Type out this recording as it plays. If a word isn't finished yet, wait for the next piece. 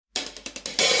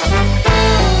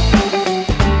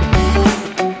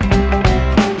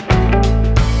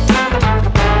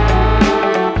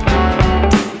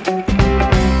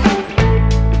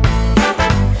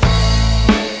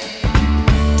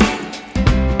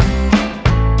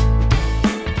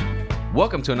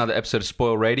Welcome to another episode of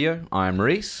Spoil Radio. I'm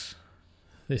Reese.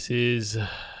 This is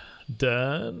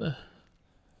Dan.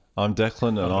 I'm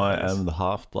Declan, and I am the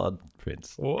Half-Blood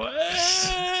Prince.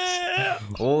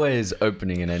 Always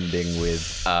opening and ending with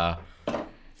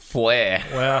flair.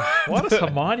 Wow. Why does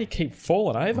Hermione keep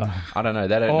falling over? I don't know.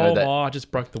 They don't Oh know that. my, I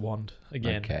just broke the wand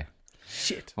again. Okay.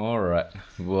 Shit. All right.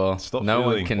 Well, Stop no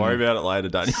feeling. one can Worry about it later,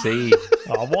 Daniel. see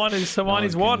Oh, Hermione's wand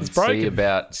is see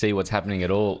broken. see what's happening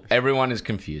at all. Everyone is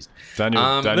confused.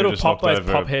 Daniel Little just pop, knocked those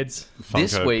over pop heads.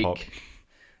 Funko Pop.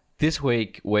 This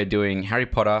week we're doing Harry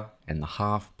Potter and the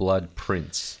Half-Blood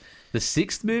Prince, the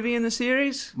 6th movie in the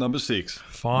series. Number 6.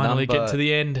 Finally Number- get to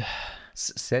the end.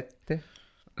 Sette?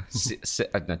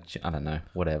 I don't know.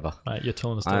 Whatever. Mate, you're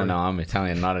telling the I story. don't know. I'm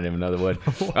Italian and I don't even know the word.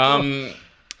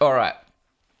 All right.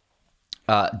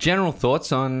 General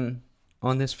thoughts on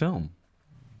this film?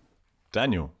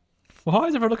 Daniel, Why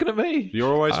is everyone looking at me?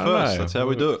 you're always I don't first. know. That's how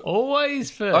we do it. Always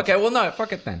first. Okay, well, no,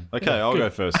 fuck it then. Okay, I'll go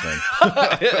first then.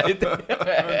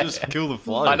 Just kill the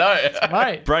flow. I know.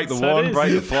 Mate, Break the so it wand, is.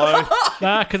 break the flow.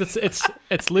 Nah, because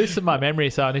it's loosened my memory,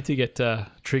 so I need to get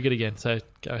triggered again. So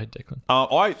go ahead, Declan.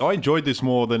 I enjoyed this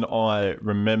more than I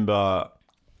remember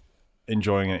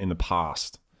enjoying it in the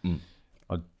past.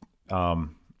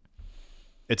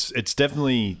 It's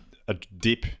definitely a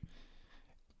dip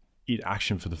in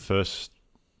action for the first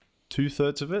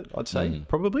 2/3 of it, I'd say,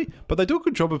 probably. But they do a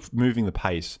good job of moving the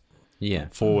pace Yeah.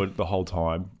 forward the whole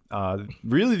time.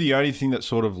 Really, the only thing that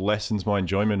sort of lessens my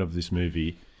enjoyment of this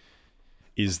movie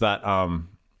is that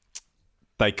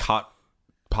they cut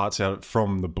parts out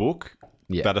from the book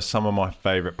Yeah. that are some of my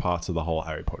favorite parts of the whole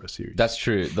Harry Potter series. That's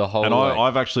true. The whole And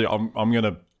I've actually,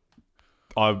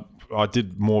 I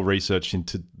did more research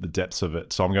into the depths of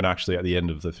it, so I'm going to actually at the end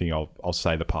of the thing, I'll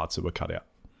say the parts that were cut out.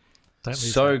 Don't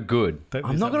lose so that. good. Don't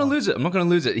I'm lose not that going to one. lose it. I'm not going to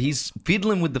lose it. He's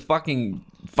fiddling with the fucking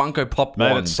Funko Pop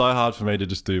Man, wand. it's so hard for me to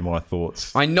just do my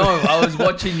thoughts. I know. I was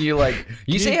watching you like...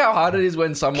 You see how hard it is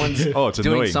when someone's Oh, it's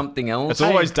doing annoying. something else? It's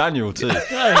always Daniel too.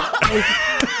 Hey,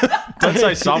 Don't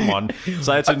say someone.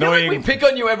 Say it's I feel like we annoying. pick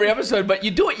on you every episode, but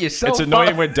you do it yourself. It's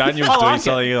annoying when Daniel's I doing like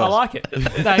something it. else. I like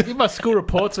it. No, in my school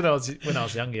reports when I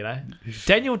was young, you know,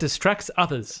 Daniel distracts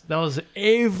others. That was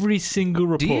every single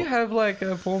report. Do you have like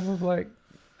a form of like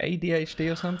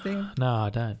ADHD or something? No, I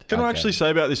don't. Can I Okay. actually say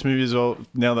about this movie as well?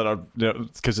 Now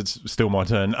that because it's still my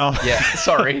turn. Yeah,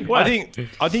 sorry. I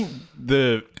think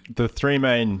the three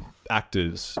main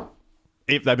actors,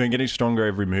 if they've been getting stronger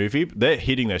every movie, they're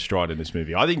hitting their stride in this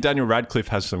movie. I think Daniel Radcliffe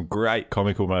has some great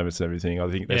comical moments and everything. I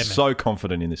think they're Yeah, man. so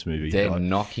confident in this movie. They're Like,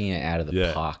 knocking it out of the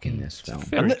Yeah. park in this film.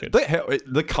 and Very good.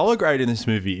 the color grade in this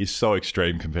movie is so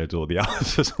extreme compared to all the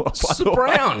others as well. by It's the way.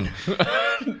 brown.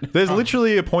 There's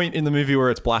literally a point in the movie where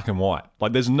it's black and white.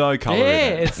 Like there's no color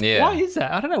in it. Yeah. Why is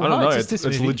that? I don't know. I don't know. It's It's, just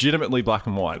this movie. legitimately black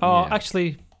and white. Oh, Yeah.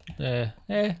 actually, yeah.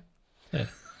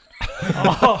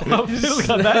 Oh, I'm feeling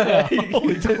like that now.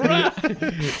 Holy crap.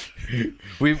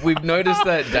 We've noticed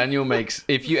that Daniel makes,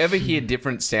 if you ever hear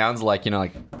different sounds, like, you know,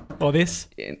 like, Or this.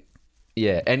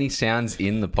 yeah, any sounds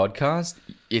in the podcast,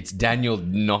 it's Daniel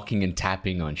knocking and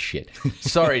tapping on shit.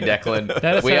 Sorry, Declan.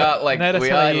 Notice we how- are notice we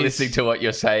how are he is- listening to what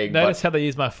you're saying. Notice how they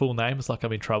use my full name. It's like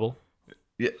I'm in trouble.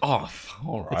 But, all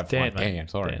right, It's Dan, fine. mate. Dan,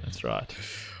 sorry. Dan, that's right.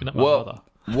 You're not my Well, mother.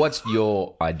 what's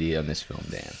your idea on this film,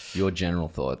 Dan? Your general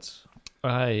thoughts?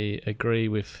 I agree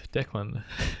with Declan.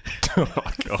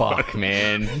 Fuck,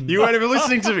 man. You weren't even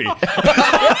listening to me.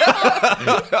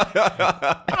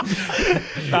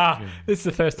 This is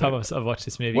the first time I've watched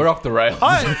this movie. We're off the rails.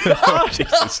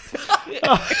 Jesus.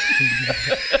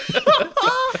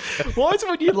 Why is it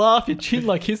when you laugh, your chin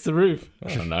like hits the roof?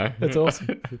 I don't know. That's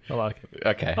awesome. I like it.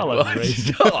 Okay. I love you,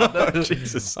 Reece.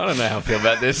 Jesus. I don't know how I feel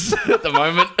about this at the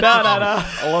moment. No.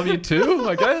 I love you too,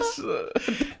 I guess.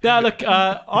 No, look,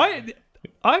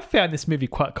 I found this movie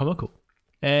quite comical.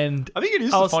 And I think it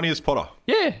is I the was- funniest Potter.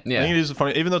 yeah. I think Yeah. it is the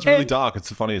funny, even though it's really And- dark. It's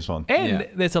the funniest one. And Yeah.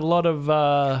 there's a lot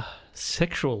of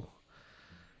sexual.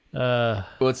 Well,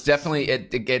 it's definitely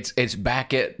it's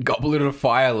back at Goblet of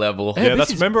Fire level. Yeah, this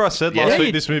is- remember I said last Yeah,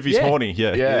 week this movie's yeah. horny.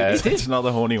 Yeah, Yeah. it's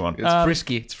another horny one. It's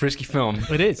frisky. It's a frisky film.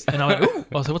 It is. And I went, ooh.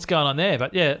 I was like, what's going on there?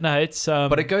 But yeah, no, it's.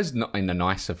 But it goes in a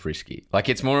nicer frisky. Like,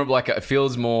 it's more of like it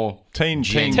feels more Teen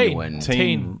genuine.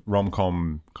 Teen.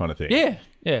 rom-com kind of thing. yeah.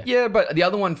 Yeah, but the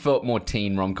other one felt more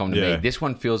teen rom-com to Yeah. me. This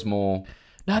one feels more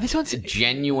No, this one's.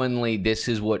 genuinely, this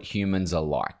is what humans are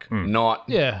like. Hmm. Not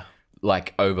Yeah.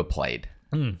 like overplayed.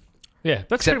 Yeah.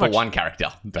 That's Except for pretty much. one character.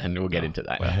 Then we'll get into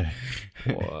that.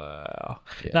 Wow.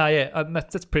 No, yeah.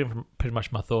 That's pretty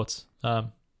much my thoughts. So,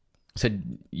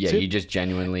 yeah, So- you just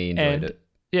genuinely enjoyed and it.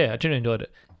 yeah, I genuinely enjoyed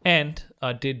it. And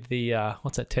I did the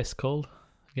what's that test called?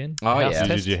 again? Oh, House yeah. You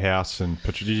test? did your house and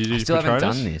did you I do still haven't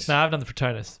Patronus? done this. No, I haven't done the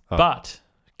Patronus. Oh. But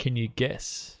can you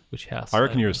guess which house? I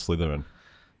reckon you're a Slytherin.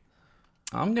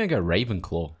 I'm going to go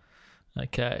Ravenclaw.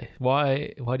 Okay.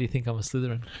 Why do you think I'm a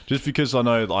Slytherin? Just because I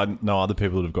know other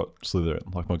people that have got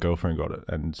Slytherin. Like my girlfriend got it,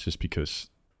 and it's just because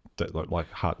that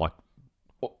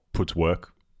puts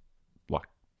work, like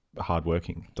hard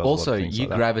working. Does a lot of Also, things you like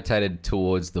that. gravitated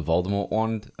towards the Voldemort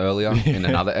wand earlier in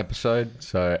another episode.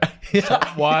 So,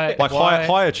 Why? like why,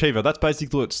 high achiever. That's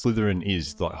basically what Slytherin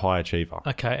is, like high achiever.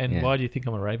 Okay, and Yeah. why do you think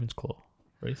I'm a Ravenclaw,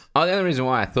 Reese? oh, the only reason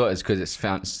why I thought is because it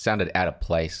sounded out of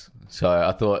place. So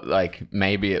I thought like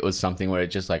maybe it was something where it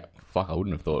just like, fuck, I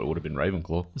wouldn't have thought it would have been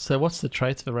Ravenclaw. So what's the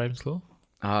traits of a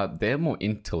Ravenclaw? They're more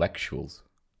intellectuals.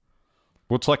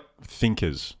 What's like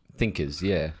thinkers? Thinkers,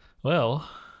 yeah. Well,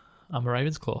 I'm a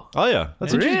Ravensclaw. Oh yeah,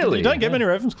 that's interesting. Really? You don't get many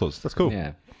Ravensclaws. That's cool.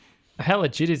 Yeah. How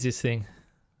legit is this thing?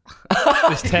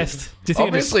 This test? Do you think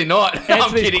Obviously not. it just I'm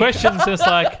answer these kidding. questions and it's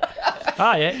like,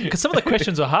 yeah, because some of the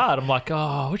questions are hard. I'm like,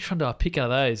 oh, which one do I pick out of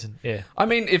those? And yeah, I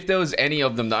mean, if there was any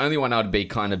of them, the only one I'd be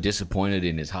kind of disappointed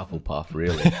in is Hufflepuff,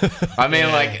 really. I mean,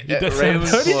 like, does sound- Only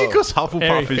Ravenclaw. because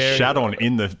Hufflepuff Very, is shat on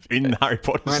in Harry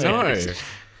Potter. I know. series.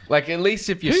 Like, at least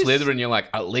if you're Who's- Slytherin, you're like,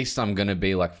 at least I'm going to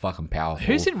be, like, fucking powerful.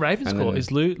 who's in And Ravensclaw? then- Is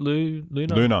Luna?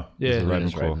 Luna. Yeah. is a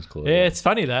Luna's Ravenclaw. Yeah, it's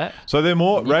funny that So they're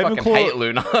more You fucking hate Ravenclaw.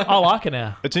 Luna. I like it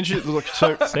now. It's interesting. Look,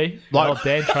 so See, Like- old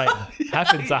Dan trait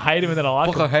happens. I hate him and then I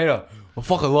like him. hate her. I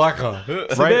fucking like her.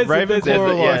 Ravenclaw, yeah,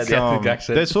 are like, that's the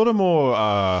accent. they're sort of more.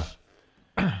 I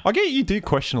get you do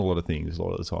question a lot of things a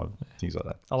lot of the time, things like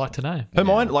that. I like to know.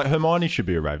 Hermione should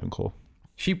be a Ravenclaw,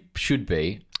 She should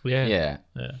be. Yeah. Yeah.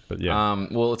 but yeah,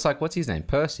 Well, it's like, what's his name?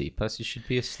 Percy. Percy should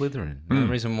be a Slytherin. The only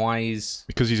reason why he's...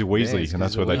 because he's a Weasley, it's and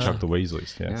 'cause that's where he's they a chuck the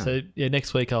Weasleys. Yeah, Yeah. So yeah,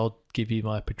 next week I'll give you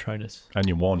my Patronus. and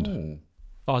your wand. Ooh.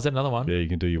 Oh, is that another one? Yeah, you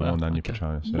can do your Wow, wand and your okay.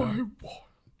 Patronus. Yeah.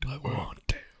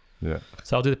 Yeah.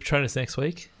 So I'll do the Patronus next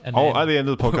week. And Oh, then, at the end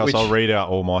of the podcast, Which- I'll read out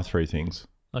all my 3 things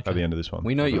okay. at the end of this one.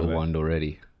 We know I'll put your it there. wand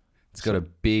already. It's got a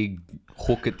big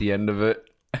hook at the end of it.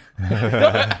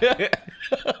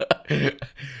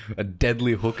 A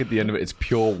deadly hook at the end of it. It's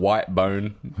pure white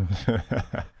bone.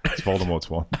 It's Voldemort's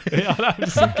wand. Yeah, I know, I'm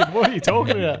just thinking, what are you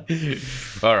talking about?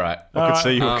 All right. I could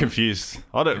see you were um, confused.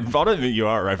 I don't think you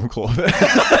are a Ravenclaw.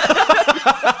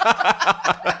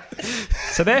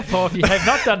 So therefore, if you have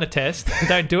not done the test,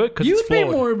 don't do it because it's You'd be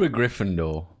flawed. more of a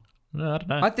Gryffindor. No, I don't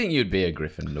know. I think you'd be a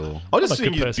Gryffindor. I just I'm a think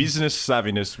good your person. business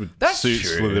savviness would That's suit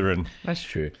true. Slytherin. That's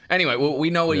true. Anyway, well, we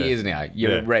know what he Yeah. is now.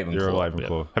 You're a Ravenclaw. You're a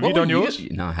Ravenclaw. Have What you done were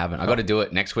yours? No, I haven't. I got to do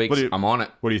it next week. What do you- I'm on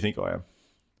it. What do you think I am?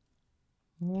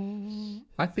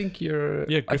 I think you're.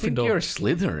 You're I think Gryffindor. you're a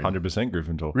Slytherin. 100%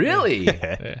 Gryffindor. Really?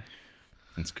 Yeah.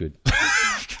 That's good.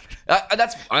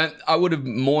 I would have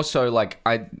more so like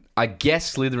I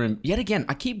guess Slytherin. Yet again,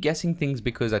 I keep guessing things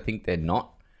because I think they're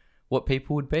not what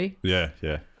people would be. Yeah,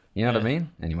 yeah. You know what I mean?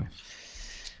 Anyway,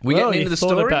 we Well, getting you into the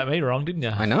thought story. about me wrong, didn't you?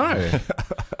 I know.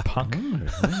 Punk.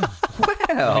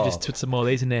 Wow. I just put some more of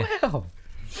these in there. Wow.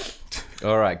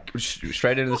 All right,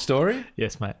 straight into the story.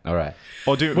 Yes, mate. All right.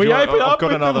 Oh, do We you want- open I've up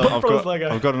got with the another. I've Bros got, logo.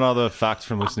 I've got another fact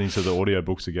from listening to the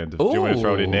audiobooks again. Do you want me to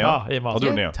throw it in Ooh. now? Oh, yeah, might I'll do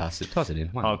as it well. now. Toss it in.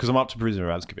 Why not? Because I'm up to Prisoner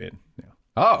of Azkaban now.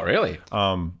 Oh, really?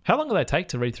 How long will they take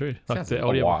to read through? Like Sounds the like a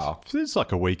audio books? while. So it's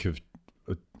like a week of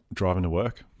driving to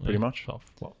work, pretty much. Oh,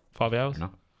 what, 5 hours? No.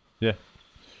 Yeah.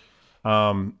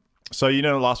 So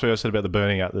last week I said about the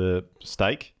burning at the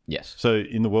stake. Yes. So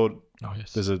in the world, Oh,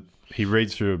 yes. there's Harry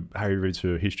reads through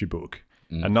a history book,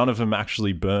 and none of them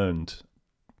actually burned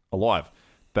alive.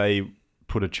 They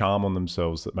put a charm on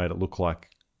themselves that made it look like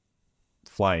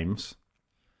flames,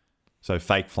 so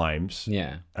fake flames,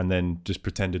 Yeah. and then just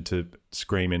pretended to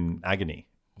scream in agony,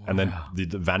 and then the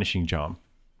vanishing charm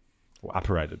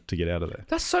apparated to get out of there.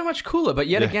 That's so much cooler, but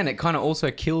yet again, it kind of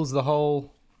also kills the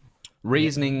whole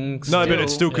reasoning. No, but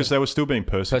it's still because they were still being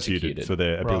Persecuted. persecuted for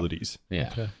their abilities. Yeah.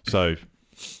 Okay. So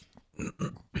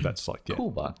that's like Cool,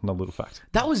 but another little fact.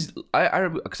 that was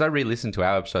because I re-listened to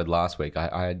our episode last week.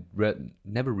 I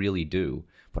never really do,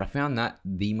 but I found that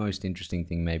the most interesting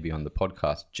thing maybe on the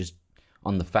podcast, just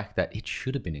on the fact that it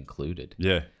should have been included.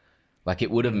 Yeah. Like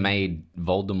it would have made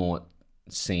Voldemort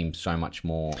seem so much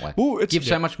more like Well, it's- give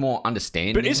so much more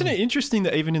understanding. But isn't it interesting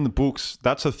that even in the books,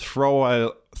 that's a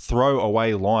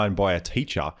throwaway line by a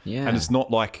teacher, Yeah. and it's not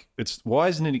like why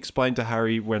isn't it explained to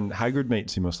Harry when Hagrid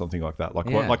meets him or something like that? Like,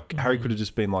 Yeah. like Harry could have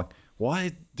just been like,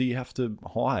 "Why do you have to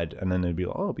hide?" And then they'd be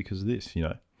like, "Oh, because of this,"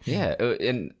 Yeah,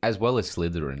 and as well as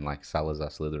Slytherin, like Salazar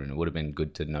Slytherin, it would have been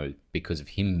good to know because of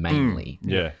him mainly.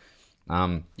 Yeah.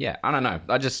 Yeah, I don't know.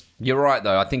 You're right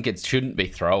though. I think it shouldn't be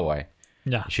throwaway.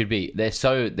 Yeah. It should be. They're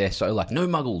so like no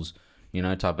muggles, you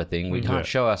know, type of thing. We can't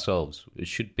show ourselves. It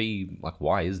should be like,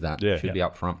 why is that? Yeah. It should be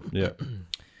up front. Yeah.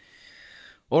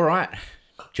 All right.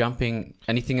 Jumping.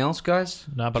 Anything else, guys?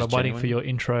 No, but Just I'm waiting for genuine? your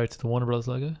intro to the Warner Brothers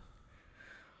logo.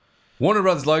 Warner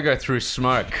Brothers logo through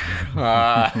smoke.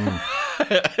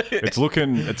 It's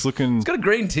looking. It's got a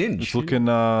green tinge. It's looking.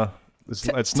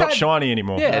 It's not shiny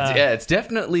anymore. Yeah, it's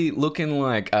definitely looking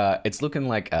like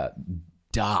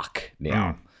dark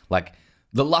now. Like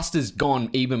the luster's gone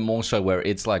even more so, where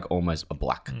it's like almost a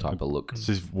black type of look. It's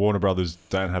just Warner Brothers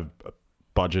don't have a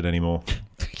budget anymore.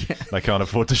 They can't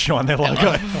afford to shine their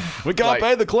logo. We can't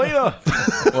pay the cleaner.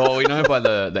 Well, we know by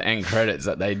the end credits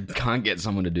that they can't get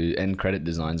someone to do end credit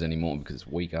designs anymore because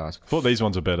weak ass. I thought these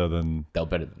ones are better than. They're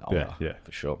better than older, Yeah,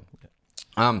 for sure.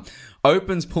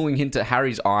 Opens pulling into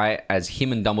Harry's eye as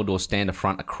him and Dumbledore stand in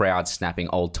front of a crowd snapping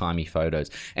old-timey photos.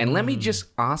 And let me just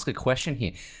ask a question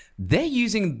here. They're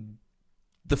using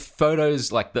the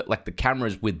photos, like the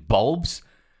cameras with bulbs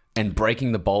and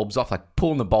breaking the bulbs off, like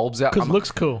pulling the bulbs out. Because it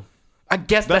looks cool. I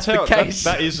guess that's how the case.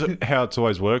 that is how it's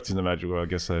always worked in the Magic world. I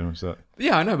guess they was that.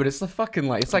 Yeah, I know, but it's the fucking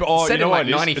like it's like Oh, set you know in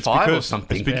like what it is? 95 or because,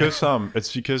 something.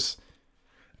 It's because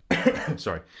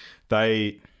sorry,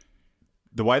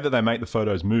 the way that they make the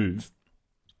photos move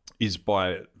is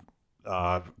by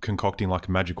concocting like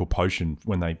a magical potion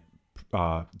when they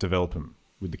develop them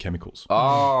with the chemicals.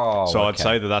 Oh, so I'd okay.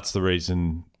 say that's the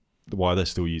reason why they're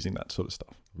still using that sort of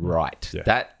stuff. Right.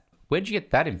 Yeah. Where'd you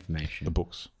get that information? The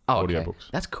books, okay. audio books.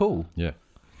 That's cool. Yeah.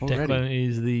 Already. Declan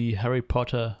is the Harry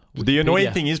Potter. The annoying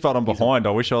Wikipedia. thing is, but I'm behind.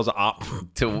 I wish I was up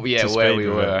To to where speed we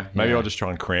with were. it. Maybe Yeah. I'll just try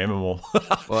and cram them all.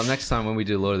 Well, next time when we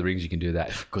do Lord of the Rings, you can do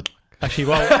that. Good. Actually,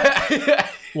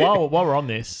 while we're on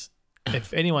this,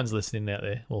 if anyone's listening out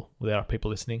there, well, there are people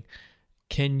listening,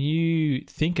 can you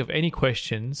think of any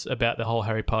questions about the whole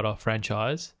Harry Potter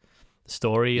franchise, the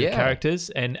story, the Yeah. characters?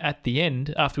 And at the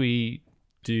end, after we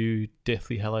do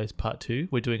Deathly Hallows Part 2,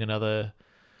 we're doing another...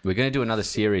 We're going to do another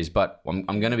series, but I'm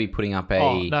going to be putting up a.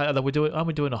 Oh, no, aren't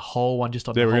we doing a whole one just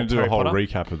on Yeah, the we're whole going to do a Harry whole Potter?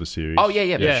 recap of the series. Oh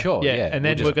yeah, for sure. Yeah, Yeah, and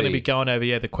then We'll we're just going to be going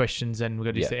over the questions and we're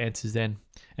going to do the answers then.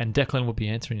 And Declan will be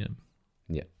answering them.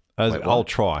 Yeah. I'll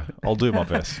try. I'll do my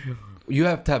best. You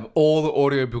have to have all the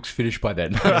audiobooks finished by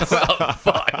then. Well,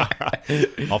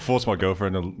 fine. I'll force my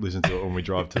girlfriend to listen to it when we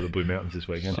drive to the Blue Mountains this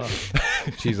weekend.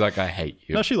 She's like, I hate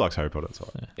you. No, she likes Harry Potter. It's all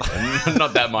right.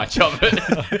 Not that much of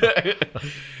it.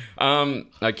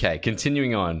 Okay,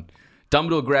 continuing on.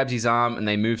 Dumbledore grabs his arm and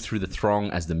they move through the throng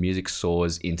as the music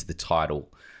soars into the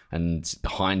title. And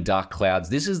behind dark clouds,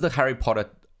 this is the Harry Potter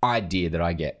idea that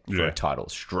I get for a title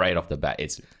straight off the bat.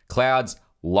 It's clouds,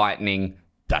 lightning,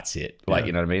 that's it. Like,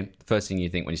 you know what I mean? First thing you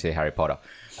think when you see Harry Potter.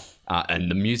 And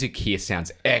the music here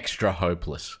sounds extra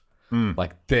hopeless.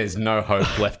 Like there's no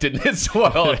hope left in this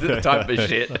world, type of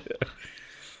shit.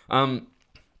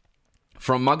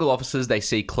 From Muggle officers, they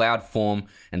see cloud form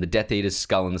and the Death Eater's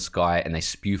skull in the sky, and they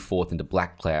spew forth into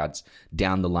black clouds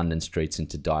down the London streets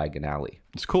into Diagon Alley.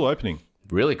 It's a cool opening.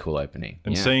 Really cool opening.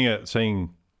 And yeah.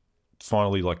 seeing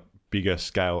finally like bigger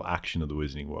scale action of the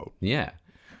Wizarding World. Yeah.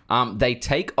 They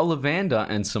take Ollivander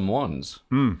and some wands.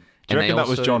 Do you reckon that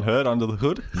was John Hurt under the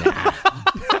hood?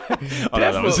 I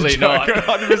know that was a Definitely joke.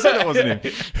 not. 100% it wasn't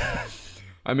him.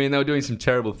 I mean, they were doing some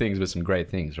terrible things with some great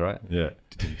things, right? Yeah.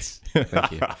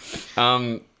 Thank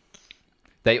you.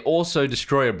 They also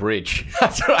destroy a bridge.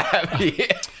 That's what I have here.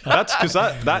 That's because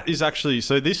that is actually...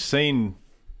 So this scene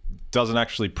doesn't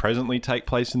actually presently take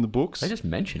place in the books. They just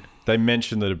mention it. They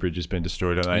mention that a bridge has been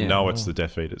destroyed and they Yeah. know it's the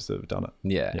Death Eaters that have done it.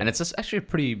 Yeah, and it's actually a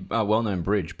pretty well-known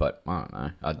bridge, but I don't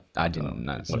know. I didn't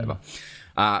know. Whatever.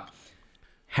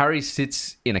 Harry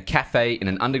sits in a cafe in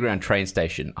an underground train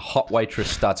station. A hot waitress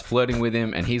starts flirting with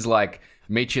him, and he's like,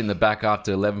 meet you in the back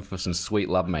after 11 for some sweet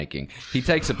lovemaking. He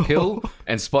takes a pill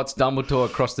and spots Dumbledore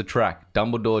across the track.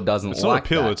 Dumbledore doesn't It's like not a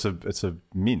pill, that. it's a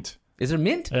mint. Is it a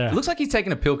mint? Yeah. It looks like he's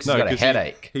taking a pill because he's got a 'cause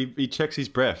headache. He checks his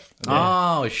breath.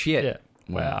 Oh, shit. Yeah.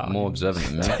 Wow. More observant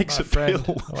than me. Takes a friend.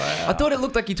 pill. I thought it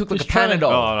looked like he took like Just a trying to-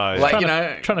 Panadol. Oh, no,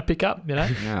 Like, Trying to pick up, you know?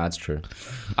 No, that's true.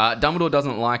 Dumbledore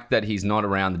doesn't like that he's not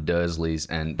around the Dursleys,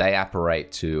 and they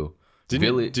apparate to Did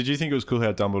you think it was cool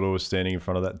how Dumbledore was standing in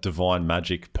front of that divine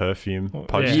magic perfume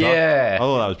poster? Yeah. I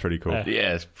thought that was pretty cool.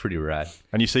 Yeah, it's pretty rad.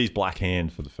 And you see his black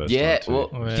hand for the first Yeah, time too. well,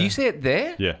 Oh, yeah. do you see it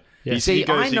there? Yeah. Yeah. See,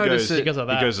 I noticed it- Because of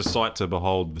that. He goes a sight to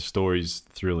behold. The story's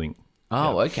thrilling.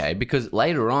 Oh, okay. Because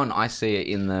later on, I see it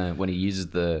in when he uses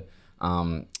the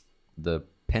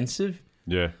pensive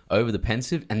Yeah. over the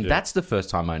pensive, and that's the first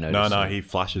time I noticed. No, it. he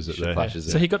flashes it She there. flashes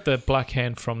So it. he got the black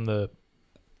hand from the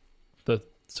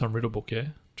Tom Riddle book, yeah?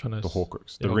 Trying to The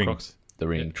Horcrux. Yeah, The ring. Horcrux. The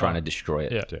ring, Yeah. trying Oh. to destroy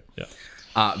it. Yeah, Yeah.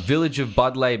 yeah. Village of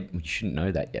Budleigh. You shouldn't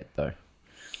know that yet, though.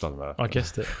 Doesn't matter. I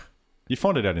guessed it. You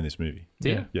find it out in this movie.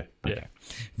 Yeah. Yeah. Yeah.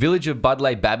 Village of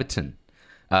Budleigh Babbiton.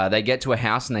 They get to a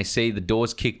house and they see the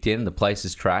doors kicked in. The place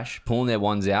is trash. Pulling their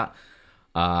wands out,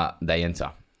 they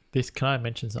enter. Can I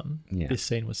mention something? Yeah. This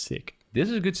scene was sick. This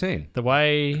is a good scene. The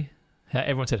way how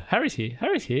everyone said, Harry's here.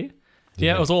 Harry's here.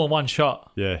 Yeah, it was all in one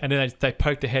shot. Yeah. And then they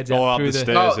poked their heads out Up through the the...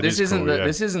 stairs. Oh, it this is isn't cool,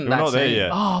 this isn't We're that not there scene. yet.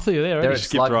 Oh, I thought you were there They're already. at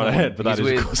skipped right Slughorn. ahead, but that He's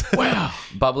is with cool. Wow.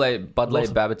 Budleigh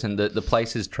Awesome. Babbiton. The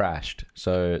place is trashed,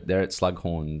 so they're at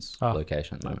Slughorn's Oh.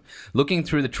 location at the moment. Looking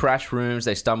through the trash rooms,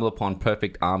 they stumble upon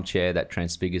perfect armchair that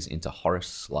transfigures into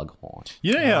Horace Slughorn.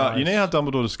 You know how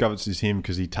Dumbledore discovers it's him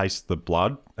because he tastes the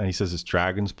blood and he says it's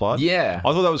dragon's blood? Yeah.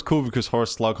 I thought that was cool because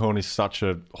Horace Slughorn is such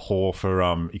a whore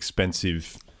for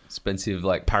expensive Expensive,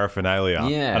 like paraphernalia.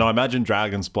 Yeah. And I imagine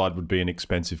dragon's blood would be an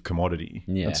expensive commodity.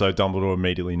 Yeah. And so Dumbledore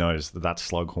immediately knows that that's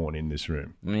Slughorn in this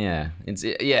room.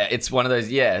 it's one of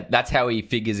those. Yeah, that's how he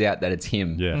figures out that it's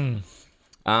him.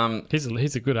 Yeah.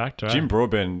 He's a good actor. Jim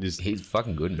Broadbent is... He's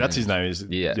fucking good. That's his name.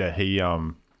 Yeah.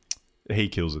 He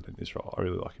kills it in this role. I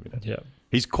really like him in it. Yeah.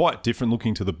 He's quite different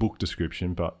looking to the book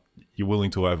description, but you're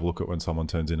willing to overlook it when someone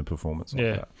turns in a performance like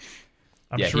Yeah. that.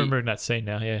 I'm Yeah, just remembering that scene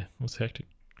now. Yeah, it was hectic.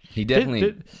 He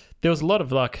definitely. There was a lot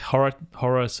of like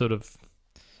horror sort of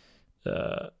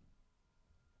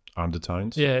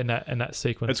Undertones. in that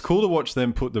sequence. It's cool to watch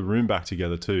them put the room back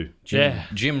together too.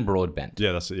 Jim Broadbent.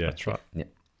 Yeah, that's it. Yeah. That's right. Yeah.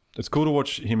 It's cool to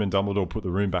watch him and Dumbledore put the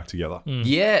room back together.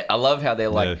 Yeah, I love how they're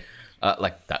like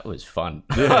that was fun.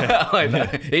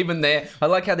 Even there, I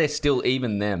like how they're still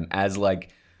even them as like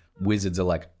wizards are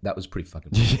like that was pretty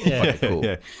fucking cool.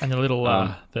 Yeah. And the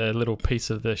little piece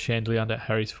of the chandelier under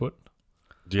Harry's foot.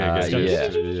 Yeah.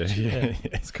 Yeah.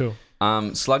 It's cool.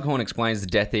 Slughorn explains the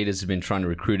Death Eaters have been trying to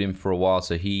recruit him for a while,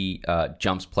 so he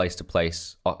jumps place to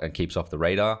place and keeps off the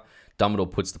radar. Dumbledore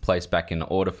puts the place back in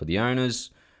order for the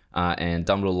owners, and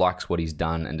Dumbledore likes what he's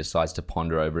done and decides to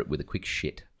ponder over it with a quick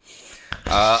shit.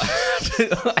 Yeah,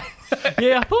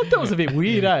 I thought that was a bit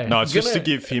weird, eh? No, it's just to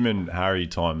give him and Harry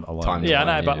time alone. Time. Yeah, I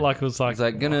know, Yeah. but like it was like, He's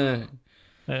like gonna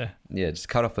yeah, just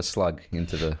cut off a slug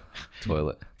into the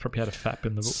toilet. probably had a fap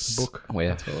in the book. Oh,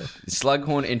 yeah.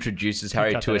 Slughorn introduces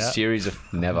Harry cut to a that out. series of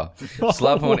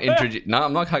Slughorn introduces. No,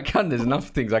 I'm not cutting. There's enough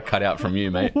things I cut out from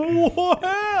you, mate.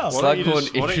 Wow. Why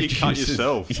don't you cut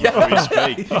yourself before you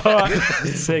speak? All right,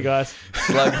 see you guys.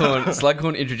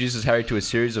 Slughorn introduces Harry to a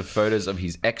series of photos of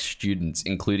his ex-students,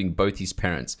 including both his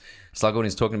parents. Slughorn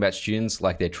is talking about students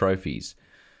like their trophies.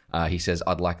 He says,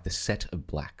 "I'd like the set of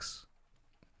blacks."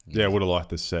 Yeah, I would have liked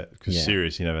this set because Yeah.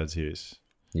 Sirius, he never had Sirius.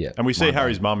 Yeah, And we see My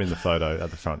Harry's mum in the photo at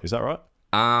the front. Is that right?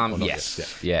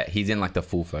 Yes. Yeah, he's in like the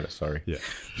full photo. Sorry. Yeah.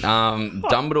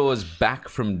 Dumbledore's back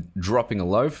from dropping a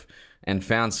loaf and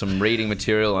found some reading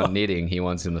material on knitting he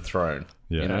wants in the throne.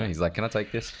 Yeah. You know, he's like, "Can I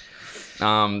take this?"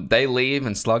 They leave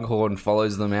and Slughorn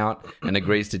follows them out and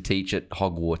agrees to teach at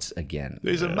Hogwarts again.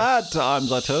 These are mad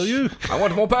times, I tell you. I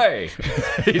want more pay.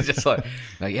 He's just like,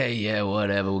 yeah,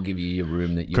 whatever. We'll give you your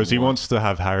room that you want. Because he wants to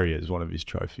have Harry as one of his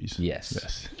trophies.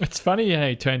 Yes. It's funny how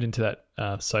he turned into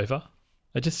that sofa.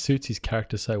 It just suits his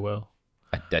character so well.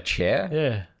 A chair?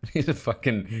 Yeah. He's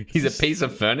a piece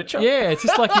of furniture? Yeah, it's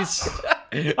just like his...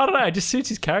 I don't know, it just suits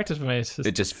his character for me. It's just,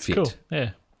 It just it's fit. cool.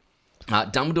 Yeah.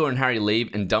 Dumbledore and Harry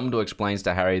leave, and Dumbledore explains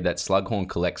to Harry that Slughorn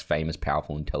collects famous,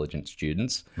 powerful, intelligent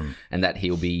students, and that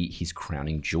he'll be his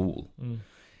crowning jewel.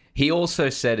 He also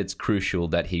said it's crucial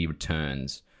that he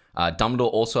returns.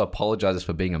 Dumbledore also apologizes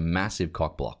for being a massive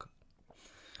cockblock.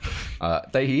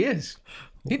 That he is.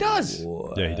 He does.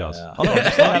 Yeah, he does. I know,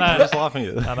 I'm just laughing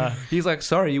at I know. He's like,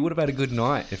 sorry, you would have had a good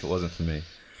night if it wasn't for me.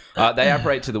 They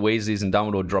apparate to the Weasleys, and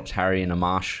Dumbledore drops Harry in a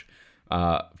marsh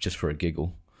just for a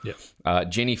giggle. Yep.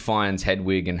 Ginny finds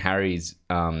Hedwig and Harry's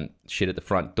shit at the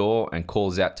front door and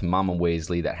calls out to Mama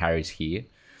Weasley that Harry's here.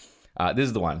 This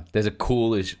is the one. There's a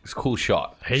cool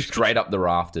shot straight up the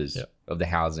rafters of the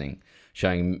housing,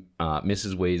 showing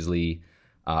Mrs. Weasley,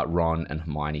 Ron, and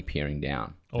Hermione peering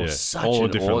down. Yeah. Such All an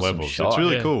at different awesome levels. shot. It's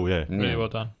really Yeah. cool, yeah. Really well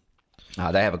done.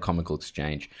 They have a comical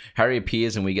exchange. Harry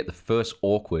appears, and we get the first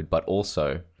awkward, but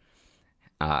also,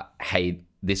 hey,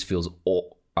 this feels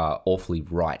awfully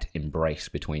right embrace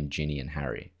between Ginny and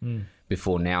Harry.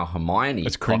 Before now, Hermione.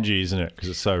 It's cringy, isn't it? Because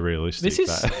it's so realistic. This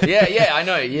is... that- yeah, I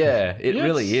know. Yeah, it Yes.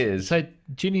 really is. So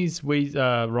Ginny's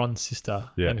Ron's sister,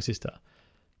 Yeah. younger sister.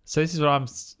 So this is what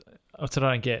I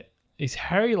don't get. Is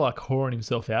Harry like whoring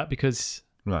himself out? Because...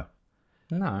 No.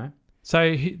 No.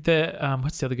 So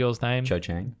what's the other girl's name? Cho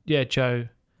Chang. Yeah, Joe.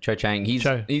 Cho Chang. He's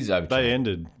Cho. over. They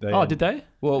ended. Oh, did they?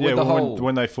 Well, Yeah, with the well, whole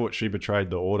when they thought she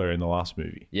betrayed the order in the last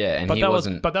movie. yeah, and But he that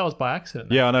wasn't. was by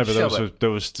accident. Yeah, I know, but Sure, it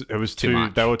was too too.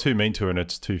 much. They were too mean to her, and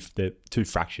they're too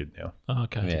fractured now. Oh,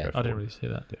 okay. Yeah. I didn't really see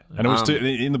that. And it was too,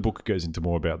 in the book. It goes into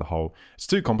more about the whole. It's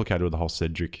too complicated with the whole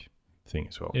Cedric thing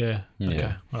as well. Yeah. Yeah.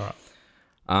 Okay. All right.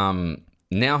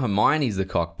 Now Hermione's the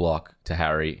cock block to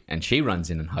Harry, and she runs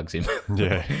in and hugs him.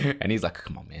 Yeah. And he's like,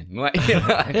 "Come on, man!" Like,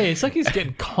 Yeah, it's like he's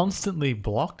getting constantly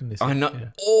blocked in this. I know Yeah.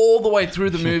 all the way through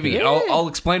the movie. Yeah. I'll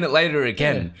explain it later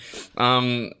again.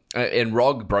 And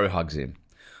Rog bro hugs him.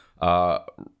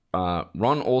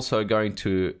 Ron also going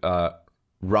to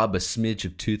rub a smidge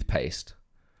of toothpaste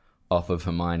off of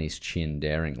Hermione's chin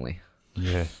daringly.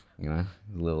 Yeah. You know,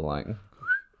 a little like,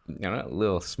 a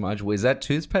little smudge. Was that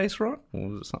toothpaste, Ron? Or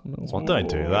was it something else? Well, don't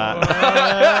do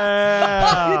that.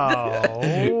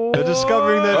 Wow. They're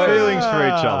discovering their feelings for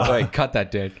each other. Wait, cut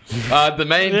that, Dad. The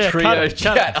main Yeah, trio cut it.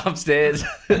 chat upstairs.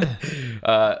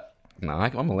 No,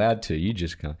 I'm allowed to. You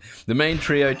just can't. The main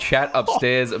trio chat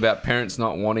upstairs about parents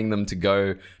not wanting them to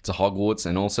go to Hogwarts,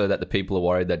 and also that the people are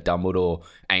worried that Dumbledore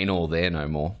ain't all there no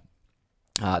more.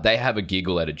 They have a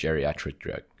giggle at a geriatric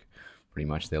joke. Pretty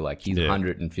much, they're like, he's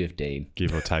 115.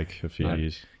 Give or take a few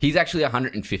years. He's actually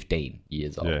 115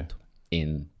 years old Yeah.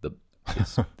 in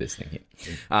this thing here.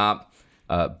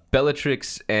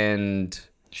 Bellatrix and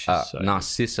so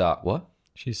Narcissa. What?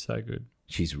 She's so good.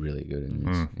 She's really good in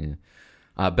this.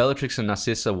 Yeah. Bellatrix and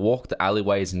Narcissa walk the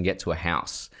alleyways and get to a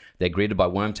house. They're greeted by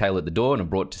Wormtail at the door and are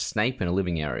brought to Snape in a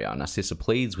living area. Narcissa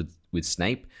pleads with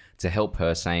Snape to help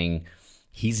her, saying,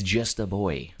 "He's just a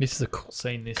boy." This is a cool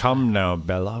scene. This. Come now,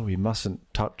 Bella. We mustn't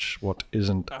touch what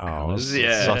isn't ours.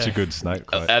 Yeah. Such a good Snape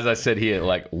quote. As I said here,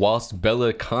 like, whilst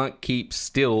Bella can't keep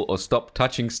still or stop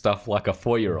touching stuff like a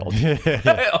 4-year-old.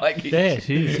 Like, Yeah,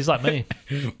 she's like me.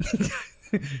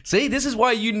 see, this is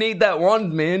why you need that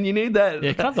wand, man. You need that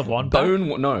Yeah, can I have the wand back?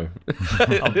 bone. No.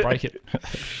 I'll break it.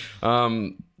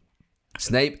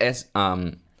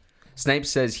 Snape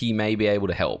says he may be able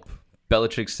to help.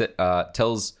 Bellatrix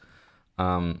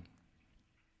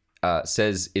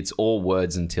says it's all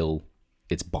words until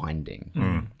it's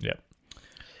binding.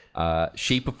 Yeah.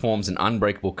 She performs an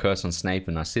unbreakable curse on Snape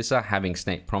and Narcissa, having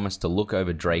Snape promise to look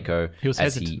over Draco He was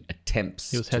as hesitant. he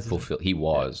attempts He was to hesitant. fulfill. He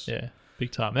was. Yeah.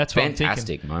 Big time. That's what I'm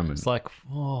Fantastic thinking. moment. It's like,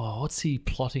 oh, what's he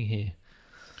plotting here?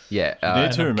 Yeah. You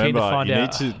need to I'm keen to remember, find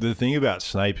out. the thing about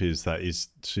Snape is that is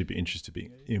super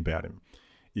interesting about him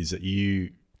is that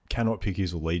you cannot pick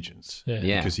his allegiance. Yeah.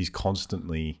 Yeah. Because he's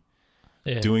constantly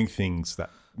Yeah. doing things that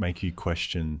make you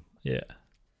question Yeah.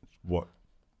 what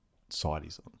side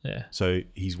he's on. Yeah. So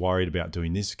he's worried about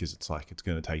doing this because it's like it's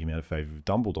going to take him out of favor of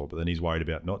Dumbledore, but then he's worried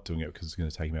about not doing it because it's going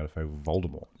to take him out of favor of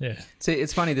Voldemort. Yeah. See,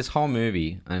 it's funny, this whole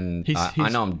movie, and I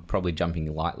He's- know I'm probably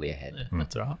jumping lightly ahead,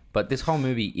 That's all right. but this whole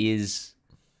movie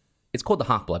it's called The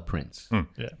Half-Blood Prince.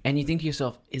 Yeah. And you think to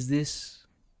yourself, is this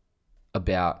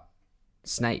about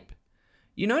Snape?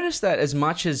 You notice that as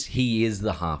much as he is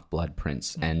the Half-Blood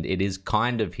Prince, and it is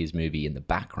kind of his movie in the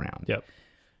background, Yep.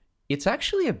 it's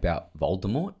actually about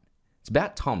Voldemort. It's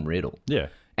about Tom Riddle. Yeah.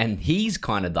 And he's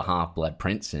kind of the Half-Blood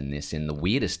Prince in this in the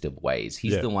weirdest of ways.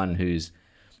 He's Yeah. the one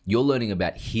you're learning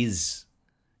about his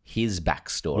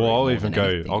backstory. Well, more than I'll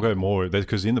anything. go more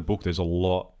because in the book there's a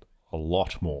lot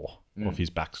more of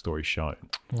his backstory shown.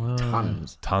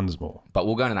 Tons more. But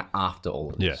we'll go into that after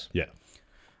all of Yeah. this. Yeah.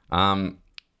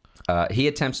 He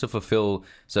attempts to fulfill.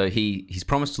 So he's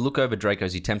promised to look over Draco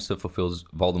as he attempts to fulfill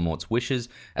Voldemort's wishes,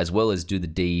 as well as do the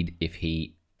deed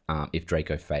if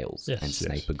Draco fails. Yes. And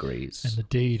Snape Yes. agrees. And the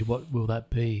deed, what will that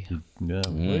be? Yeah.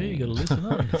 Well, you got to listen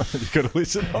on. You got to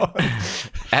listen on.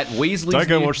 At Weasley's Don't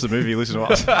go new- watch the movie. Listen to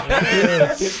us. The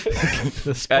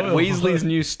At spoil- Weasley's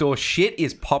new store, shit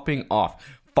is popping off.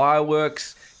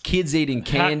 Fireworks, kids eating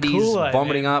candies, Kool-Aid,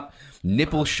 vomiting man. up,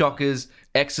 nipple shockers,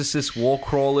 exorcist wall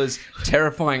crawlers,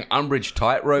 terrifying Umbridge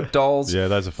tightrope dolls, Yeah,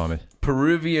 those are funny.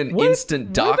 Peruvian Where- instant Where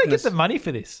do they get darkness. the money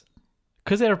for this?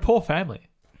 Because they're a poor family.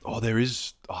 Oh, there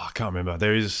is. Oh, I can't remember.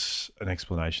 There is an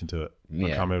explanation to it. I Yeah.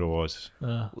 can't remember what it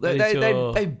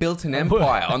was. They built an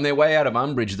empire on their way out of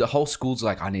Umbridge. The whole school's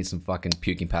like, I need some fucking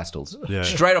puking pastils. Yeah.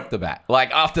 Straight off the bat. Like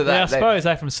after Yeah, that, I suppose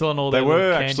they're from selling all They their were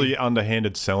little candy. actually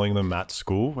underhanded selling them at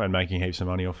school and making heaps of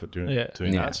money off it doing Yeah.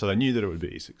 doing Yeah. that. So they knew that it would be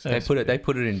a they success. put it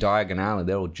in Diagon Alley.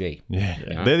 They're all G.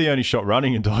 Yeah. They're the only shot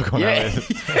running in Diagon Yeah, Alley.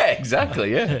 yeah,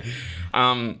 exactly. Yeah.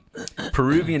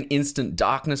 Peruvian instant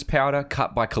darkness powder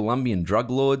cut by Colombian drug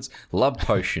lords, love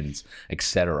potions,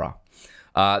 etc.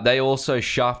 They also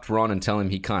shaft Ron and tell him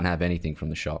he can't have anything from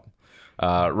the shop.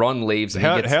 Ron leaves and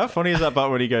he gets How funny is that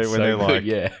part when they're so like, good,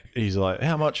 yeah. he's like,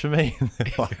 how much for me? And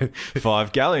they're like,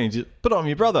 5 galleons. But I'm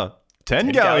your brother. 10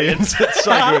 galleons. It's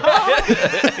so good.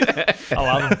 I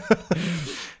love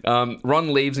them.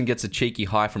 Ron leaves and gets a cheeky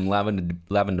high from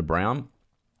Lavender Brown.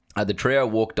 The trio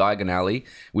walk Diagon Alley,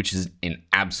 which is in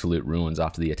absolute ruins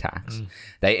after the attacks.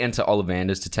 They enter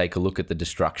Ollivander's to take a look at the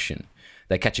destruction.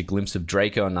 They catch a glimpse of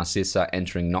Draco and Narcissa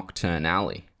entering Nocturne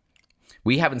Alley.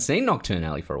 We haven't seen Nocturne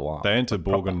Alley for a while. They enter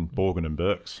Borgin and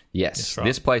Burke's. Yes, right.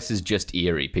 this place is just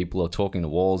eerie. People are talking to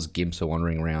walls, gimps are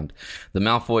wandering around. The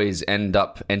Malfoys end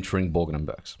up entering Borgin and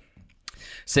Burke's.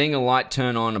 Seeing a light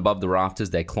turn on above the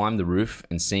rafters, they climb the roof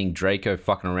and seeing Draco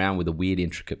fucking around with a weird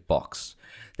intricate box.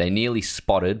 They're nearly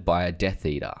spotted by a Death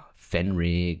Eater,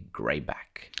 Fenrir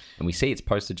Greyback. And we see it's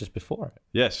posted just before it.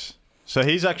 Yes. So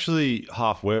he's actually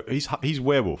he's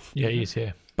werewolf. Yeah, he is,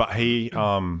 yeah. But he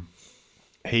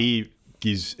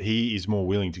is more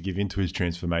willing to give into his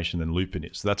transformation than Lupin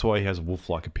is. So that's why he has a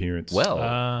wolf-like appearance. Well,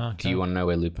 Okay. do you want to know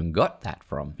where Lupin got that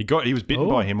from? he was bitten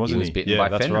by him, He wasn't he? was bitten yeah, by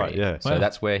that's Fenrir. right. Yeah. So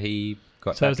that's where he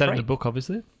got So that is that in the trait. book,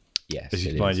 obviously? Yes, As it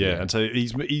explained, is, yeah. And so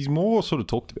he's more sort of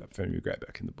talked about Fenrir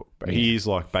Greyback in the book, but he is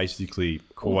like basically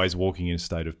always walking in a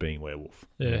state of being werewolf.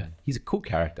 Yeah. He's a cool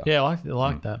character. Yeah, I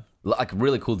like that. Like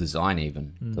really cool design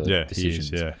even. The Yeah, decisions.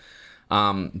 he is. Yeah.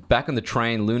 Back on the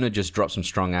train, Luna just dropped some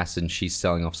strong acid and she's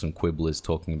selling off some quibblers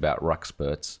talking about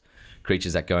ruxperts,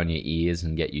 creatures that go in your ears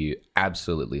and get you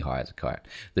absolutely high as a kite.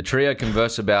 The trio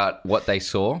converse about what they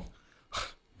saw.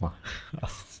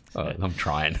 I'm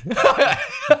trying.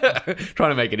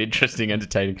 Trying to make it interesting,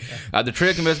 entertaining. The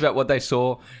trio converse about what they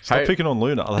saw. Stop picking on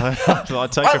Luna. I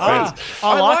take offense.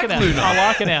 I like like it now. Luna. I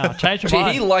like it now. Change my Gee,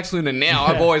 mind. he likes Luna now.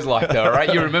 I've always liked her, all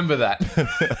right? You remember that.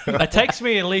 It takes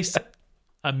me at least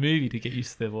a movie to get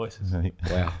used to their voices.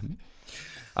 Wow.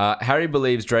 Harry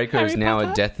believes Draco is now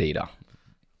a Death Eater.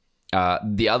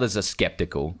 The others are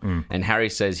skeptical, and Harry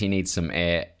says he needs some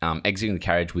air, exiting the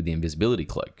carriage with the invisibility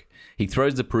cloak. He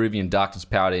throws the Peruvian darkness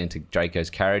powder into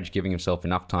Draco's carriage, giving himself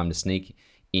enough time to sneak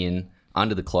in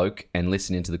under the cloak and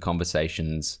listen into the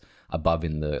conversations above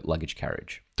in the luggage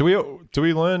carriage. Do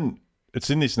we learn? It's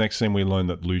in this next scene we learn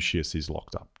that Lucius is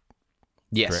locked up.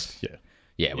 Yes. Correct.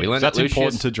 Yeah. Yeah, we learned That's that Lucius...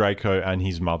 important to Draco and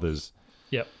his mother's.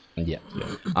 Yep.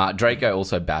 Yeah. Draco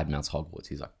also badmouths Hogwarts.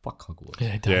 He's like, fuck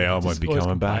Hogwarts. Yeah, I won't be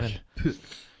coming back.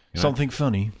 Something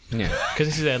funny. Yeah. Because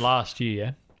this is their last year,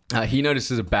 yeah? He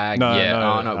notices a bag. No,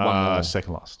 one more.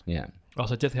 second last. Yeah. Oh,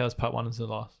 so Death House Part 1 is the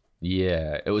last.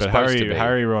 Yeah. It was But supposed to be.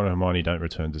 Harry, Ron, and Hermione don't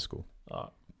return to school.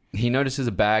 He notices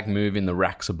a bag move in the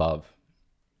racks above.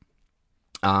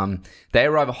 They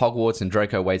arrive at Hogwarts and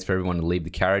Draco waits for everyone to leave the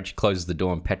carriage. He closes the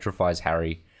door and petrifies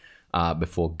Harry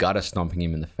before gutter stomping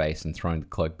him in the face and throwing the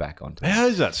cloak back onto him. How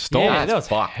does that stop? Yeah, that was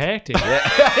hectic. When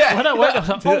I went, I was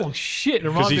like, oh shit. It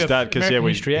reminds me his of dad, because American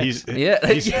yeah,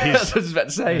 History X. That's what I was about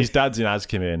to say. his dad's in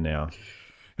Azkaban now.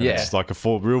 And Yeah. it's like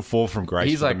a real fall from grace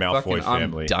He's for like, the Malfoy fucking,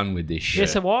 family. I'm done with this shit. Yeah,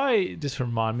 so why, just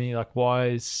remind me, like, why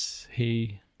is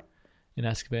he in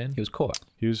Azkaban? He was caught.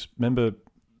 He was remember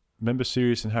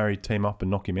Sirius and Harry team up and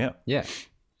knock him out. Yeah.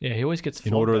 Yeah, he always gets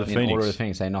In Order of the In Phoenix. Order of the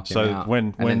Phoenix, they knocked him So out.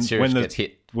 when and then Sirius the gets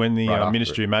hit. when the right after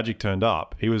Ministry it. of Magic turned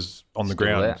up, he was on the Still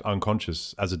ground there.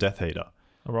 unconscious as a Death Eater.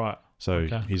 All right. So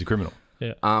Okay. he's a criminal.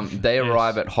 Yeah. They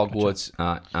arrive at Hogwarts.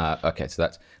 Okay, so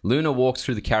that's Luna walks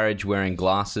through the carriage wearing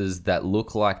glasses that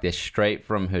look like they're straight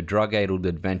from her drug-addled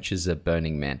adventures at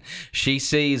Burning Man. She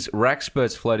sees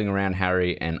Raxperts floating around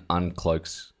Harry and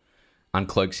uncloaks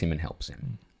him and helps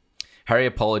him. Harry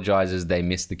apologizes. They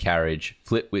miss the carriage.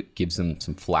 Flitwick gives them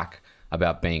some flack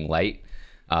about being late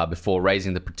before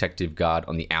raising the protective guard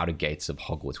on the outer gates of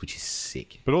Hogwarts, which is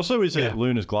sick. But also, is that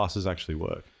Luna's glasses actually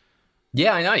work?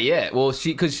 Yeah, I know. Yeah, well,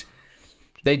 because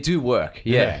they do work.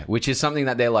 Yeah, which is something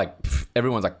that they're like.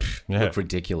 Everyone's like, look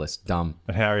ridiculous, dumb.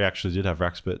 And Harry actually did have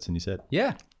Raxperts in his head.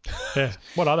 Yeah, Yeah.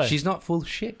 What are they? she's not full of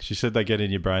shit. She said they get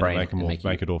in your brain and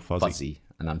make it all fuzzy.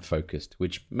 and unfocused,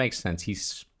 which makes sense.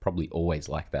 He's probably always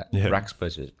like that. Yeah.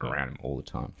 Raxperts is around him all the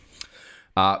time.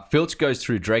 Filch goes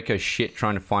through Draco's shit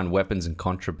trying to find weapons and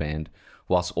contraband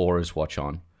whilst Auras watch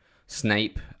on.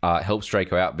 Snape helps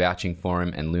Draco out, vouching for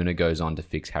him, and Luna goes on to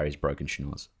fix Harry's broken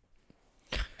schnoz.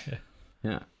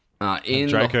 Yeah.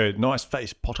 Draco, nice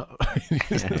face, Potter.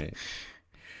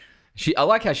 I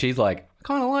like how she's like, I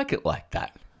kind of like it like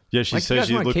that. Yeah, she Like, you says guys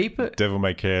she wanna look keep it? devil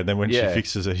may care. And then when Yeah. she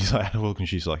fixes it, he's like, how look, and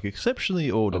she's like, exceptionally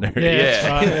ordinary. yeah, Yeah. that's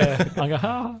right, yeah. I go,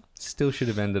 ha. Still should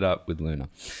have ended up with Luna.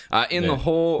 In the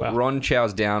hall, Ron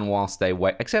chows down whilst they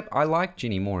wait. Except I like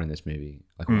Ginny more in this movie.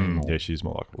 Like way more. Yeah, she's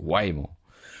more likable. Way more.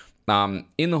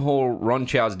 In the hall, Ron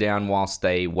chows down whilst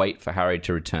they wait for Harry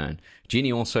to return.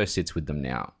 Ginny also sits with them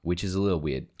now, which is a little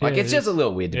weird. Like, Yeah, it's it just is. a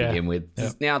little weird to Yeah. begin with.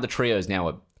 Yeah. Now the trio is now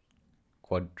a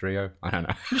quadrio. I don't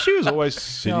know. She was always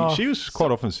sitting. Oh. She was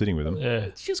quite often sitting with them. Yeah.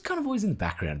 She was kind of always in the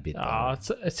background a bit. Though.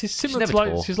 It's similar never to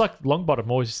like talked. she's like Longbottom,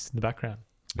 always just in the background.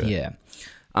 Yeah.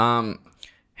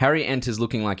 Harry enters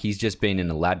looking like he's just been in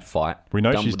a lad fight. We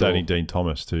know she's Dumbledore- dating Dean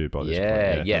Thomas too. By this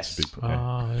Yeah, point, yes. That's a big point.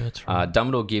 Oh, yeah, that's right.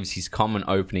 Dumbledore gives his common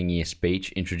opening year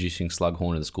speech introducing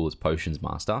Slughorn to the school as Potions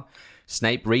Master.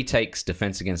 Snape retakes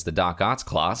Defense Against the Dark Arts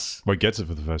class. Well, he gets it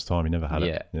for the first time. He never had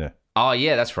it. Yeah. Oh,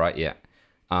 yeah, that's right, yeah.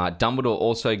 Dumbledore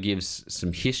also gives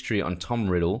some history on Tom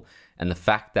Riddle and the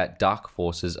fact that dark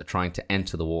forces are trying to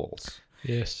enter the walls.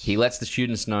 Yes. He lets the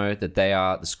students know that they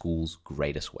are the school's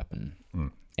greatest weapon.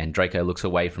 And Draco looks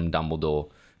away from Dumbledore,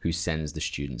 who sends the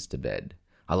students to bed.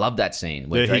 I love that scene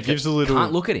where Yeah, Draco he gives a little.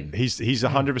 can't look at him. He's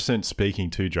 100% speaking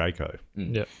to Draco.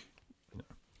 Yeah.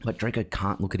 But Draco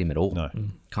can't look at him at all. No.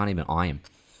 Can't even eye him.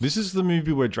 This is the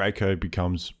movie where Draco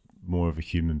becomes more of a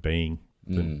human being.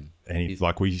 And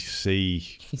like we see.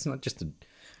 He's not just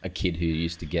a kid who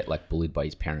used to get like bullied by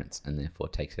his parents and therefore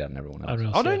takes it out on everyone else.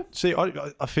 Unreal. I don't see.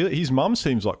 I feel his mum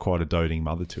seems like quite a doting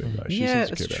mother to him though. She Yeah,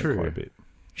 seems to that's care about him true. quite a bit.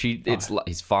 It's like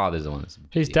his father's the one. That's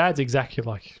His dad's exactly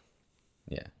like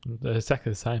Yeah. they're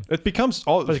exactly the same. It becomes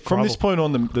from this point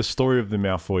on, the story of the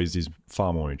Malfoys is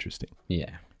far more interesting. Yeah.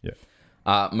 Yeah.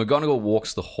 McGonagall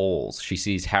walks the halls. She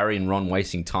sees Harry and Ron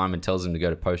wasting time and tells them to go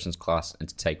to potions class and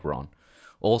to take Ron.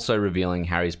 Also revealing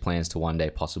Harry's plans to one day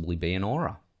possibly be an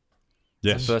Auror.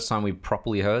 Yes. First time we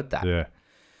properly heard that. Yeah.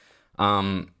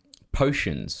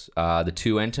 Potions. The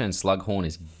two enter and Slughorn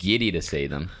is giddy to see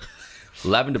them.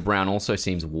 Lavender Brown also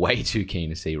seems way too keen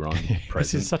to see Ron This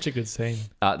present. is such a good scene.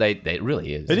 It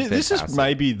really is. It It's is, this is fantastic.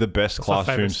 maybe the best my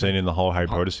classroom favourite scene in the whole Harry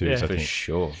Potter series. yeah. I For think.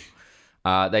 sure.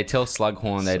 They tell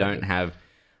Slughorn they don't have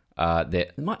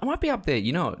it might be up there.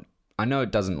 You know, I know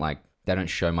it doesn't like they don't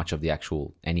show much of the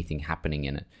actual anything happening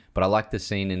in it, but I like the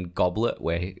scene in Goblet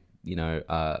where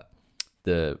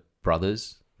the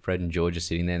brothers Fred and George are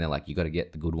sitting there and they're like, you got to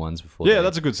get the good ones before. Yeah,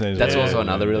 that's a good scene. as That's well. also Yeah,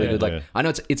 another really yeah, good. Like yeah. I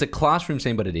know it's a classroom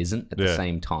scene, but it isn't at the Yeah.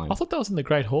 same time. I thought that was in the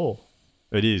Great Hall.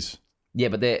 It is. Yeah,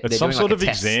 but they're It's some doing sort like of a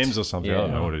test. exams or something. I Yeah.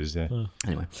 don't know what it is. Yeah.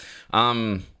 Anyway,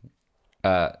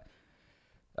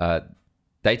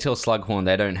 they tell Slughorn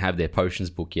they don't have their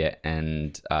potions book yet,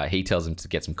 and he tells them to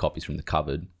get some copies from the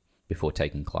cupboard before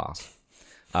taking class.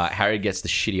 Harry gets the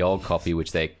shitty old copy,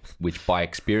 which by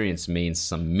experience means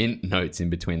some mint notes in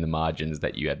between the margins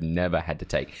that you have never had to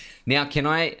take. Now, can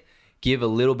I give a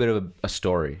little bit of a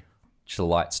story? Just a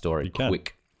light story, You can.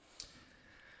 quick.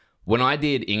 When I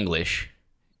did English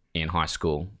in high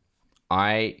school,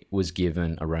 I was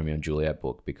given a Romeo and Juliet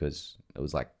book because it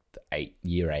was like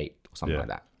year 8 or something Yeah. like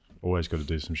that. Always got to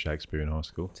do some Shakespeare in high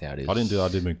school. That's how it is. I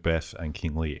did Macbeth and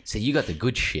King Lear. So you got the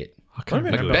good shit. I can't Romeo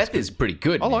and remember. Macbeth is pretty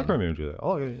good. I like man. Romeo and Juliet. I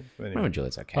like it. Anyway. Romeo and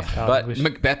Juliet's okay. I failed But English.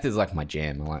 Macbeth is like my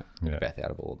jam. I like Yeah. Macbeth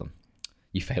out of all of them.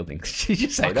 You failed English. Did you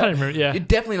say I that? can't remember. Yeah. You're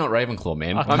definitely not Ravenclaw,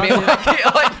 man. I I mean,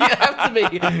 like you have to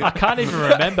be. I can't even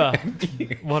remember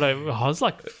what I was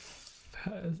like.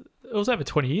 It was over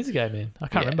 20 years ago, man. I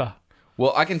can't Yeah. remember.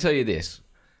 Well, I can tell you this.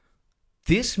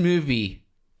 This movie,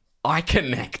 I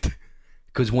connect.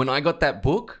 Because when I got that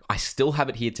book, I still have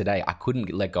it here today. I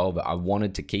couldn't let go of it. I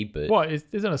wanted to keep it. What? Isn't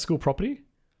it a school property?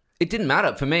 It didn't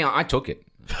matter. For me, I took it.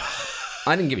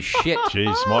 I didn't give a shit.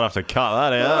 Jeez, might have to cut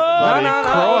that out. No, Bloody no,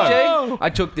 crime. no, Jay. I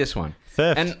took this one.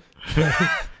 Theft. And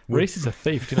Reese is a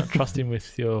thief. Do not trust him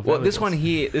with your. well, this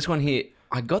valuables. one here,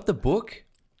 I got the book,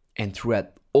 and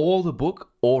throughout all the book,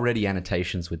 already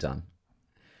annotations were done.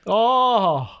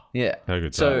 Oh, Yeah. How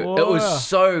good's So that? it was Wow.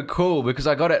 so cool because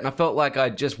I got it and I felt like I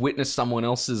just witnessed someone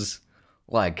else's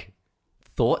like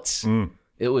thoughts.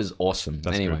 It was awesome.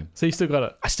 Anyway, good. so you still got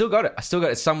it. I still got it. I still got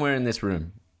it somewhere in this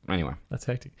room. Anyway, That's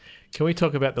hectic. Can we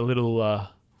talk about the little,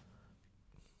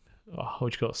 what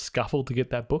would you call it, scuffle to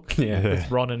get that book? Yeah.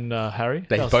 With Ron and Harry.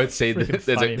 they That was both see freaking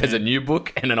that funny, there's a man. new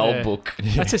book and an old Yeah. book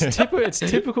That's just typical. It's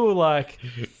typical like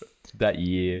that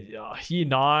year. year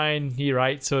 9, year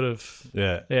 8 sort of.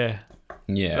 Yeah. Yeah,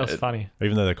 Yeah. that was funny.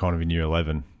 Even though they're kind of in year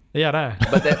 11. Yeah, I know.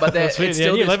 But It's weird. it's Yeah,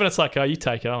 still year this, 11, it's like, oh, you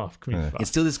take it. Oh, come here. it's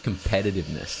still this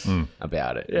competitiveness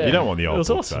about it. Yeah. You don't want the It old was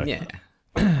book, awesome. though.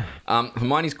 Yeah.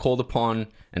 Hermione's called upon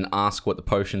and asked what the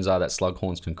potions are that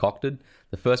Slughorn's concocted.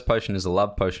 The first potion is a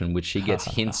love potion, which she gets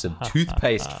hints of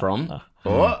toothpaste from.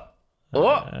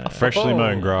 Freshly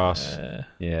mown grass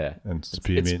Yeah. and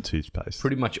spearmint toothpaste.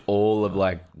 Pretty much all of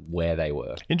like where they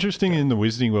were. Interesting, in the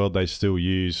Wizarding world, they still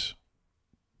use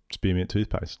spearmint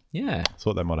toothpaste. Yeah. I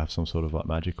thought they might have some sort of like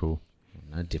magical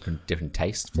different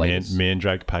taste flavors.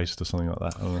 Mandrake paste or something like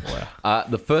that. I don't know.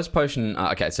 The first potion.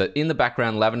 Okay, so in the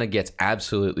background, Lavender gets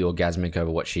absolutely orgasmic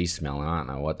over what she's smelling. I don't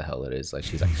know what the hell it is. Like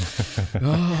she's like,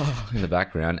 oh, in the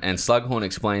background, and Slughorn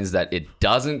explains that it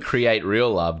doesn't create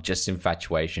real love, just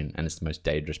infatuation, and it's the most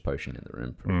dangerous potion in the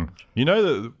room. Pretty much. You know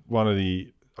that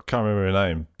I can't remember her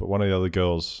name, but one of the other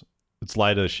girls, it's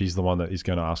later, she's the one that is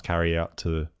going to ask Harry out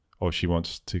or she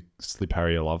wants to slip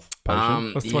Harry a love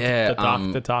potion. What's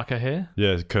the darker hair?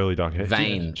 Yeah, curly dark hair.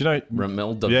 Vane. Do you know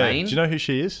Romilda yeah, Vane? do you know who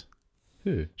she is?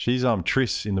 Who? She's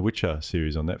Triss in the Witcher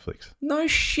series on Netflix. No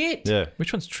shit. Yeah.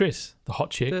 Which one's Triss? The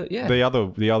hot chick? Yeah. The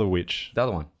other witch The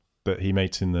other one. that he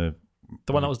meets in the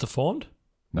The one that was deformed?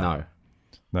 No.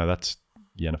 No, that's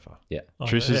Yennefer. Yeah.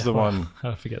 Triss is the one. How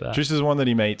did I forget that? Triss is the one that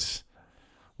he meets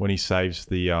when he saves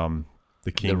the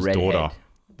king's redhead. daughter.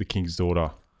 The king's daughter.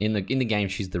 In the game,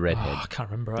 she's the redhead. I can't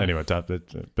remember. Anyway, but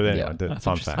anyway, Yeah. That's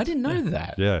fun interesting. fact. I didn't know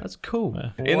that. Yeah. That's cool.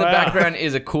 Yeah. In the Wow. background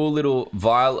is a cool little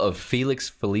vial of Felix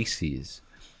Felicis.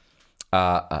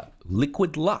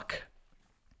 Liquid luck.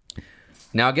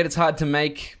 Now, I get it's hard to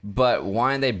make, but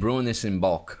why aren't they brewing this in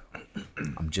bulk?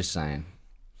 I'm just saying.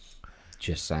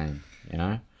 Just saying, you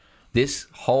know? This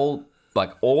whole,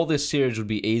 all this series would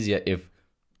be easier if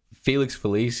Felix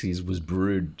Felicis was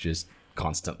brewed just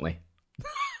constantly.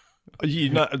 You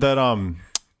know that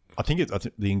I think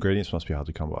the ingredients must be hard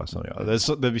to come by or something.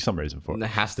 There'd be some reason for There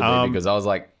it. has to be because I was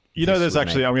like, There's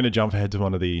actually I'm going to jump ahead to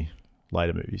one of the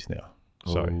later movies now.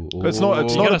 So Ooh. it's not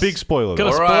a big spoiler. Got a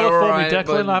though. spoiler for Alright, me,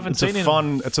 Declan. I haven't It's seen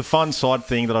a fun side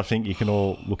thing that I think you can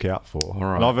all look out for.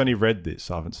 right. And I've only read this.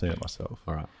 I haven't seen it myself.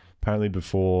 all right. Apparently,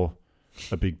 before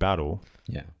a big battle,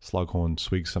 Yeah. Slughorn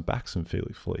swigs back some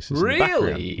Felix Felicis. in the background.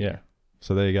 Really? Yeah.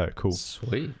 So there you go. Cool.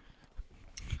 Sweet.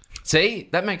 See,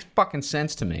 that makes fucking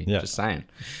sense to me. Yeah. Just saying.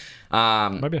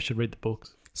 Maybe I should read the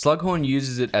books. Slughorn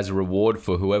uses it as a reward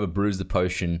for whoever brews the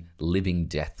potion living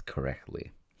death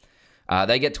correctly.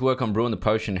 They get to work on brewing the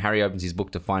potion. Harry opens his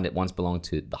book to find it once belonged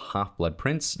to the Half-Blood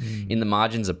Prince. In the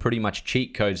margins are pretty much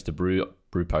cheat codes to brew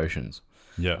potions.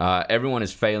 Yeah. Everyone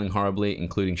is failing horribly,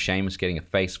 including Seamus getting a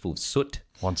face full of soot.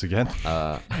 Once again.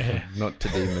 Not to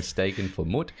be mistaken for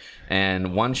Mut.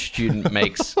 And one student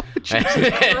makes...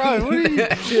 What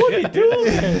are you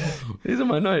doing? These are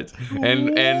my notes.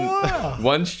 And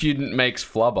one student makes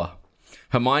flubber.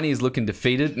 Hermione is looking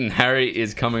defeated, and Harry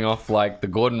is coming off like the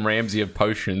Gordon Ramsay of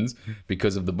potions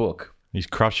because of the book. He's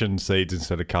crushing seeds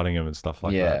instead of cutting them and stuff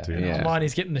like that too. yeah.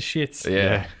 Hermione's getting the shits.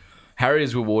 Yeah. Harry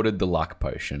is rewarded the luck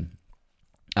potion.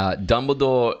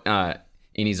 Dumbledore,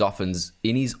 in his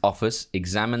office,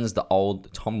 examines the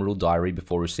old Tom Riddle diary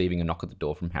before receiving a knock at the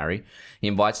door from Harry. He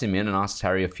invites him in and asks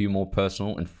Harry a few more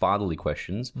personal and fatherly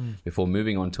questions before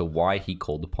moving on to why he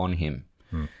called upon him.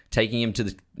 Taking him to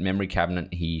the memory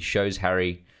cabinet, he shows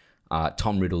Harry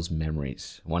Tom Riddle's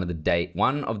memories. One of the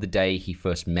day he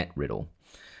first met Riddle.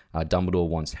 Dumbledore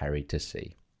wants Harry to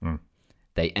see.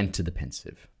 They enter the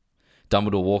pensive.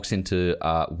 Dumbledore walks into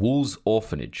Wool's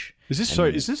orphanage. Is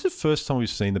this the first time we've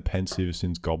seen the pensive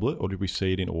since Goblet, or did we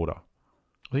see it in order?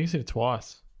 I think you said it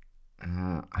twice. I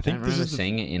think don't this remember is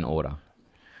seeing it in order.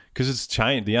 Because it's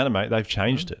changed. They've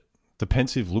changed it. The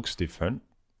pensive looks different.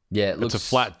 Yeah, it looks It's a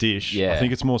flat dish. Yeah. I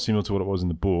think it's more similar to what it was in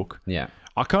the book. Yeah.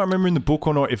 I can't remember in the book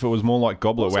or not if it was more like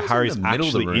Goblet, Also, where it's in Harry's the middle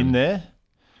of the actually room. in there.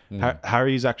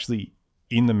 Harry's actually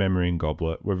in the memory in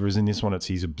Goblet, whereas in this one,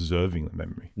 he's observing the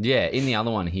memory. Yeah, in the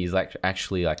other one, he's like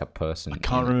actually like a person. I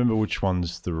can't remember which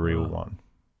one's the real one,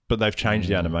 but they've changed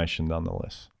the animation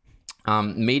nonetheless.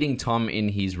 Meeting Tom in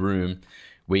his room,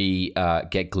 we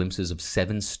get glimpses of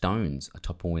 7 stones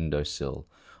atop a windowsill,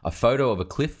 a photo of a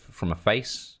cliff from a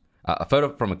face,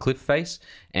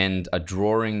 and a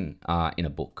drawing in a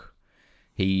book.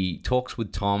 He talks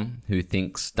with Tom, who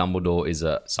thinks Dumbledore is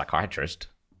a psychiatrist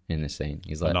in this scene.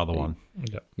 He's like, Another one.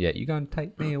 Yeah, you're going to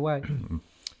take me away.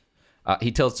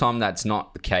 He tells Tom that's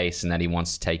not the case and that he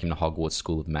wants to take him to Hogwarts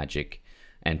School of Magic.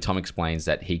 And Tom explains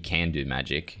that he can do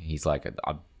magic. He's like,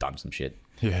 I've done some shit.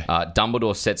 Yeah.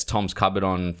 Dumbledore sets Tom's cupboard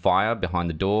on fire behind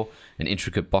the door. An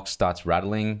intricate box starts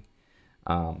rattling.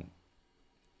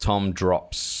 Tom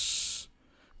drops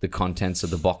the contents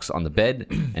of the box on the bed,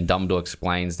 and Dumbledore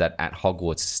explains that at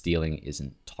Hogwarts, stealing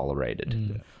isn't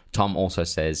tolerated. Tom also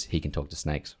says he can talk to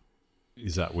snakes.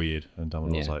 Is that weird? And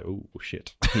Dumbledore's Yeah. like, oh,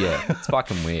 shit. Yeah, it's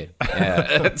fucking weird.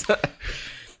 Yeah.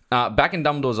 Back in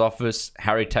Dumbledore's office,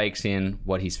 Harry takes in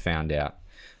what he's found out.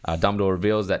 Dumbledore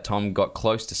reveals that Tom got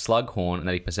close to Slughorn and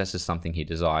that he possesses something he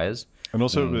desires. And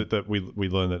also that we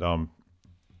learn that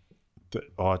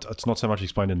it's not so much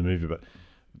explained in the movie, but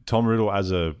Tom Riddle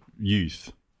as a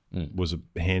youth was a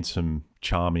handsome,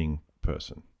 charming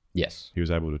person. Yes. He was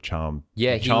able to charm.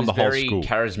 Yeah, he charm was the whole very school.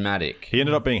 charismatic. He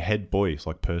ended up being head boy,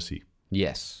 like Percy.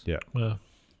 Yes. Yeah. Well,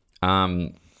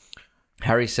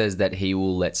 Harry says that he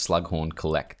will let Slughorn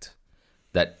collect.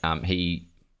 That he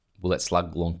will let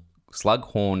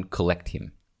Slughorn collect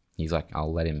him. He's like,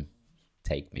 I'll let him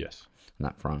take me. Yes. On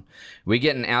that front. We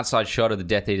get an outside shot of the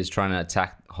Death Eaters trying to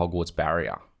attack Hogwarts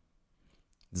barrier.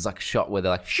 There's like a shot where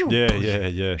they're like, shoo, Yeah, poof, yeah,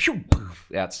 yeah. shoo,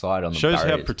 poof, outside on the Shows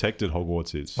barriers. how protected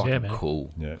Hogwarts is. Fucking Yeah, man.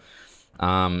 cool. Yeah.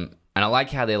 And I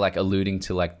like how they're like alluding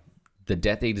to like the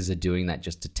Death Eaters are doing that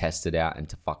just to test it out and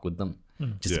to fuck with them,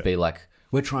 just to Yeah. be like,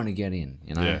 we're trying to get in,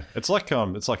 you know? Yeah. It's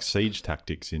like siege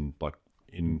tactics in back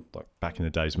in the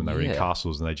days when they were in Yeah.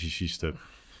 castles and they just used to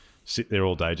sit there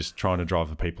all day just trying to drive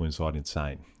the people inside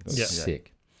insane. Yeah.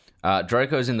 Sick.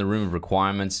 Draco's in the room of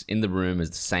requirements. In the room is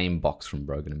the same box from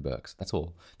Brogan and Burks. That's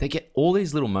all. They get all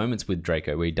these little moments with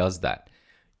Draco where he does that.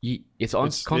 It's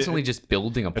constantly just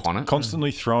building upon it.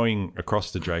 Constantly throwing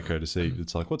across to Draco to see.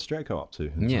 It's like, what's Draco up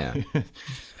to? And it's Yeah. like-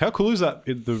 how cool is that?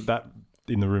 That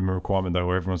in the room of requirement though,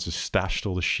 where everyone's just stashed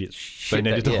all the shit they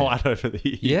needed to hide over the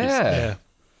years. Yeah.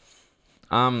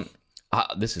 yeah.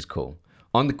 This is cool.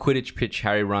 On the Quidditch pitch,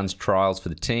 Harry runs trials for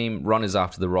the team. Ron is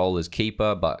after the role as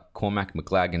keeper, but Cormac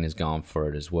McLagan is going for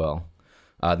it as well.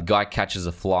 The guy catches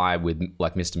a fly with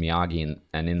like Mr. Miyagi,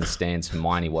 and in the stands,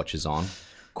 Hermione watches on.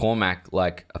 Cormac,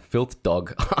 like a filth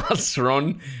dog, asks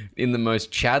Ron in the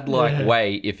most Chad-like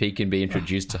way if he can be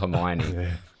introduced to Hermione.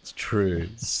 It's true.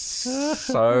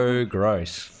 So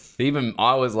gross. Even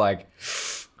I was like,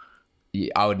 yeah,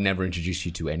 I would never introduce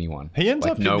you to anyone. He ends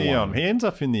Like, up no in the one. he ends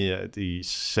up in the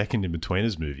second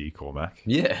In-Betweeners movie, Cormac.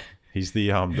 Yeah. He's the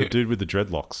dude with the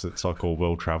dreadlocks that's like all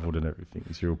well travelled and everything.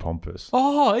 He's real pompous.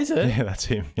 Oh, is it? Yeah, that's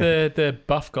him. Yeah. The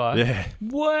buff guy. Yeah.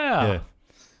 Wow. Yeah.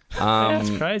 That's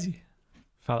crazy.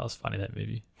 I thought that was funny, that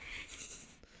movie.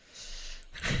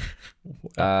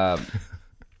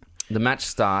 The match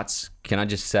starts. Can I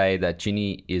just say that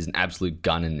Ginny is an absolute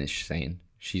gun in this scene?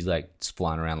 She's like just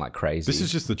flying around like crazy. This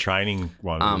is just the training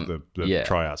one, the yeah.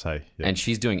 tryouts, hey? Yeah. And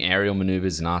she's doing aerial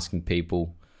maneuvers and asking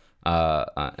people,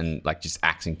 and like just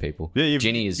axing people. Yeah,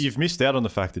 you've missed out on the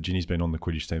fact that Ginny's been on the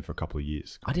Quidditch team for a couple of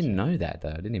years. I didn't know that though.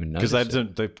 I didn't even know Because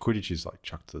the Quidditch is like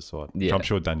chucked to the side, which Yeah. I'm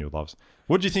sure Daniel loves.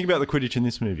 What did you think about the Quidditch in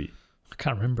this movie? I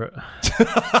can't remember it.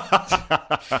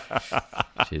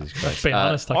 Jesus Christ. Being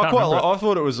honest, I can't I remember it.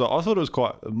 thought it was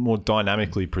quite more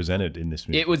dynamically presented in this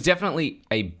movie. It was definitely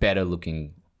a better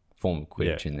looking form of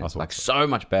Quidditch Yeah, in I this. thought Like so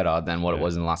much better than what it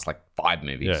was in the last like 5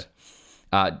 movies.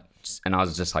 And I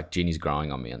was just like, Ginny's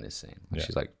growing on me on this scene. Like, Yeah.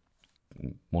 She's like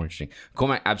more interesting.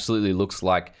 Cormac absolutely looks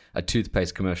like a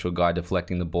toothpaste commercial guy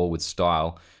deflecting the ball with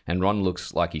style, and Ron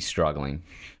looks like he's struggling.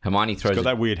 Hermione He's throws got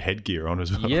that weird headgear on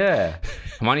as well. yeah.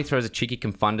 Hermione throws a cheeky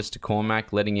confundus to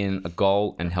Cormac, letting in a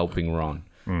goal and helping Ron.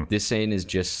 This scene is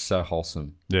just so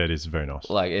wholesome. Yeah, it is very nice.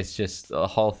 Like, it's just, the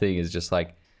whole thing is just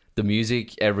like the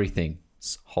music, everything.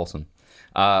 It's wholesome.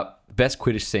 Best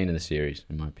Quidditch scene in the series,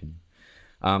 in my opinion.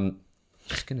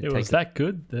 Just gonna It take was that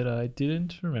good that I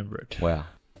didn't remember it. Wow.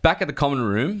 Back at the common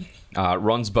room,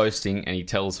 Ron's boasting and he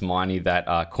tells Hermione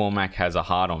that Cormac has a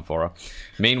hard-on for her.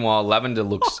 Meanwhile, Lavender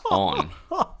looks on.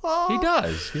 He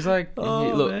does. He's like,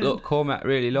 man. look, Cormac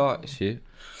really likes you.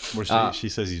 Well, she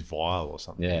says he's vile or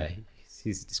something. Yeah,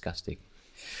 he's disgusting.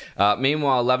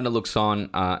 Meanwhile, Lavender looks on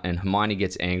and Hermione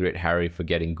gets angry at Harry for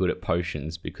getting good at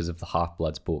potions because of the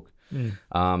Half-Bloods book.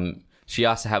 She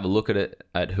asks to have a look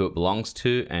at who it belongs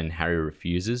to, and Harry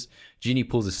refuses. Ginny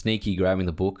pulls a sneaky, grabbing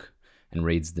the book, and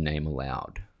reads the name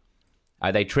aloud.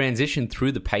 They transition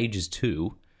through the pages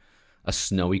to a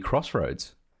snowy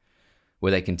crossroads,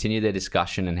 where they continue their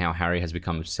discussion and how Harry has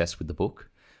become obsessed with the book.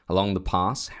 Along the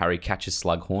pass, Harry catches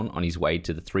Slughorn on his way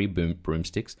to the 3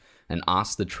 broomsticks and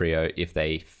asks the trio if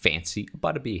they fancy a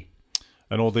butterbeer.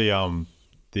 And all the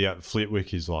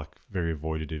Flitwick is like very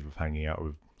avoidative of hanging out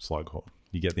with Slughorn.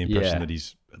 You get the impression Yeah. that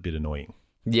he's a bit annoying.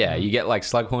 Yeah, you get like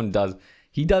Slughorn does.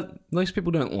 Most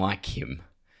people don't like him.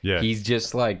 Yeah. He's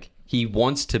just like, he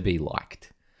wants to be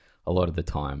liked a lot of the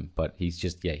time, but he's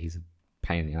just, he's a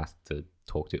pain in the ass to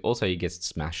talk to. Also, he gets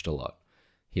smashed a lot.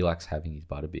 He likes having his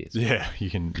butterbeers. Yeah, you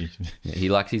can Yeah, he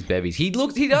likes his bevies. He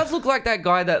does look like that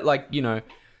guy that, like,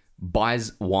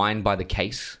 buys wine by the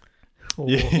case.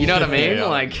 Yeah. You know what I mean? Yeah.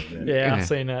 Like, Yeah, I've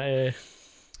seen that. Yeah.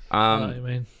 I know what you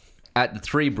mean. At the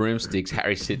 3 broomsticks,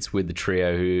 Harry sits with the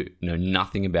trio who know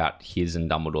nothing about his and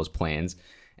Dumbledore's plans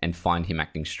and find him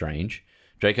acting strange.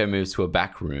 Draco moves to a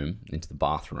back room, into the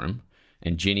bathroom,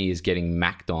 and Ginny is getting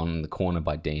macked on in the corner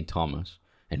by Dean Thomas,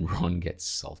 and Ron gets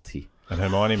salty. And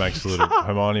Hermione makes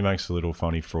a little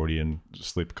funny Freudian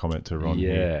slip comment to Ron. Yeah.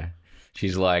 here.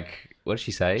 She's like, what did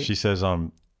she say? She says,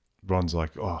 Ron's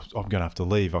like, oh, I'm gonna have to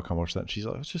leave. I can't watch that. And she's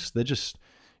like, they're just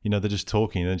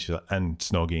talking. And then she's like, and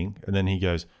snogging. And then he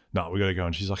goes, no, we gotta go.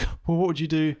 And she's like, well, what would you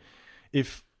do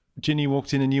if Ginny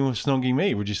walked in and you were snogging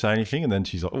me? Would you say anything? And then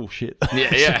she's like, oh shit.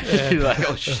 Yeah. She's like,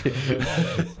 oh shit.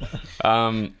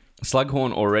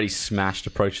 Slughorn, already smashed,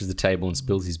 approaches the table and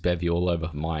spills his bevy all over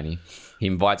Hermione. He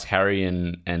invites Harry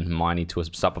and Hermione to a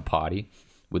supper party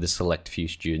with a select few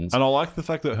students. And I like the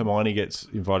fact that Hermione gets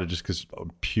invited just because of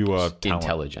pure talent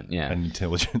Intelligent, yeah. and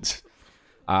intelligence.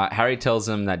 Harry tells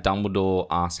them that Dumbledore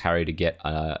asked Harry to get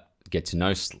to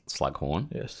know Slughorn.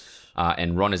 Yes.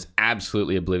 And Ron is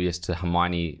absolutely oblivious to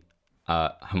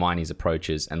Hermione's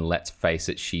approaches, and let's face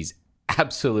it, she's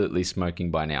absolutely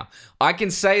smoking by now. I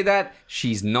can say that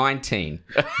she's 19.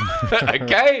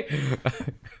 Okay?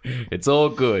 It's all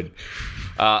good.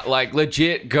 Like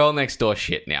legit girl next door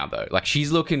shit now though. Like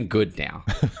she's looking good now.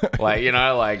 Like, you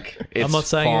know, like it's I'm not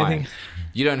saying fine. anything.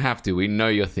 You don't have to. We know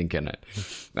you're thinking it.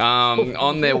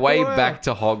 On their way back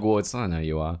to Hogwarts, I know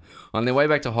you are. On their way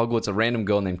back to Hogwarts, a random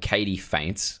girl named Katie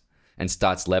faints and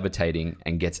starts levitating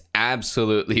and gets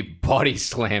absolutely body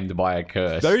slammed by a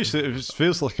curse. It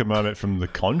feels like a moment from The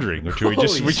Conjuring, which we Holy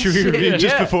shit, reviewed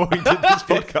just yeah. before we did this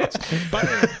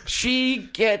podcast. She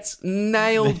gets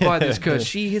nailed by this curse.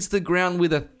 She hits the ground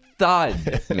with a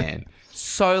thud, man.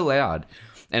 So loud.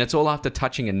 And it's all after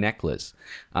touching a necklace.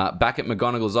 Back at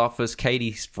McGonagall's office,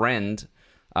 Katie's friend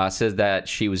says that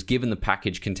she was given the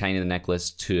package containing the necklace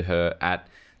to her at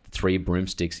the Three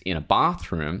Broomsticks in a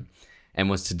bathroom and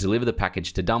was to deliver the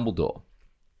package to Dumbledore.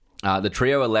 The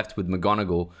trio are left with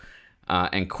McGonagall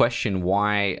and question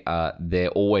why they're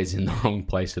always in the wrong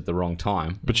place at the wrong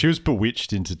time. But she was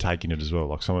bewitched into taking it as well.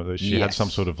 Like she had Yes. some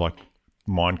sort of like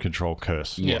mind control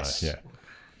curse. Yes.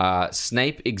 Yeah.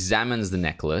 Snape examines the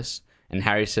necklace, and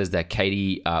Harry says that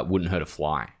Katie wouldn't hurt a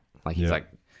fly. Like he's Yeah. like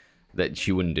that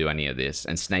she wouldn't do any of this.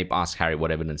 And Snape asks Harry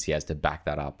what evidence he has to back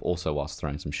that up. Also, whilst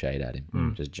throwing some shade at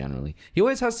him, just generally, he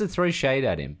always has to throw shade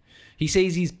at him. He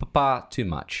sees his papa too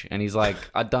much, and he's like,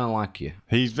 "I don't like you."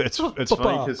 It's funny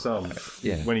because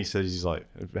Yeah. when he says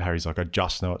Harry's like, I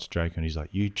just know it's Draco, and he's like,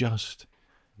 you just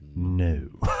know.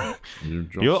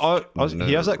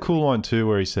 He has that cool line too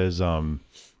where he says,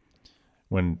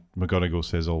 when McGonagall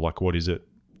says, "Oh, like what is it,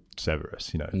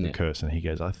 Severus?" You know, the curse, and he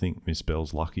goes, "I think Miss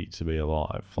Bell's lucky to be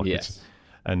alive." Like Yes.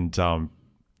 and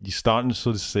you're starting to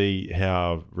sort of see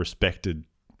how respected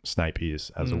Snape is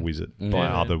as a wizard by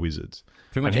other wizards.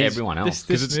 Pretty much And he's- everyone else.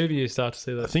 This movie, you start to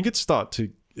see I that. think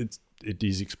it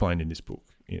is explained in this book,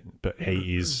 but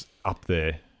he is up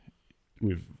there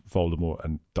with Voldemort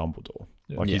and Dumbledore.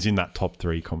 Like he's in that top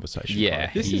 3 conversation. Yeah,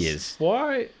 kind of. he is.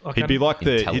 Why? He'd be like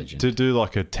Intelligent. to do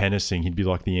like a tennis thing. He'd be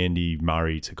like the Andy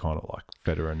Murray to kind of like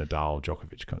Federer, Nadal,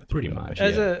 Djokovic kind of thing. Pretty you know what I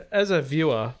much, mean? yeah. as a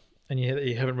viewer, and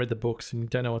you haven't read the books and you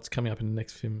don't know what's coming up in the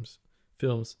next films,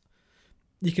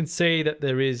 you can see that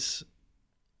there is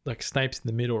like Snape's in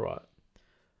the middle, right?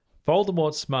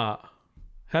 Voldemort's smart.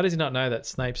 How does he not know that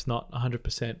Snape's not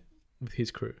 100% with his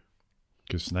crew?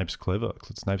 Because Snape's clever.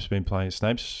 Snape's been playing.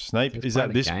 Snape is playing at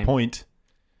the this game. point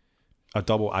a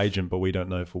double agent, but we don't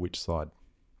know for which side.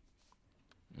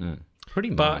 Pretty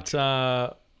But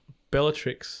much.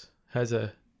 Bellatrix has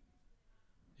a.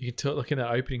 You can tell, like in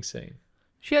that opening scene.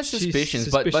 She has she's suspicions,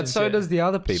 but so yeah. does the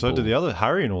other people. So do the other.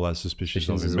 Harry and all that suspicious of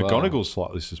him. Suspicions as well. McGonagall's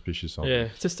slightly suspicious of him. Yeah,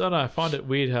 it's just I don't know. I find it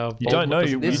weird how You don't know.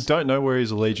 Voldemort doesn't You don't know where his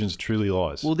allegiance truly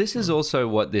lies. Well, this is also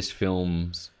what this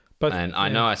film's. But- And I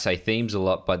know I say themes a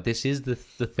lot, but this is the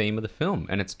theme of the film,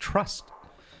 and it's trust.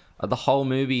 The whole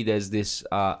movie, there's this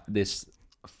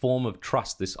form of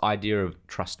trust, this idea of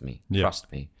trust me, Yeah.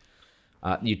 trust me.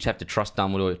 You have to trust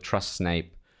Dumbledore, trust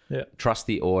Snape, Yeah. trust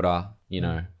the Order,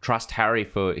 trust Harry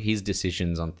for his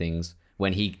decisions on things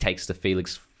when he takes to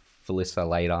Felix Felicia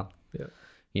later. Yeah.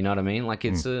 You know what I mean? Like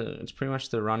it's pretty much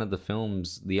the run of the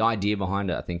films. The idea behind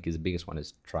it, I think, is the biggest one: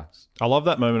 is trust. I love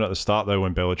that moment at the start though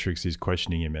when Bellatrix is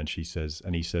questioning him and he says,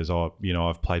 "Oh,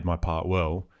 I've played my part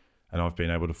well, and I've been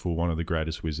able to fool one of the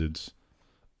greatest wizards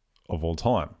of all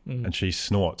time." And she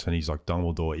snorts, and he's like,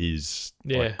 "Dumbledore is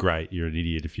like, great. You're an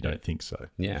idiot if you don't think so."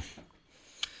 Yeah.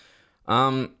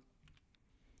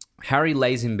 Harry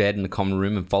lays in bed in the common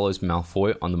room and follows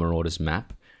Malfoy on the Marauders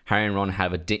map. Harry and Ron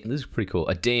have this is pretty cool,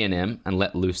 a D&M, and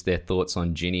let loose their thoughts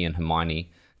on Ginny and Hermione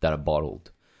that are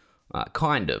bottled.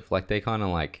 Kind of. Like, they kind of,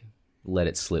 like, let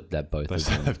it slip that both They of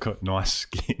say them. they've got nice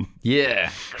skin.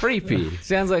 Yeah. Creepy.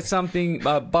 Sounds like something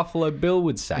Buffalo Bill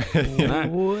would say. You know?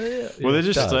 Well, they're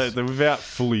just does. they're without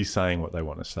fully saying what they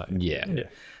want to say. Yeah.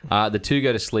 The two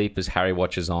go to sleep as Harry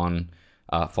watches on,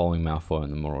 following Malfoy on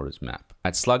the Marauders map.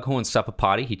 At Slughorn's supper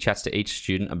party, he chats to each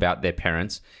student about their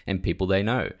parents and people they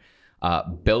know.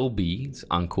 Belby's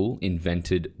uncle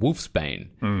invented wolfsbane.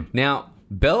 Now,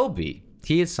 Belby,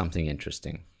 here's something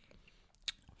interesting.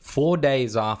 4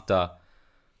 days after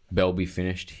Belby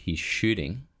finished his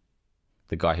shooting,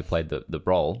 the guy who played the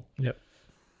role, Yep.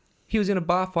 he was in a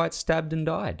bar fight, stabbed and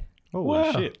died. Holy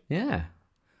Wow. shit. Yeah.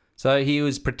 So he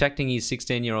was protecting his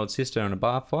 16-year-old sister in a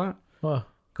bar fight, Oh,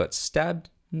 got stabbed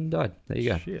and died. There you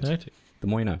go. Shit. noted. The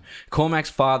more you know.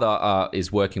 Cormac's father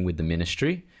is working with the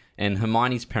ministry, and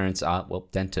Hermione's parents are, well,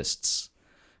 dentists.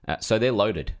 So they're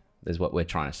loaded, is what we're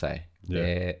trying to say. Yeah.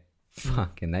 They're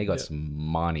fucking, they got some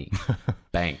money.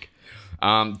 Bank.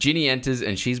 Ginny enters,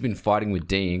 and she's been fighting with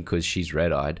Dean because she's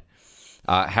red-eyed.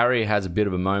 Harry has a bit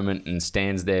of a moment and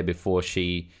stands there before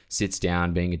she sits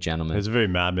down, being a gentleman. It's a very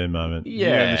Mad Men moment. Yeah.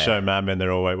 You know, in the show Mad Men,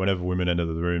 they're always, whenever women enter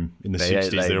the room in the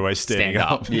 60s, they're always standing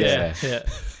up. Yeah. Yeah.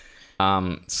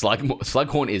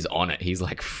 Slughorn is on it. He's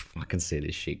like, I can see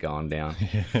this shit going down.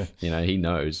 You know, he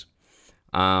knows.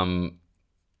 Sorry.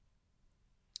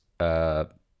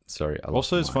 I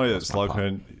Also, it's lost funny my- that lost my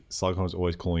part. Slughorn's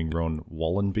always calling Ron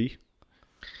Wallenby.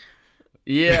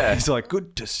 Yeah. He's like,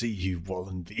 good to see you,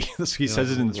 Wallenby. He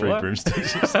says it in the Three What?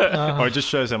 Broomsticks. Or it just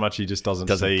shows how much he just doesn't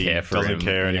care for him.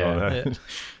 anymore. Yeah.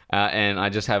 And I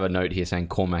just have a note here saying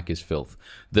Cormac is filth.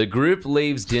 The group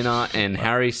leaves dinner and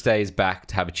Harry stays back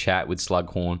to have a chat with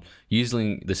Slughorn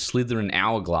using the Slytherin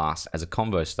hourglass as a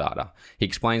convo starter. He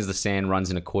explains the sand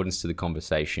runs in accordance to the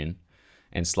conversation,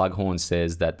 and Slughorn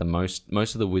says that most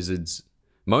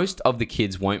of the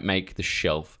kids won't make the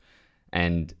shelf,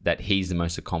 and that he's the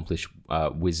most accomplished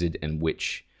wizard and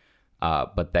witch,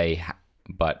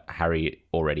 but Harry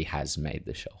already has made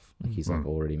the shelf. Like he's like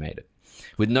already made it.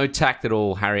 With no tact at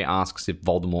all, Harry asks if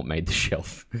Voldemort made the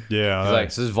shelf. Yeah. He's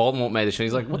like, so Voldemort made the shelf.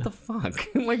 He's like, what the fuck?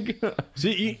 Like,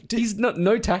 See, he's not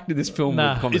no tact in this film Nah.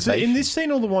 with is conversation. it in this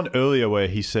scene or the one earlier where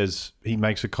he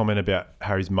makes a comment about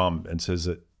Harry's mum and says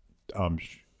that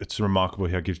it's remarkable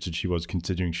how gifted she was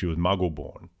considering she was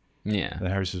Muggle-born. Yeah. And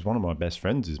Harry says, one of my best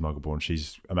friends is Muggle-born.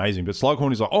 She's amazing. But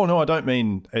Slughorn is like, oh, no, I don't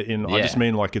mean... I just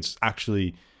mean like it's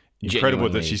actually incredible that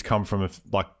Genuinely. she's come from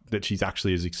that she's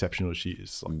actually as exceptional as she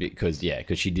is. Like, Because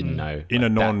she didn't know. in a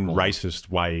like, that point. non-racist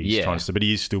way, he's Yeah. trying to say, but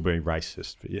he is still being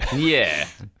racist. But yeah. Yeah.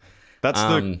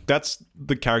 That's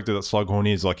the character that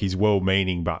Slughorn is. Like, he's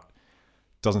well-meaning, but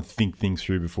doesn't think things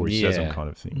through before he says them, Yeah. kind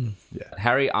of thing. Yeah.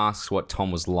 Harry asks what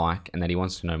Tom was like and that he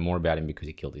wants to know more about him because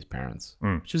he killed his parents.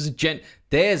 Mm. Which was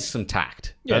there's some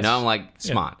tact. You know, I'm like,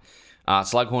 smart.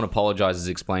 Slughorn apologizes,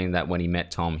 explaining that when he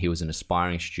met Tom, he was an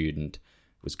aspiring student,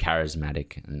 was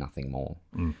charismatic and nothing more.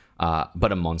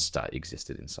 But a monster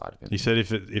existed inside of him. He said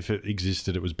if it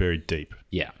existed, it was buried deep.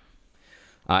 Yeah.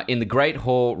 In the Great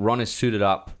Hall, Ron is suited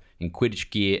up in Quidditch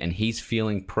gear and he's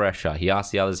feeling pressure. He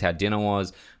asks the others how dinner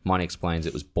was. Hermione explains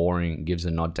it was boring, gives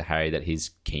a nod to Harry that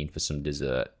he's keen for some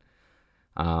dessert.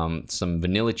 Some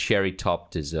vanilla cherry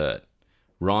top dessert.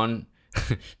 Ron...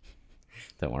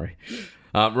 Don't worry.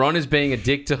 Ron is being a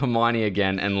dick to Hermione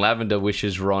again and Lavender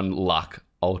wishes Ron luck.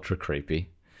 Ultra creepy.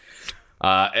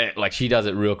 Like she does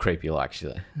it real creepy like. She's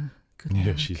like...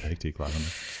 Yeah, she's hectic, Lavender.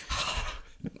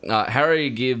 Harry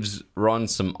gives Ron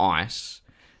some ice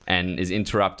and is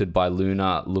interrupted by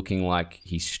Luna looking like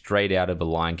he's straight out of a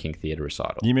Lion King theatre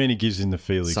recital. You mean he gives in the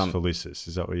Felix Some- Felicis?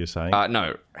 Is that what you're saying?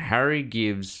 No, Harry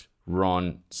gives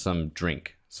Ron some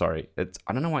drink. Sorry, I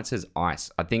don't know why it says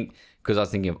ice. I think because I was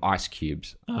thinking of ice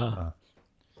cubes.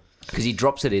 Because he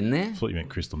drops it in there. I thought you meant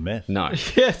crystal meth. No,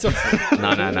 Yeah. It's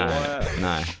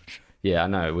no. Yeah, I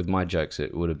know. With my jokes,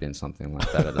 it would have been something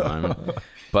like that at the moment,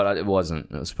 but it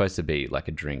wasn't. It was supposed to be like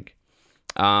a drink.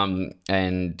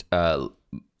 And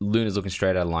Luna's looking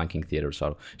straight out of Lion King theatre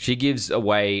recital. She gives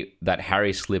away that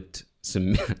Harry slipped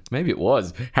some. Maybe it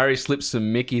was Harry slipped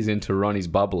some Mickeys into Ronnie's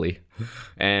bubbly,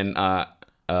 and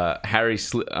Harry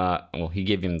he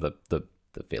gave him the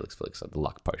Felix, the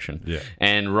luck potion. Yeah.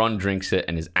 And Ron drinks it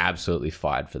and is absolutely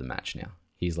fired for the match now.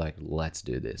 He's like, let's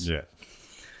do this. Yeah.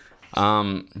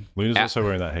 Luna's also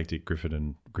wearing that hectic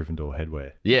Gryffindor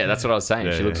headwear. Yeah, that's what I was saying.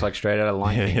 Yeah, She yeah. looks like straight out of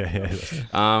Lion King.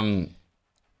 Yeah.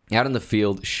 Out in the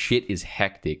field, shit is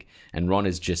hectic, and Ron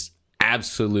is just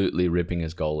absolutely ripping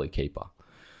his goalie keeper.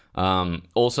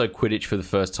 Also, Quidditch for the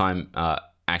first time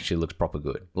actually looks proper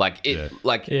good. Like it,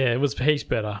 Yeah, it was heaps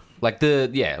better. like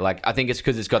I think it's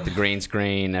because it's got the green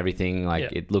screen, everything. Like Yeah.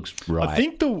 it looks right. I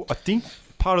think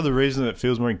part of the reason it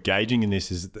feels more engaging in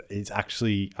this is that it's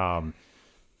actually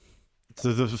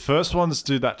the first ones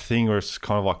do that thing where it's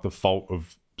kind of like the fault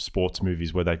of sports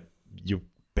movies where you're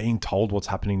being told what's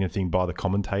happening in a thing by the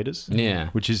commentators. Yeah.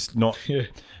 Which is not. Yeah.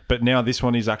 But now this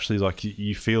one is actually like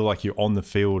you feel like you're on the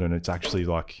field and it's actually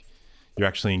like you're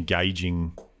actually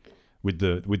engaging. with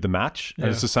the match. And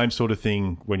it's the same sort of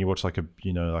thing when you watch like a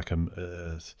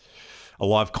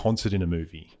live concert in a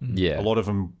movie. Yeah. A lot of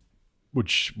them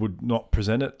which would not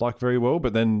present it like very well,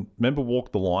 but then remember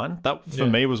Walk the Line? That for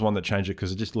me was one that changed it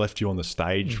because it just left you on the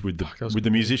stage with the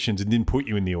musicians and didn't put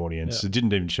you in the audience. It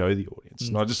didn't even show the audience.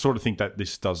 And I just sort of think that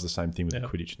this does the same thing with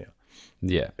Quidditch now.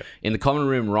 Yeah. In the common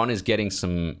room, Ron is getting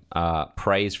some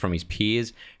praise from his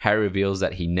peers. Harry reveals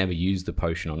that he never used the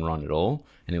potion on Ron at all,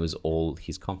 and it was all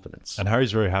his confidence. And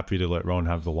Harry's very happy to let Ron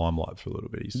have the limelight for a little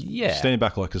bit. He's standing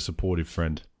back like a supportive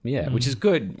friend. Yeah, which is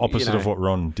good. Opposite of what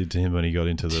Ron did to him when he got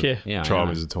into the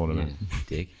Triwizard Tournament. Yeah,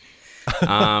 dick.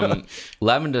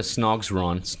 Lavender snogs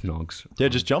Ron. Snogs. Yeah,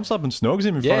 just jumps up and snogs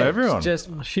him in front of everyone.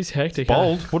 She's hectic.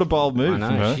 Bold. What a bold move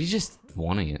from her. She's just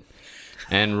wanting it.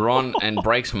 And Ron and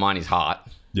breaks Hermione's heart.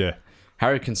 Yeah.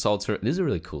 Harry consults her. This is a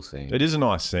really cool scene. It is a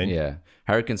nice scene. Yeah.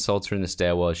 Harry consults her in the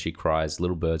stairwell as she cries.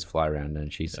 Little birds fly around her,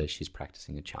 and she says she's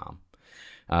practicing a charm.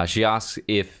 She asks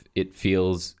if it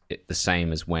feels the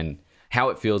same as how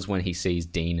it feels when he sees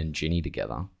Dean and Ginny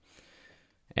together.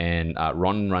 And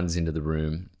Ron runs into the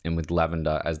room, and with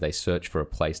Lavender as they search for a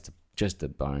place to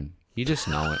bone. You just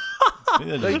know it.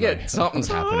 Something's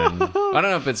happening. I don't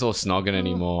know if it's all snogging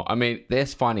anymore. I mean, they're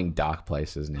finding dark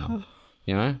places now.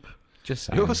 You know? Just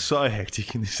saying. You're so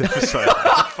hectic in this episode.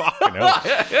 Fucking hell.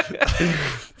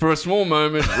 For a small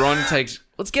moment, Ron takes...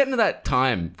 Let's get into that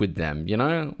time with them, you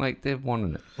know? Like, they're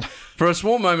wanting it. For a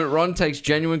small moment, Ron takes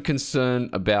genuine concern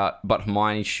but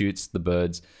Hermione shoots the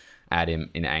birds at him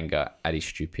in anger at his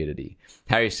stupidity.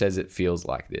 Harry says it feels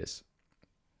like this.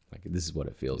 Like, this is what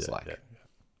it feels like. Yeah.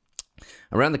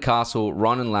 Around the castle,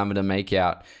 Ron and Lavender make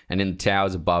out, and in the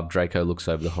towers above, Draco looks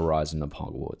over the horizon of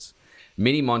Hogwarts.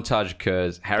 Mini montage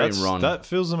occurs. Harry and Ron... That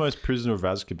feels the most Prisoner of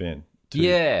Azkaban.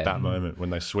 That moment when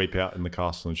they sweep out in the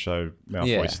castle and show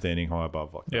Malfoy standing high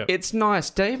above like that. It's nice.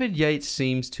 David Yates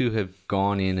seems to have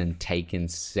gone in and taken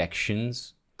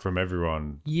sections from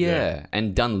everyone. Yeah,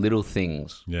 and done little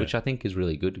things, which I think is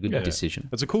really good. A good decision.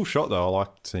 It's a cool shot though. I like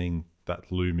seeing that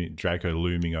Draco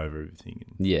looming over everything.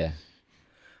 Yeah.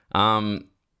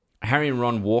 Harry and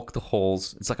Ron walk the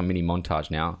halls. It's like a mini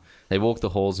montage now. They walk the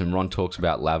halls and Ron talks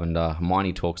about Lavender.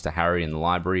 Hermione talks to Harry in the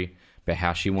library about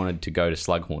how she wanted to go to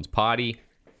Slughorn's party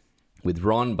with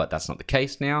Ron, but that's not the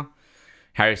case now.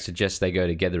 Harry suggests they go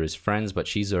together as friends, but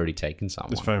she's already taken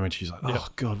someone. It's funny when she's like, oh,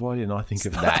 God, why didn't I think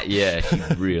of that? Yeah, she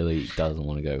really doesn't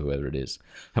want to go whoever it is.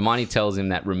 Hermione tells him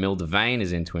that Romilda Vane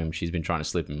is into him. She's been trying to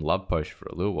slip him a love potion for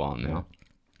a little while now.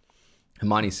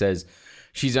 Hermione says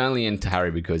she's only into Harry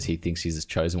because he thinks he's the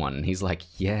chosen one. And he's like,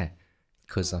 yeah,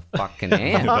 because I fucking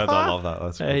am. I love that.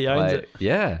 That's cool. He owns it.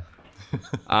 Yeah.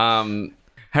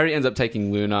 Harry ends up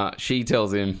taking Luna. She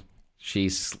tells him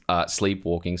she's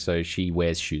sleepwalking, so she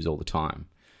wears shoes all the time.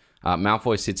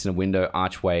 Malfoy sits in a window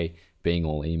archway, being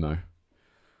all emo.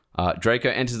 Draco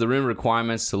enters the room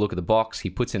requirements to look at the box. He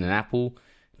puts in an apple,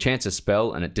 chants a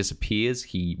spell, and it disappears.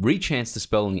 He rechants the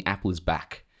spell, and the apple is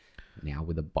back. Now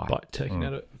with a bite. Taken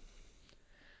at it.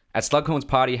 At Slughorn's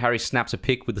party, Harry snaps a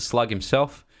pic with the slug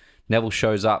himself. Neville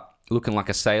shows up looking like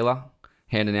a sailor,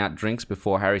 handing out drinks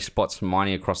before Harry spots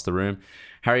Hermione across the room.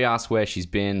 Harry asks where she's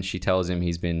been. She tells him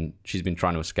she's been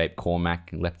trying to escape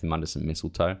Cormac and left him under some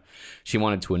mistletoe. She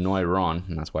wanted to annoy Ron,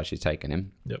 and that's why she's taken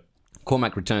him. Yep.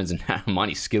 Cormac returns and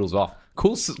Hermione skittles off.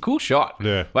 Cool shot.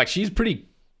 Yeah. Like, she's pretty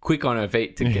quick on her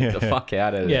feet to get the fuck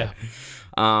out of there.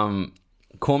 Yeah.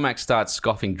 Cormac starts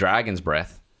scoffing dragon's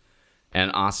breath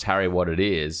and asks Harry what it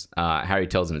is. Harry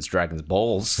tells him it's dragon's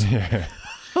balls. Yeah.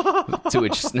 To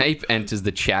which Snape enters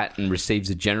the chat and receives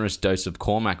a generous dose of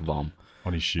Cormac vom.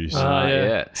 On his shoes.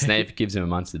 Snape gives him a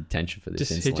month's detention for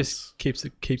this insolence. He just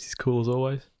keeps his cool as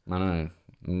always. I know.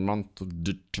 A month of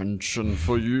detention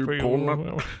for you,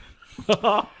 Cormac.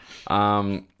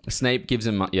 Snape gives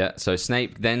him... so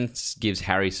Snape then gives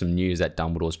Harry some news that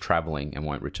Dumbledore's travelling and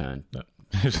won't return. No.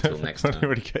 Until next time.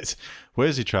 When he goes,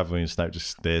 where's he travelling? And Snape just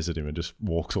stares at him and just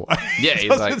walks away. Yeah, he's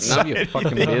like, none of your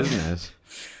fucking business.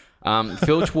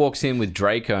 Filch walks in with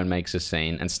Draco and makes a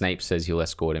scene, and Snape says he'll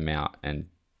escort him out, and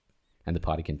the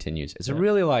party continues. It's a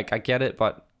really, like, I get it,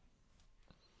 but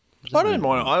I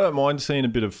don't mind seeing a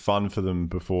bit of fun for them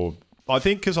before. I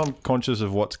think because I'm conscious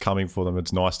of what's coming for them,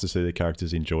 it's nice to see the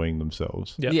characters enjoying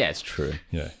themselves. Yep. Yeah, it's true.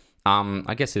 Yeah.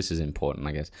 I guess this is important.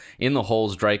 I guess in the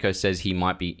halls, Draco says he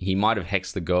might have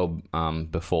hexed the girl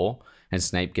before, and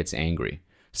Snape gets angry.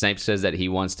 Snape says that he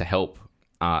wants to help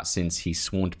since he's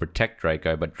sworn to protect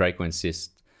Draco, but Draco insists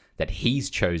that he's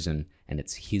chosen and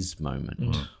it's his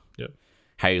moment. Yep.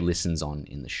 Harry listens on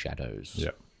in the shadows.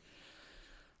 Yep.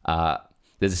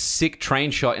 There's a sick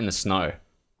train shot in the snow.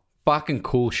 fucking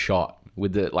cool shot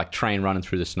with the like train running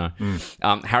through the snow.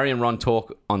 Harry and Ron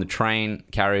talk on the train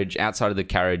carriage. Outside of the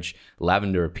carriage,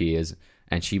 Lavender appears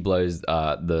and she blows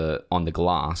on the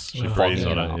glass. She breathes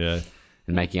on it, yeah.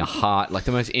 And making a heart, like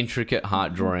the most intricate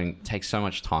heart drawing, takes so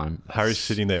much time. Harry's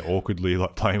sitting there awkwardly,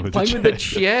 like playing with the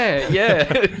chair.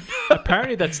 Yeah.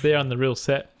 Apparently, that's there on the real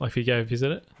set. Like if you go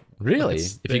visit it. Really?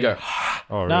 It's If you there. go,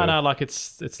 Oh, No, really? no, like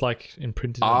it's like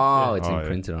imprinted. oh, Yeah. it's Oh, yeah.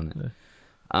 imprinted on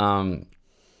it.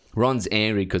 Ron's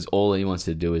angry because all she wants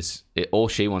to do is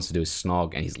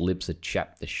snog, and his lips are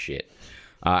chapped to shit.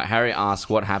 Harry asks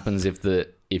what happens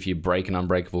if you break an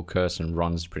unbreakable curse, and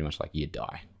Ron's pretty much like, you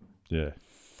die. Yeah.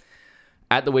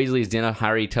 At the Weasleys' dinner,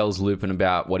 Harry tells Lupin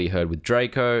about what he heard with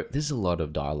Draco. There's a lot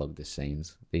of dialogue.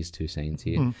 These two scenes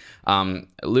here.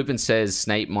 Lupin says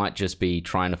Snape might just be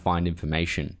trying to find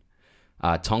information.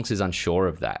 Tonks is unsure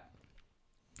of that.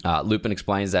 Lupin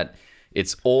explains that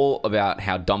it's all about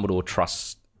how Dumbledore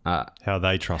trusts How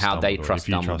they trust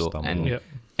Dumbledore, Dumbledore. Yep.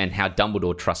 and how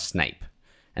Dumbledore trusts Snape,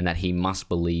 and that he must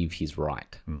believe he's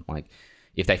right. Like,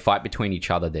 if they fight between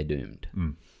each other, they're doomed.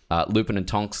 Lupin and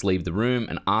Tonks leave the room,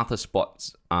 and Arthur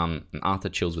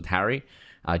chills with Harry.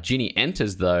 Ginny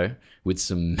enters though with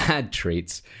some mad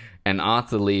treats, and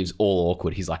Arthur leaves all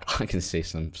awkward. He's like, I can see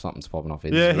something's popping off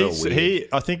here. Yeah, This is real weird.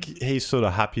 I think he's sort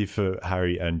of happy for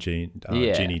Harry and Ginny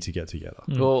to get together.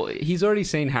 Well, he's already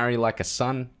seen Harry like a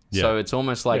son, so Yeah. it's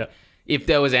almost like Yeah. if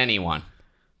there was anyone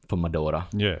for my daughter.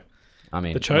 Yeah. I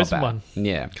mean, The not chosen bad. one.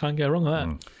 Yeah. Can't go wrong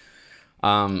with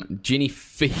that. Ginny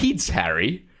feeds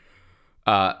Harry.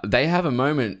 They have a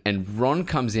moment, and Ron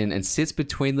comes in and sits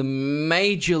between them,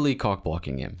 majorly cock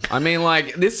blocking him. I mean,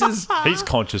 like, this is. He's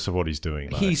conscious of what he's doing.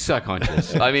 Though. He's so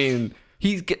conscious. I mean,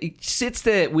 he sits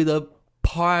there with a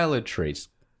pile of treats,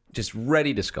 just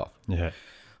ready to scoff. Yeah.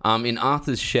 In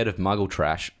Arthur's shed of muggle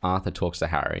trash, Arthur talks to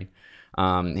Harry.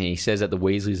 He says that the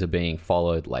Weasleys are being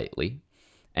followed lately.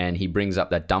 And he brings up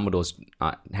that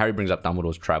Harry brings up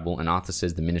Dumbledore's travel, and Arthur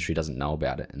says the Ministry doesn't know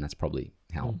about it, and that's probably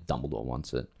how Dumbledore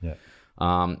wants it. Yeah.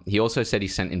 He also said he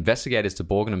sent investigators to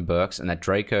Borgin and Burke's, and that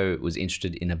Draco was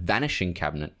interested in a vanishing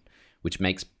cabinet, which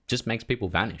just makes people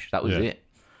vanish. That was Yeah. it.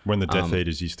 When the Death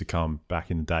Eaters used to come back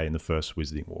in the day in the first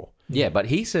Wizarding War. Yeah, but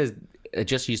he says it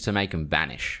just used to make them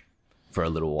vanish for a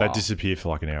little while. They disappear for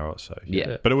like an hour or so.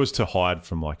 Yeah. But it was to hide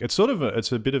from like it's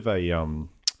a bit of a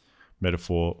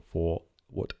metaphor for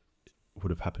what would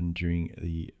have happened during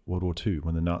the World War II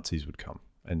when the Nazis would come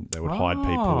and they would hide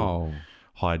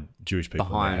Jewish people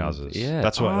in Behind- their houses. yeah.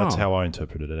 That's how I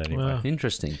interpreted it anyway. Wow.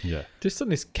 Interesting. Yeah. Just on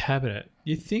this cabinet,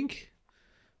 you think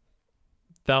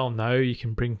they'll know you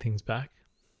can bring things back?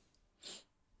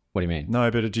 What do you mean? No,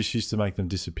 but it just used to make them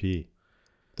disappear.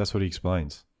 That's what he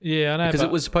explains. Yeah, I know. Because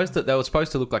but, they were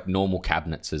supposed to look like normal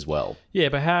cabinets as well. yeah,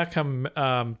 but how come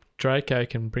Draco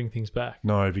can bring things back?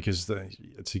 No, because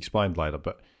it's explained later,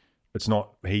 but it's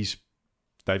not.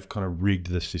 They've kind of rigged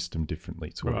the system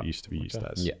differently to what Right. it used to be used Okay.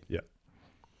 as. Yeah.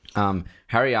 Yeah.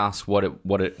 Harry asks where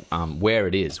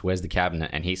it is, where's the cabinet,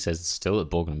 and he says it's still at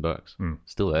Borgin and Burke's,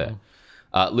 still there.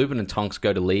 Lupin and Tonks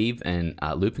go to leave, and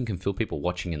Lupin can feel people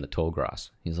watching in the tall grass.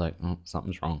 He's like, oh,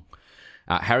 something's wrong.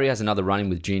 Harry has another run-in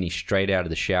with Ginny straight out of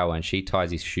the shower, and she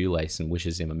ties his shoelace and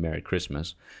wishes him a Merry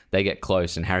Christmas. They get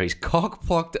close, and Harry's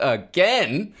cock-blocked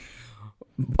again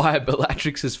by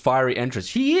Bellatrix's fiery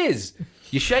entrance. He is!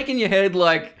 You're shaking your head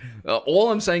like,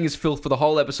 all I'm saying is filth for the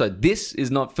whole episode. This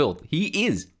is not filth. He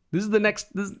is. This is the next...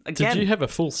 again. Did you have a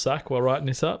full sack while writing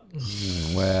this up?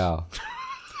 Wow.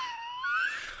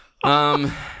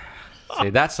 See,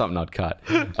 that's something I'd cut.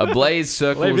 A blaze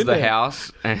circles Leave it the there.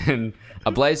 house, and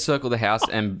Bellatrix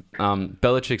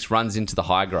runs into the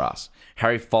high grass.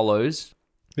 Harry follows.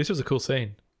 This was a cool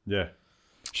scene. Yeah.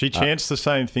 She chants the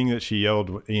same thing that she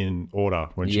yelled in Order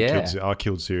when she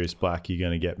killed Sirius Black. You're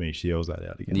going to get me. She yells that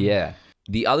out again. Yeah.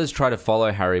 The others try to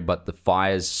follow Harry, but the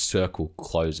fire's circle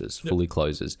fully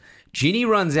closes. Ginny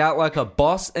runs out like a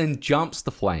boss and jumps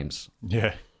the flames.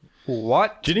 Yeah.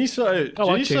 What? Ginny's so Ginny,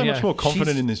 much yeah. more confident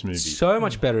She's in this movie. So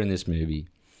much better in this movie.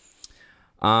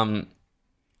 And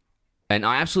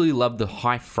I absolutely love the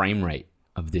high frame rate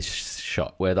of this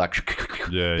shot where like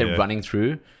they're running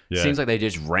through. Yeah. Seems like they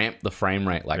just ramped the frame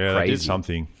rate like Yeah, crazy. they did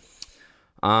something.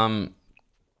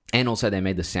 And also they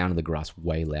made the sound of the grass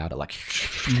way louder, like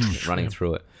running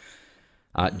through it.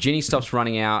 Ginny stops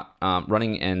running, and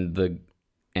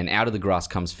out of the grass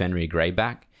comes Fenrir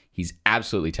Greyback. He's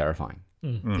absolutely terrifying.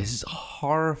 This is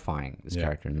horrifying, this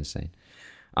character in this scene.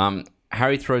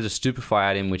 Harry throws a stupefy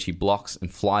at him, which he blocks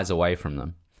and flies away from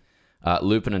them.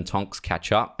 Lupin and Tonks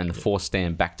catch up, and the four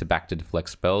stand back to back to deflect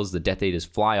spells. The Death Eaters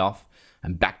fly off,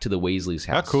 and back to the Weasley's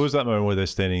How house. cool is that moment where they're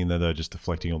standing there, they're just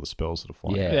deflecting all the spells that are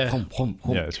flying? Yeah. Yeah. Pom, pom,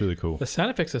 pom. Yeah, it's really cool. The sound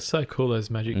effects are so cool. Those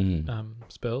magic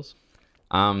spells.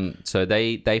 So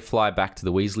they fly back to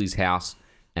the Weasley's house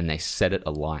and they set it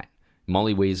alight.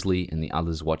 Molly Weasley and the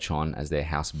others watch on as their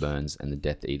house burns and the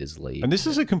Death Eaters leave. And this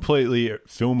is a completely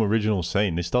film original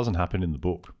scene. This doesn't happen in the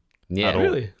book. Yeah, at all.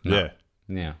 Really? Yeah.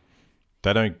 Yeah.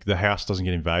 The house doesn't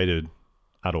get invaded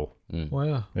at all.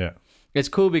 Wow. Yeah. It's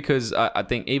cool because I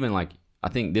think even like I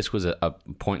think this was a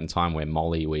point in time where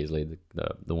Molly Weasley,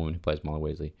 the woman who plays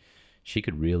Molly Weasley, she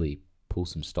could really pull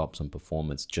some stops on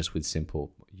performance just with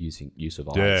simple use of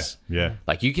Yeah. eyes. Yeah.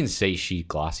 Like you can see she's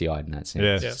glassy eyed in that scene.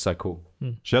 Yeah. It's Yeah. so cool.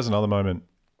 She has another moment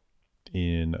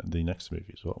in the next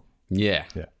movie as well. Yeah.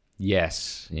 Yeah.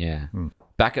 Yes. Yeah.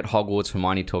 Back at Hogwarts,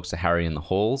 Hermione talks to Harry in the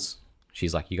halls.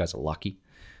 She's like, "You guys are lucky."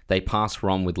 They pass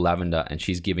Ron with Lavender, and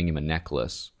she's giving him a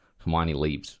necklace. Hermione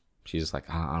leaves. She's just like,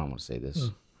 I don't want to see this.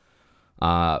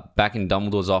 Back in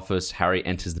Dumbledore's office, Harry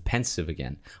enters the pensive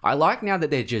again. I like now that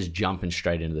they're just jumping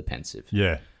straight into the pensive.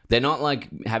 Yeah. They're not like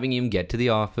having him get to the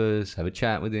office, have a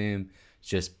chat with him. It's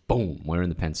just boom, we're in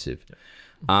the pensive.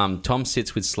 Tom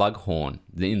sits with Slughorn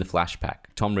in the flashback.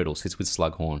 Tom Riddle sits with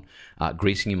Slughorn,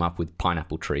 greasing him up with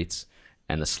pineapple treats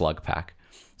and the slug pack.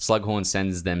 Slughorn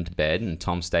sends them to bed, and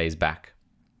Tom stays back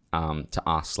to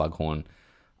ask Slughorn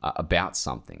about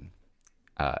something.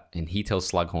 And he tells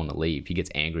Slughorn to leave. He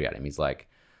gets angry at him. He's like,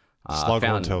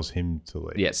 Slughorn tells him to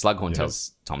leave. yeah, Slughorn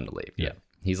tells Tom to leave. Yeah.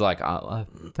 He's like, I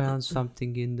found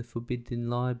something in the Forbidden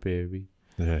Library.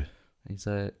 Yeah. He's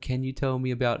like, can you tell me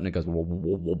about it? And it goes, whoa,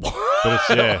 whoa, whoa, whoa. But it's,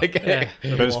 yeah.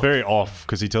 Yeah. But it's very off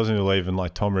because he tells him to leave and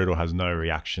like Tom Riddle has no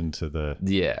reaction to the...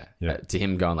 Yeah. Yeah. To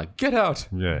him going like, get out.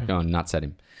 Yeah. Going nuts at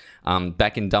him.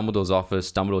 Back in Dumbledore's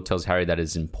office, Dumbledore tells Harry that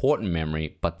it's important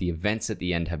memory, but the events at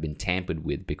the end have been tampered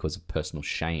with because of personal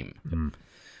shame.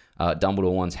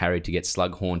 Dumbledore wants Harry to get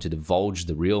Slughorn to divulge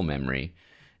the real memory,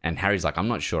 and Harry's like, I'm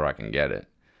not sure I can get it.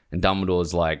 And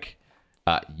Dumbledore's like,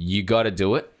 you got to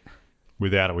do it.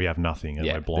 Without it, we have nothing and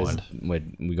we're blind.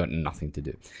 We got nothing to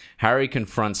do. Harry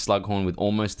confronts Slughorn with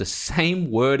almost the same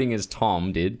wording as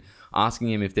Tom did, asking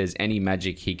him if there's any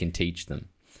magic he can teach them.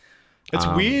 It's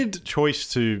a weird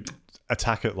choice to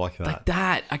attack it like that. Like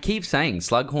that. I keep saying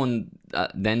Slughorn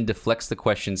then deflects the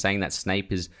question, saying that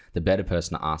Snape is the better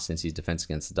person to ask since he's Defense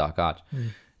Against the Dark Arts.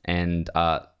 And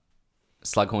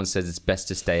Slughorn says it's best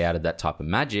to stay out of that type of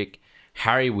magic.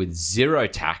 Harry, with zero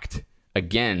tact,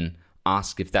 again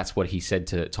asks if that's what he said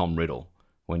to Tom Riddle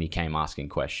when he came asking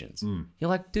questions. You're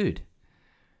like, dude,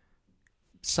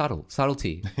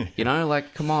 subtlety. You know,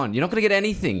 like, come on. You're not going to get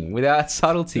anything without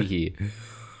subtlety here.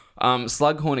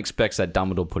 Slughorn expects that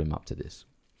Dumbledore put him up to this.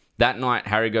 That night,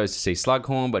 Harry goes to see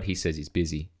Slughorn, but he says he's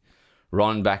busy.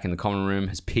 Ron, back in the common room,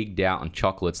 has pigged out on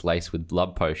chocolates laced with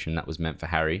blood potion that was meant for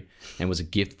Harry and was a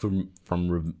gift from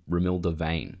Romilda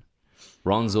Vane.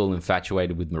 Ron's all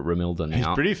infatuated with Romilda now. He's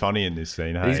pretty funny in this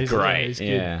scene, hey? He's great. He's good.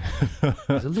 Yeah. He's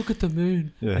like, look at the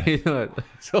moon. Yeah.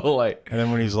 It's all like... And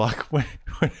then when he's like, when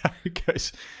Harry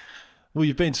goes, well,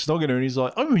 you've been snogging her, and he's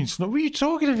like, I mean, what are you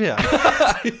talking about?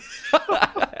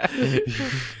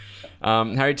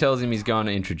 Harry tells him he's going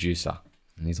to introduce her.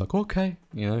 And he's like, okay.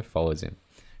 You know, follows him.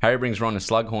 Harry brings Ron to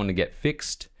Slughorn to get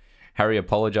fixed. Harry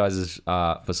apologizes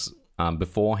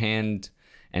beforehand,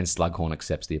 and Slughorn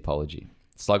accepts the apology.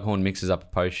 Slughorn mixes up a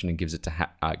potion and gives it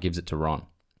to Ron.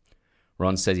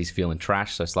 Ron says he's feeling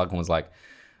trash, so Slughorn's like,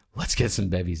 let's get some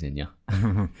bevies in ya.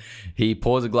 He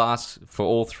pours a glass for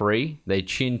all three. They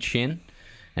chin,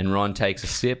 and Ron takes a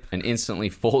sip and instantly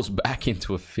falls back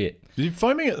into a fit. Is he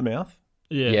foaming at the mouth?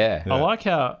 Yeah. Yeah. I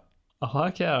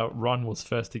like how Ron was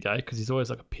first to go because he's always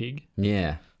like a pig.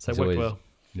 Yeah. So it He's worked always well.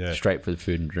 Yeah. Straight for the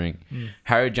food and drink.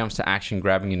 Harry jumps to action,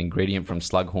 grabbing an ingredient from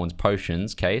Slughorn's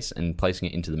potions case and placing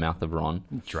it into the mouth of Ron.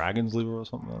 Dragon's liver or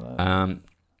something like that?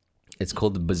 It's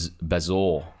called the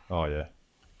Bazour. Oh, yeah.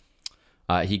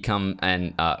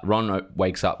 Ron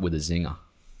wakes up with a zinger.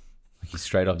 He's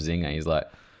straight off zinger. He's like,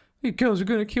 "You girls are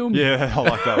gonna kill me." Yeah, I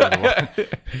like that one a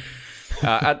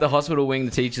lot. At the hospital wing,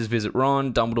 the teachers visit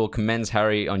Ron. Dumbledore commends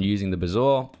Harry on using the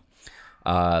Bazour.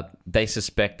 They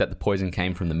suspect that the poison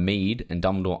came from the mead, and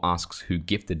Dumbledore asks who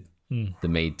gifted the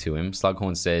mead to him.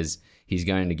 Slughorn says he's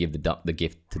going to give the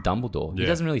gift to Dumbledore. He Yeah.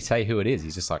 doesn't really say who it is.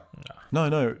 He's just like, No,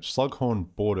 Slughorn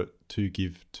bought it to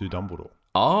give to Dumbledore.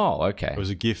 oh, okay. It was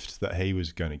a gift that he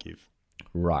was going to give.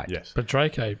 Right. Yes. But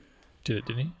Draco did it,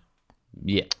 didn't he?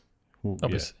 Yeah. Well,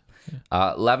 Obviously.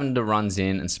 Lavender runs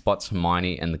in and spots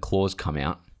Hermione, and the claws come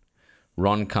out.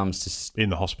 Ron comes to... In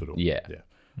the hospital. Yeah.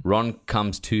 Ron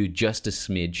comes to just a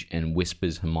smidge and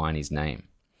whispers Hermione's name.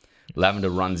 Lavender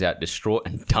runs out distraught,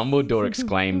 and Dumbledore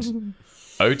exclaims,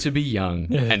 Oh, to be young,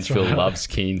 and that's Phil right. loves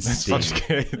Keen's sting.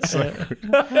 It's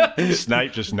like,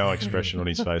 Snape just no expression on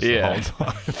his face Yeah. the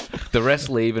whole time. The rest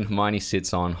leave, and Hermione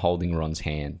sits on, holding Ron's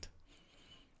hand.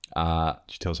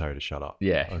 She tells Harry to shut up.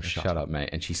 Yeah, Oh, shut up, mate.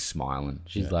 And she's smiling.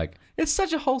 She's like, it's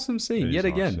such a wholesome scene, It yet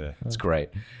is again. nice, yeah. It's great.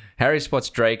 Harry spots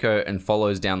Draco and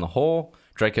follows down the hall.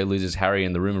 Draco loses Harry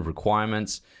in the room of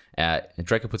requirements. And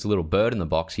Draco puts a little bird in the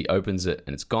box. He opens it,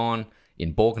 and it's gone.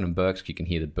 In Borkin and Burke, you can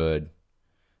hear the bird,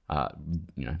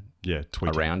 Yeah,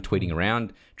 tweeting. tweeting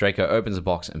around. Draco opens the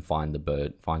box and finds the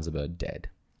bird dead.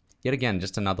 Yet again,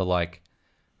 just another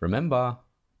remember,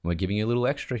 we're giving you a little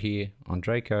extra here on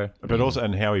Draco. But also,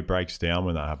 and how he breaks down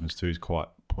when that happens too is quite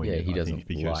Yeah, poignant. he I doesn't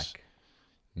think, because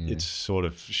it's sort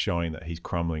of showing that he's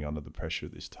crumbling under the pressure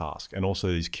of this task, and also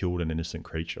he's killed an innocent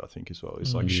creature. I think as well.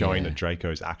 It's like showing that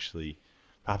Draco is actually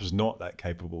perhaps not that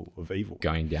capable of evil.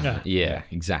 going down. Yeah. Yeah,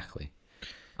 exactly.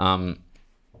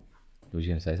 Was you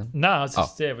going to say something? No, it's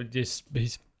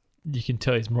just you can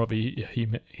tell he's more of a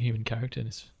human character. And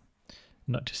it's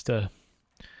not just a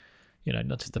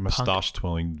punk. Mustache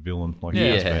twirling villain like he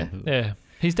Yeah. has been. Yeah,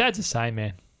 his dad's the same,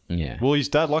 man. Yeah. Well, his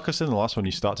dad, like I said in the last one,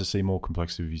 you start to see more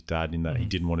complexity of his dad in that he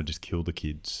didn't want to just kill the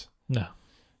kids. No, And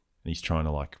he's trying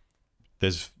to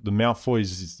there's the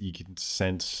Malfoys, you can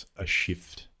sense a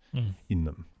shift in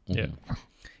them. yeah,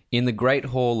 In the Great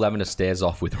Hall, Lavender stares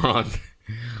off with Ron.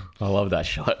 I love that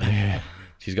shot.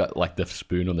 She's got the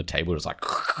spoon on the table, just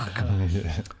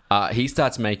he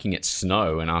starts making it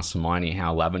snow and asks Hermione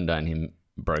how Lavender and him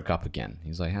broke up again.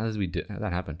 He's like, how did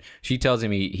that happen? She tells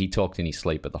him he talked in his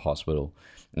sleep at the hospital.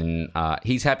 And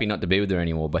he's happy not to be with her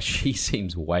anymore, but she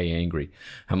seems way angry.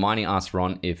 Hermione asks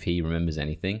Ron if he remembers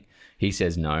anything. He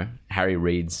says no. Harry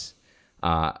reads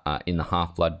in the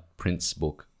Half-Blood Prince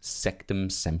book, Sectum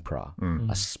Sempra,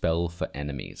 a spell for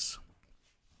enemies.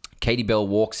 Katie Bell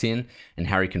walks in and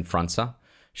Harry confronts her.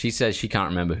 She says she can't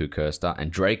remember who cursed her, and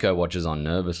Draco watches on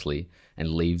nervously and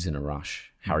leaves in a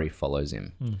rush. Harry follows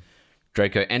him.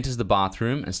 Draco enters the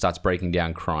bathroom and starts breaking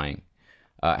down crying.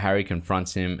 Harry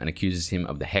confronts him and accuses him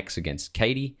of the hex against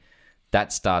Katie. They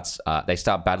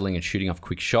start battling and shooting off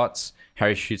quick shots.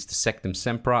 Harry shoots the Sectum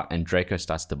Sempra and Draco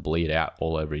starts to bleed out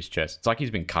all over his chest. It's like he's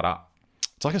been cut up.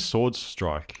 It's like a sword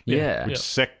strike. Yeah. Which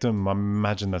sectum, I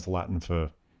imagine that's Latin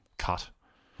for cut.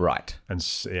 Right. And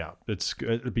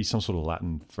it'd be some sort of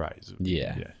Latin phrase.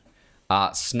 Yeah.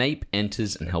 Snape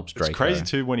enters and helps Draco. It's crazy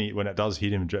too when it does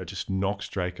hit him, it just knocks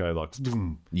Draco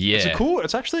boom. Yeah.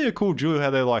 It's actually a cool duel how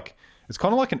they're it's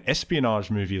kind of like an espionage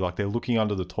movie. They're looking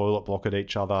under the toilet block at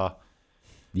each other.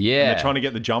 Yeah. And they're trying to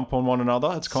get the jump on one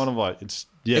another. It's kind of It's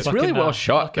really well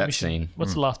shot, that scene.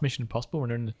 What's the last Mission Impossible when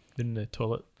they're in the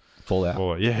toilet?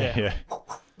 Fallout. Yeah.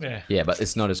 Yeah, Yeah, but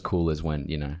it's not as cool as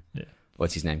when,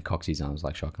 what's his name? Cocks his arms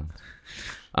like shotguns.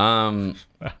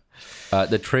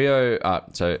 The trio,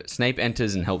 so Snape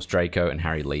enters and helps Draco and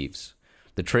Harry leaves.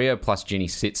 The trio plus Ginny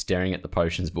sit staring at the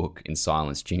potions book in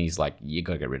silence. Ginny's like, you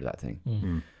gotta get rid of that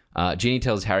thing. Ginny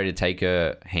tells Harry to take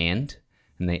her hand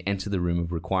and they enter the room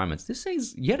of requirements. This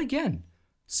scene's, yet again,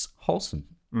 wholesome.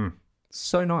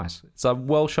 So nice. It's a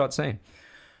well shot scene.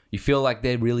 You feel like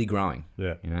they're really growing.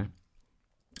 Yeah.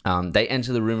 They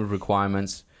enter the room of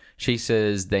requirements. She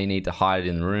says they need to hide it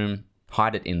in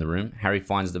the room. Harry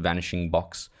finds the vanishing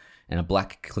box and a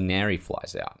black canary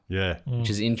flies out, Yeah. which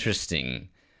is interesting.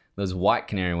 There's white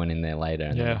canary went in there later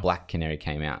and then Yeah. the black canary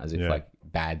came out as if Yeah.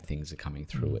 bad things are coming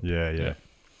through it. Yeah.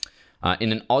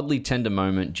 In an oddly tender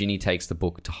moment, Ginny takes the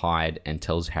book to hide and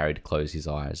tells Harry to close his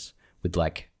eyes with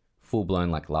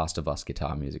full-blown Last of Us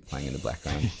guitar music playing in the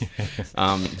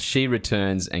background. She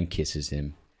returns and kisses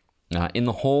him. In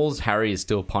the halls, Harry is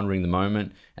still pondering the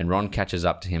moment and Ron catches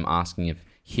up to him asking if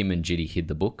him and Ginny hid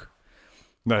the book.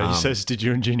 No, he says, "Did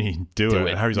you and Ginny do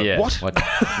it?" And Harry's like, Yeah. "What?"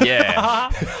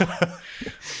 Yeah.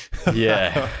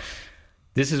 Yeah.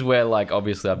 This is where,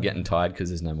 obviously I'm getting tired because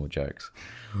there's no more jokes.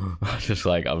 Just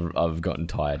I've gotten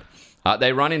tired.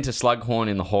 They run into Slughorn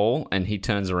in the hall and he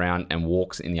turns around and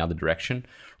walks in the other direction.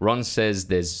 Ron says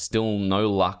there's still no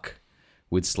luck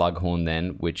with Slughorn then,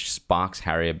 which sparks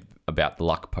Harry about the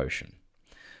luck potion.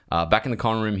 Back in the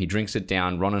common room, he drinks it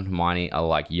down. Ron and Hermione are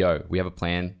like, yo, we have a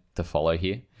plan to follow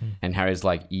here. And Harry's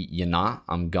like, you're not.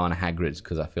 I'm going to Hagrid's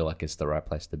because I feel like it's the right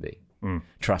place to be.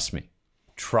 Trust me.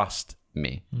 Trust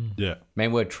me. Yeah.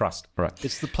 Main word, trust. Right.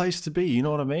 It's the place to be. You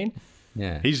know what I mean?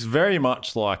 Yeah. He's very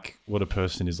much like what a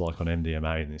person is like on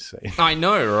MDMA in this scene. I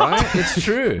know, right? It's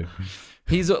true.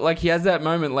 He's he has that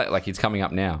moment, like he's coming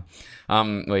up now,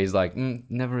 where he's like,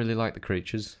 never really liked the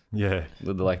creatures, Yeah.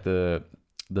 the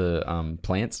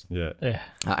plants. Yeah. Yeah.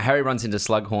 Harry runs into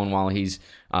Slughorn while he's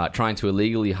trying to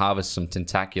illegally harvest some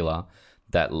tentacula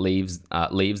that leaves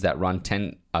that run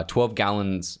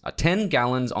 10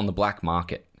 gallons on the black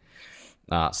market.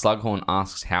 Slughorn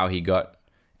asks how he got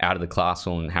out of the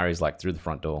castle, and Harry's like, through the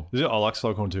front door. I like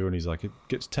Slughorn too, and he's like, it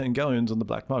gets 10 gallons on the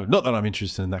black market. Not that I'm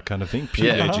interested in that kind of thing,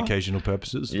 purely Yeah. educational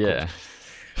purposes. Yeah.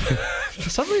 For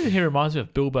some reason, he reminds me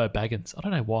of Bilbo Baggins. I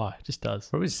don't know why. It just does.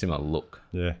 Probably a similar look.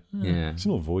 Yeah. Yeah.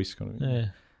 Similar voice kind of.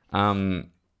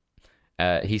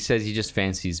 Yeah. He says he just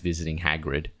fancies visiting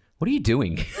Hagrid. What are you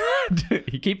doing?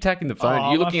 You keep tapping the phone. Oh,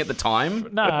 You're my looking at the time?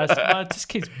 No, it just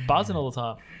keeps buzzing all the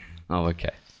time. Oh,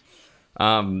 okay.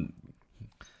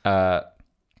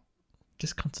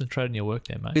 Just concentrate on your work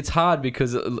there, mate. It's hard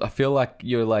because I feel like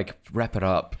you're like, wrap it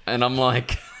up. And I'm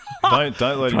like... Don't let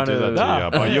him Trying do to- that to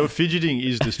you. But your fidgeting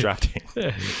is distracting.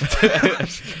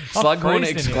 Slughorn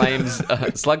freezing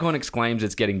Slughorn exclaims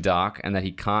it's getting dark and that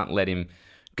he can't let him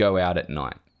go out at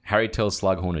night. Harry tells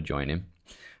Slughorn to join him.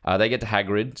 They get to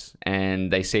Hagrid's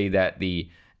and they see that the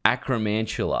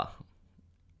Acromantula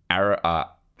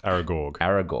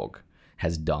Aragog.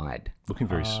 has died.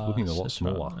 Looking a lot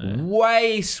smaller.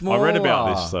 Way smaller. I read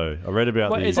about this though. I read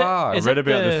about Wait,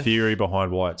 the theory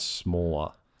behind why it's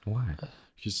smaller. Why?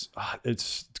 Because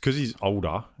it's because he's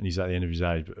older and he's at the end of his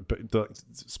age. But the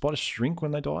spiders shrink when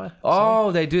they die.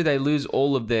 Oh, they do. They lose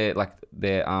all of their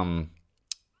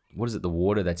what is it? The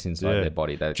water that's inside their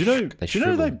body. They, Do you know?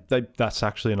 shrivel. That's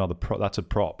actually another prop. That's a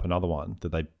prop. Another one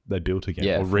that they built again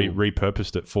Yeah, or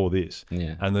repurposed it for this.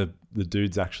 Yeah. And the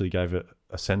dudes actually gave it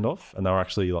a send off, and they were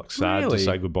actually like sad Really? to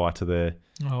say goodbye to their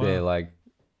They're like,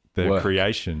 their Work.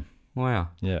 creation. wow.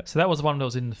 Yeah. So that was the one that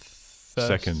was in the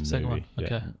Second one. movie, yeah.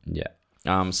 Okay. Yeah.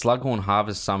 Slughorn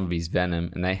harvests some of his venom,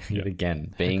 and they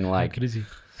again being like, How good is he?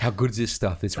 "How good is this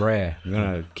stuff? It's rare. I'm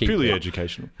gonna keep Purely it."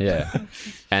 educational. Yeah.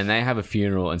 And they have a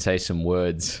funeral and say some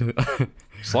words.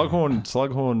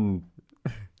 Slughorn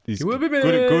is You will be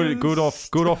good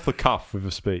off the cuff with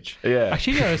a speech. Yeah.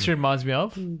 Actually, you know what this reminds me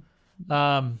of?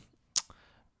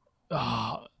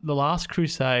 The Last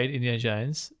Crusade, Indiana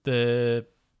Jones. The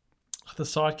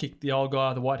sidekick, the old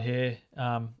guy, the white hair.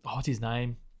 What's his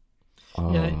name?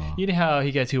 Oh. You know how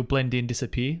he goes, he'll blend in,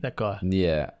 disappear? That guy.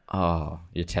 Yeah. Oh,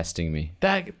 you're testing me.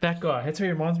 That guy. That's who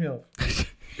he reminds me of.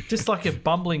 Just like a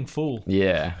bumbling fool.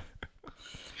 Yeah.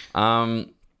 And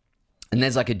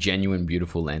there's like a genuine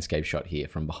beautiful landscape shot here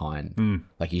from behind.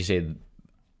 Like you see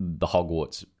the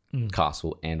Hogwarts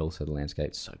castle and also the landscape.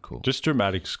 It's so cool. Just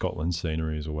dramatic Scotland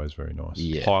scenery is always very nice.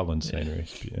 Yeah. Highland scenery.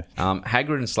 Yeah.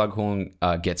 Hagrid and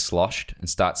Slughorn get sloshed and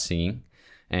start singing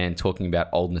and talking about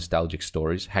old nostalgic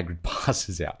stories. Hagrid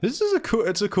passes out. This is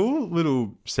it's a cool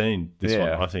little scene, this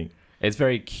Yeah. one, I think. It's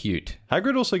very cute.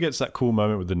 Hagrid also gets that cool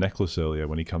moment with the necklace earlier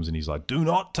when he comes in. He's like, "Do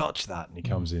not touch that," and he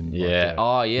comes in. Yeah.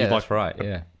 Like, Yeah, he, that's right.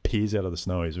 Yeah. Appears out of the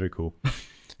snow. He's very cool.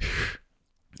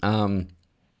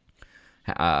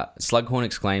 Slughorn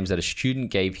exclaims that a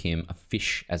student gave him a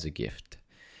fish as a gift.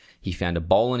 He found a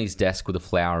bowl on his desk with a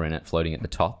flower in it floating at the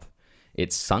top.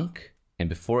 It sunk, and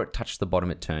before it touched the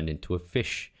bottom, it turned into a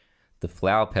fish. The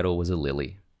flower petal was a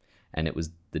lily, and it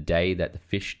was the day that the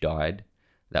fish died.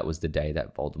 That was the day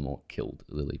that Voldemort killed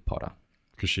Lily Potter.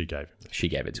 Because she gave him. She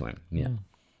gave it to him. Yeah.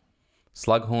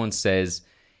 Slughorn says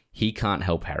he can't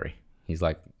help Harry. He's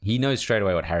like, he knows straight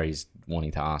away what Harry's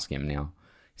wanting to ask him now.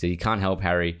 He said he can't help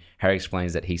Harry. Harry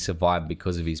explains that he survived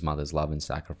because of his mother's love and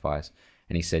sacrifice.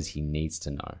 And he says he needs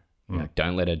to know. You know,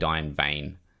 don't let her die in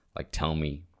vain. Like, tell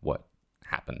me what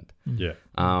happened. Yeah.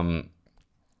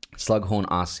 Slughorn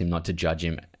asks him not to judge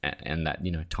him and that,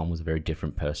 you know, Tom was a very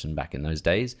different person back in those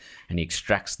days. And he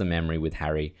extracts the memory with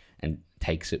Harry and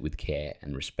takes it with care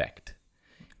and respect.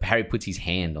 But Harry puts his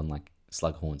hand on, like,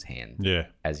 Slughorn's hand Yeah.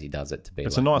 as he does it to be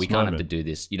It's like, a nice we can't have to moment. do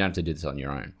this. You don't have to do this on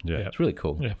your own. Yeah. It's really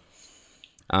cool.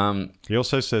 Yeah. He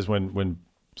also says when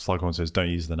Slughorn says, "Don't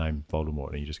use the name Voldemort,"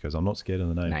 and he just goes, "I'm not scared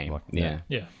of the name." Like, Yeah.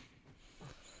 Yeah.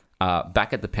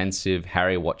 Back at the pensive,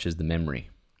 Harry watches the memory.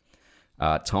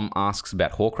 Tom asks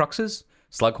about Horcruxes.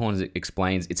 Slughorn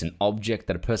explains it's an object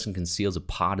that a person conceals a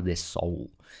part of their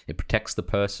soul. It protects the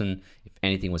person if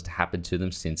anything was to happen to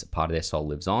them, since a part of their soul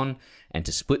lives on. And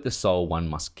to split the soul, one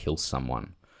must kill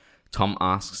someone. Tom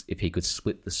asks if he could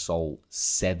split the soul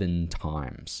 7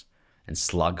 times. And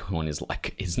Slughorn is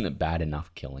like, isn't it bad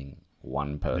enough killing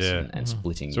one person and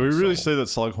splitting So we your really soul? see that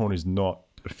Slughorn is not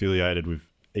affiliated with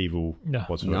evil No.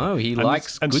 whatsoever. No, he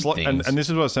likes good things. And this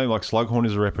is what I was saying. Like, Slughorn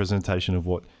is a representation of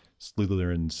what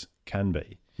Slytherins can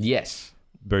be. Yes.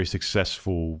 Very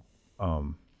successful,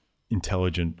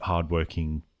 intelligent,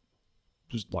 hardworking,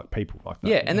 just like people like that.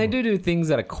 Yeah, and they do things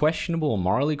that are questionable or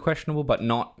morally questionable, but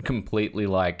not completely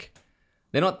like...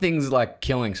 They're not things like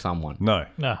killing someone. No.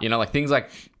 No. You know, like things like,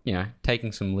 you know,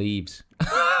 taking some leaves.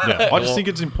 Yeah, I just think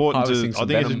it's important harvesting to. I some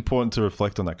think it's venom. important to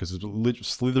reflect on that because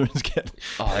Slytherins get.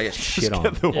 Oh, they get shit on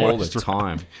get the all the worst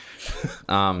time.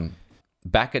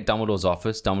 Back at Dumbledore's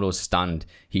office, Dumbledore's stunned.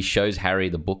 He shows Harry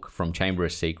the book from Chamber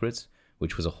of Secrets,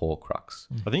 which was a Horcrux.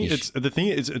 I think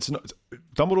it's not.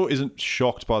 Dumbledore isn't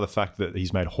shocked by the fact that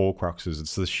he's made Horcruxes.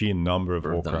 It's the sheer number of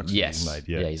Horcruxes Yes. he's made.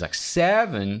 Yeah, he's like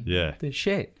 7. Yeah. The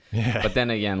shit. Yeah. But then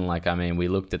again, like, I mean, we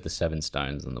looked at the 7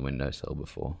 stones on the windowsill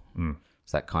before. Mm.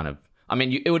 So that kind of, I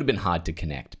mean, it would have been hard to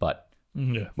connect, but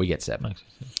Yeah. we get 7. Makes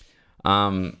sense.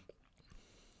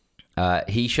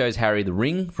 He shows Harry the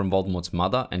ring from Voldemort's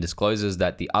mother and discloses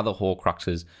that the other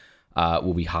Horcruxes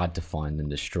will be hard to find and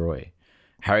destroy.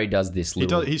 Harry does this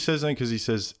little... He says that because he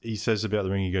says about the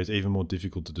ring. He goes even more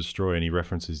difficult to destroy, and he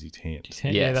references his hand.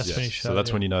 Yeah, Yes. that's Yes. when he So showed, that's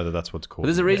yeah. when you know that's what's But called.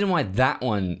 there's a reason why that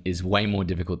one is way more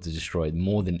difficult to destroy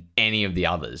more than any of the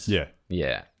others. Yeah.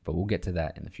 Yeah, but we'll get to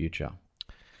that in the future.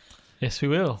 Yes, we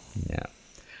will.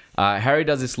 Yeah. Harry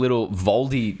does this little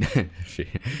Voldy...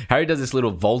 Harry does this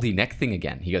little Voldy neck thing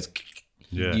again. He goes...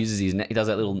 Yeah. Uses his neck. He does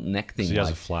that little neck thing. So he has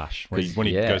like- a flash when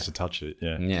he Yeah. goes to touch it.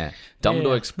 Yeah. Yeah.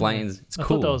 Dumbledore Yeah. explains. It's I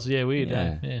cool. thought that was weird.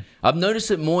 Yeah. I've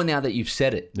noticed it more now that you've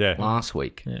said it. Yeah. Last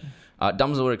week. Yeah.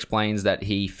 Dumbledore explains that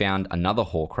he found another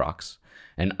Horcrux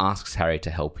and asks Harry to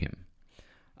help him.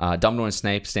 Dumbledore and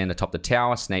Snape stand atop the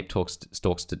tower. Snape talks to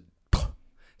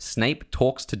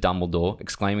Dumbledore,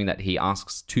 exclaiming that he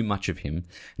asks too much of him and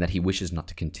that he wishes not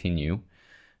to continue.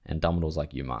 And Dumbledore's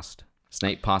like, "You must."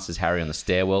 Snape passes Harry on the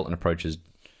stairwell and approaches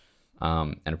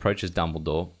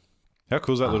Dumbledore. How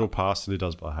cool is that little pass that he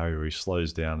does by Harry where he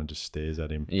slows down and just stares at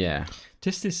him? Yeah.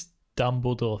 Just this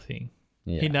Dumbledore thing.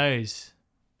 Yeah. He knows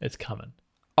it's coming.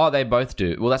 Oh, they both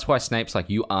do. Well, that's why Snape's like,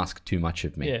 "You ask too much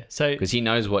of me." Yeah. So Because he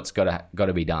knows what's got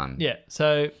to be done. yeah.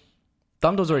 So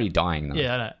Dumbledore's already dying though.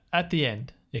 yeah. I know. At the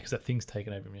end, because that thing's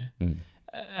taken over him. Yeah. Mm.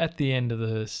 At the end of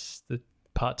the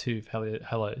part 2 of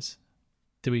Hallows,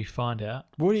 do we find out?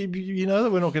 What do you know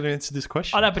that we're not going to answer this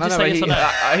question? I know, but I just know, say yes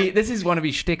or no. this is one of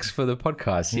his shticks for the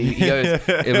podcast. He goes,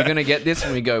 "Are we going to get this?"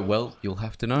 And we go, "Well, you'll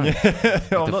have to know." I'm to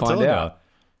not find telling out.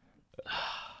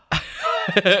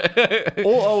 you.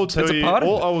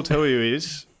 All I will tell you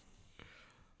is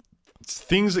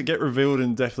things that get revealed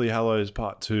in Deathly Hallows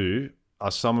Part 2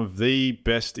 are some of the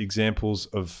best examples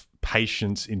of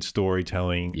patience in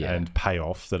storytelling Yeah. and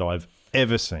payoff that I've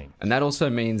ever seen. And that also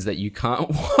means that you can't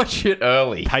watch it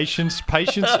early. Patience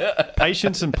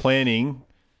and planning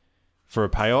for a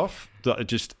payoff that are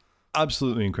just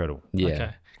absolutely incredible. Yeah. Okay.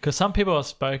 Because some people I've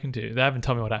spoken to, they haven't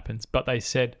told me what happens, but they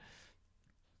said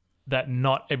that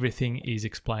not everything is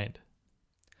explained.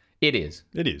 It is.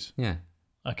 It is. Yeah.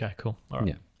 Okay, cool. All right.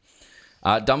 Yeah.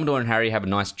 Dumbledore and Harry have a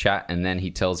nice chat, and then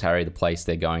he tells Harry the place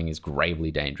they're going is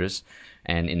gravely dangerous,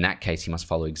 and in that case, he must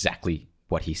follow exactly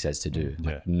what he says to do.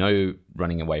 Yeah. Like, no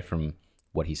running away from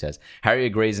what he says. Harry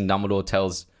agrees, and Dumbledore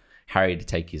tells Harry to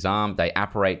take his arm. They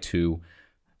apparate to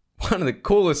one of the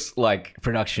coolest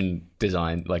production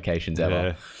design locations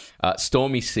ever.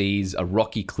 Stormy seas, a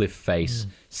rocky cliff face,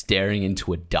 staring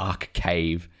into a dark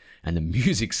cave, and the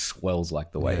music swells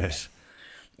like the waves.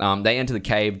 They enter the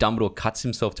cave. Dumbledore cuts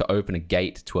himself to open a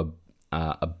gate to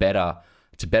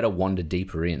better wander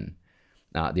deeper in.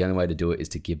 The only way to do it is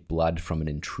to give blood from an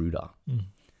intruder.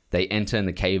 They enter, and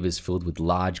the cave is filled with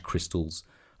large crystals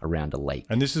around a lake.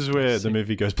 And this is where the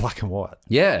movie goes black and white.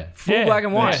 Yeah, full Yeah, black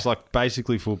and white. It's like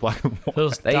basically full black and white. It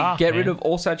was They dark, get rid man. of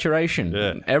all saturation,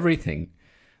 Yeah. everything.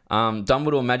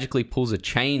 Dumbledore magically pulls a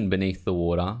chain beneath the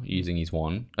water using his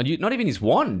wand. Not even his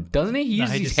wand, doesn't he? He No,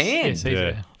 uses his just- hand. yes, he's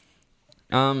Yeah.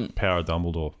 there. Power of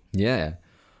Dumbledore. Yeah.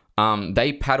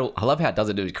 They paddle. I love how it does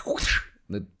it.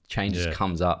 The chain just Yeah.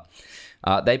 comes up.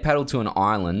 They paddle to an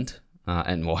island,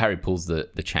 and Harry pulls the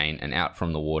chain, and out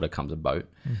from the water comes a boat.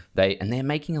 They're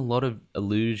making a lot of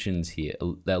illusions here.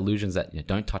 The illusions that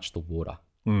don't touch the water.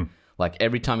 Like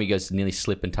every time he goes to nearly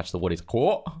slip and touch the water, he's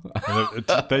caught. And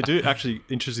they do actually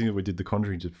interesting that we did the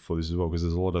Conjuring just before this as well because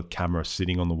there's a lot of camera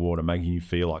sitting on the water making you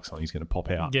feel like something's going to pop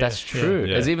out. Yeah, That's true.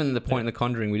 Yeah. There's even the point in The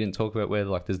Conjuring we didn't talk about where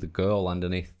there's the girl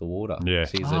underneath the water. Yeah.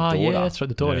 She's a Oh, daughter. yeah, that's right.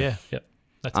 The daughter, Yeah. yeah. Yep.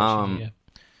 That's actually,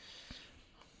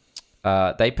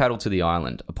 They paddle to the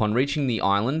island. Upon reaching the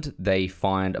island, they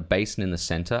find a basin in the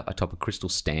center atop a crystal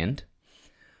stand.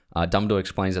 Dumbledore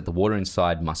explains that the water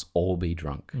inside must all be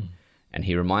drunk. And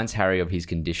he reminds Harry of his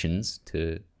conditions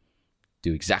to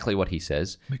do exactly what he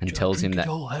says and tells him that...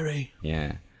 Harry.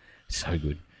 Yeah, so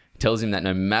good. Tells him that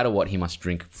no matter what, he must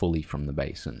drink fully from the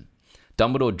basin.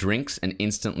 Dumbledore drinks and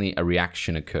instantly a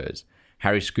reaction occurs.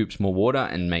 Harry scoops more water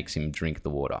and makes him drink the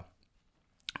water.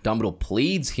 Dumbledore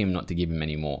pleads him not to give him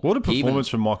any more. What a He even- performance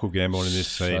from Michael Gambon in this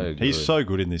scene. So He's good. so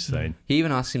good in this scene. He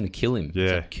even asks him to kill him. He's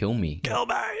Yeah. like, kill me. Kill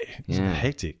me. It's Yeah.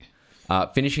 hectic.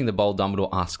 Finishing the bowl, Dumbledore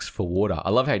asks for water. I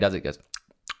love how he does it. He goes,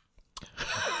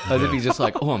 as if he's just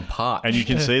like, oh, I'm parched. And you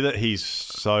can see that he's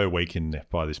so weakened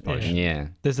by this potion. Yeah.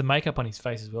 There's the makeup on his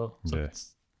face as well. So Yeah. it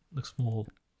looks more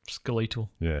skeletal.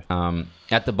 Yeah.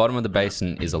 At the bottom of the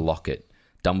basin is a locket.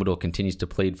 Dumbledore continues to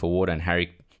plead for water, and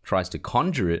Harry tries to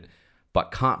conjure it,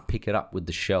 but can't pick it up with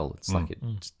the shell. It's like it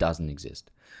just doesn't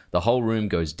exist. The whole room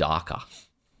goes darker,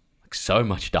 like so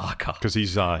much darker. Because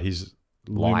he's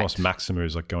Light. Lumos Maxima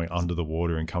is like going under the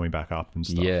water and coming back up and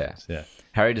stuff. Yeah. Yeah.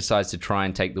 Harry decides to try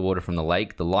and take the water from the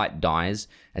lake. The light dies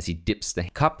as he dips the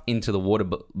cup into the water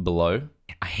below.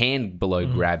 A hand below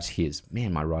grabs his.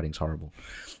 Man, my writing's horrible.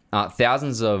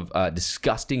 Thousands of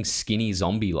disgusting, skinny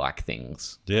zombie-like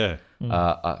things Yeah.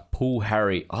 pull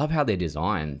Harry. I love how they're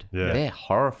designed. Yeah. They're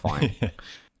horrifying.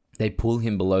 They pull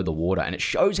him below the water, and it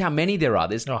shows how many there are.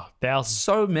 There's Oh, thousands.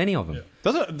 so many of them.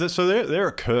 So they're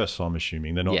a curse, I'm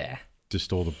assuming. They're not Yeah.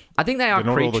 just all the I think they are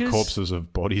they're not creatures. all the corpses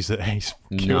of bodies that he's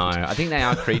killed. No, I think they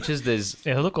are creatures. There's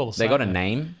Yeah, they look all the they same. got a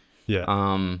name. Yeah.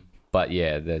 But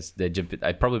yeah,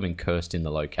 they've probably been cursed in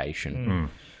the location.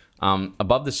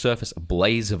 Above the surface, a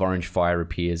blaze of orange fire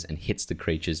appears and hits the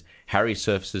creatures. Harry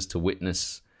surfaces to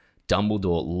witness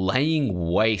Dumbledore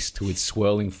laying waste with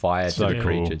swirling fire so to the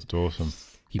cool. creatures. It's awesome.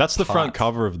 That's the front parts-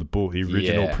 cover of the book, the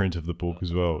original Yeah. print of the book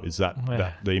as well. Is that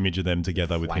the image of them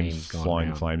together with him Flames going flying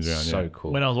around. flames around? So Yeah.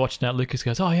 cool. When I was watching that, Lucas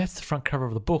goes, "Oh, yeah, it's the front cover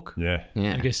of the book." Yeah.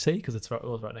 Yeah. I go, "See," because it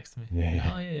was right next to me.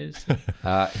 Yeah. Oh, yeah.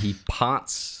 It's, He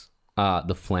parts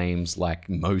the flames like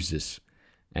Moses,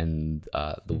 and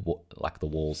the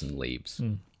walls and leaves.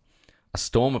 A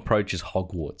storm approaches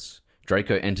Hogwarts.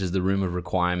 Draco enters the room of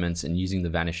requirements and, using the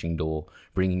vanishing door,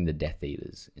 bringing the Death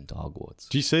Eaters into Hogwarts.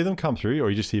 Do you see them come through, or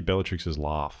you just hear Bellatrix's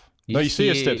laugh? You No, you see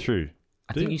her see- step through.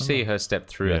 I think you see her step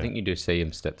through. I Yeah. think you do see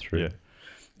him step through.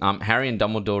 Yeah. Harry and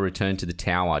Dumbledore return to the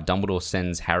tower. Dumbledore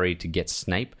sends Harry to get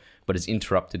Snape, but is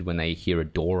interrupted when they hear a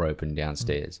door open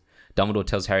downstairs. Dumbledore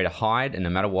tells Harry to hide, and no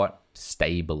matter what,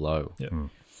 stay below.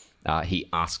 He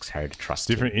asks Harry to trust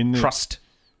Different him. in the- Trust.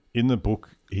 In the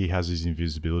book, he has his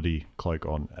invisibility cloak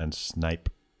on, and Snape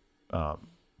does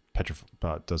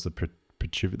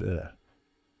the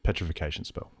petrification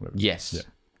spell. Whatever. Yes. Yeah.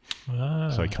 Ah.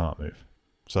 So he can't move.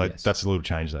 So Yes. that's a little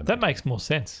change there. That makes more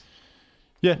sense.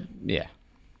 Yeah. Yeah.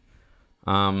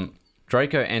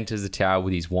 Draco enters the tower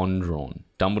with his wand drawn.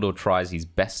 Dumbledore tries his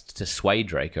best to sway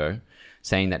Draco,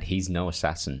 saying that he's no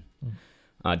assassin.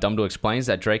 Dumbledore explains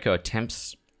that Draco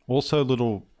attempts... Also,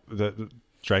 that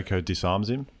Draco disarms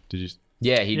him. Did you?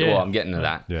 Yeah, Yeah. Well, I'm getting to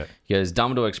that. Yeah. Because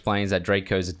Dumbledore explains that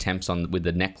Draco's attempts with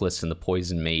the necklace and the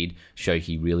poison mead show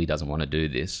he really doesn't want to do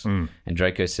this. And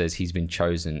Draco says he's been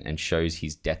chosen and shows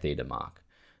his Death Eater mark.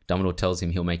 Dumbledore tells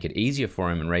him he'll make it easier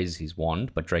for him and raises his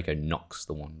wand, but Draco knocks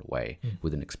the wand away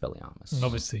with an Expelliarmus. And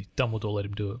obviously, Dumbledore let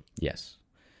him do it. Yes.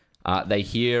 They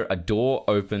hear a door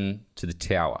open to the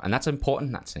tower, and that's important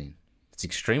in that scene. It's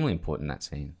extremely important in that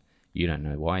scene. You don't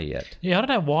know why yet. Yeah, I don't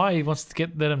know why he wants to get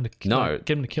him to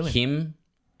kill him. Him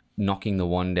knocking the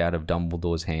wand out of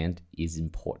Dumbledore's hand is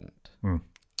important.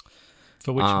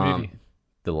 For which movie?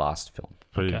 The last film.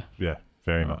 Okay. Yeah,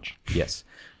 very much. Yes.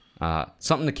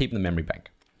 Something to keep in the memory bank.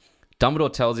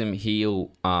 Dumbledore tells him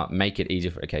he'll make it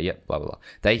easier for... Okay, yep, blah, blah, blah.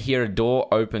 They hear a door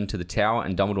open to the tower,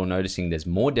 and Dumbledore, noticing there's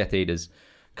more Death Eaters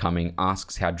coming,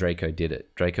 asks how Draco did it.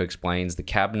 Draco explains the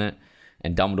cabinet,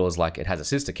 and Dumbledore's like, it has a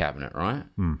sister cabinet, right?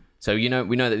 So, we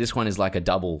know that this one is like a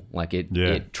double, like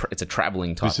it's a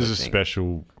traveling type This is of a thing.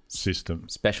 special system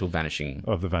Special vanishing.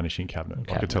 of the vanishing cabinet, like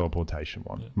a Cabinet. teleportation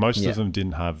one. Most Yeah. of them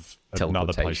didn't have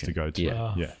another place to go to.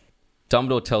 Yeah. Yeah.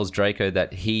 Dumbledore tells Draco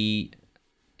that he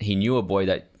knew a boy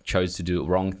that chose to do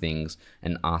wrong things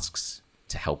and asks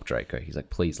to help Draco. He's like,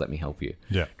 please let me help you.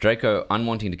 Yeah. Draco,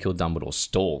 unwanting to kill Dumbledore,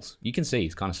 stalls. You can see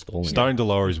he's kind of stalling. Starting to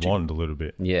lower his wand a little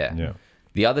bit. Yeah. Yeah.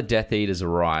 The other Death Eaters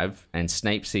arrive, and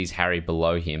Snape sees Harry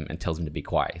below him and tells him to be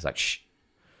quiet. He's like, shh.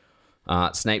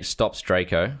 Snape stops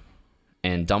Draco,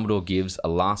 and Dumbledore gives a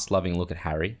last loving look at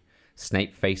Harry.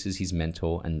 Snape faces his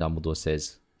mentor, and Dumbledore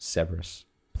says, Severus,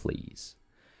 please.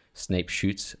 Snape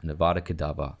shoots an Avada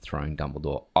Kedavra, throwing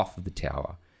Dumbledore off of the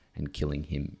tower and killing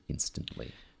him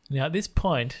instantly. Now, at this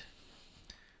point,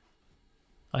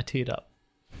 I teared up.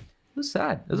 It was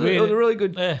sad. It was Really? a really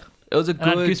good... Yeah. It was a And I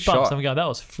had good goosebumps. shot. I'm going, that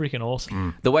was freaking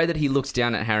awesome. The way that he looks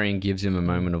down at Harry and gives him a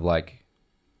moment of like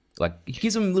he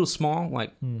gives him a little smile,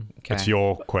 like, okay. It's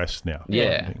your quest now.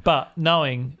 Yeah. But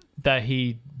knowing that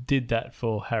he did that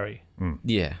for Harry.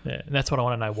 Yeah. Yeah. And that's what I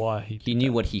want to know why He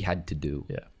knew what he had to do.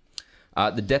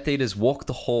 Yeah. The Death Eaters walk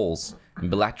the halls, and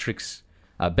Bellatrix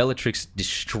Bellatrix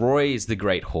destroys the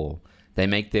Great Hall. They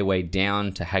make their way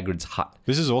down to Hagrid's hut.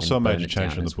 This is also a and burn major it change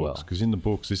down from the as well. books, because in the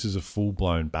books, this is a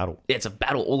full-blown battle It's a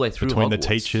battle all the way through between the Hogwarts.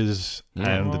 teachers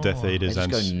and the Death Eaters. They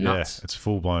just And go nuts. yeah, it's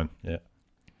full-blown. Yeah.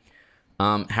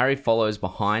 Harry follows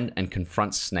behind and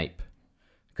confronts Snape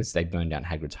because they burn down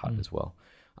Hagrid's hut as well.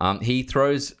 He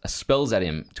throws spells at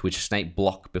him, to which Snape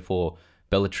block before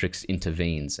Bellatrix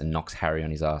intervenes and knocks Harry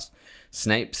on his ass.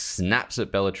 Snape snaps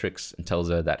at Bellatrix and tells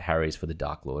her that Harry's for the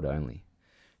Dark Lord only.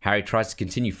 Harry tries to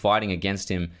continue fighting against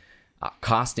him,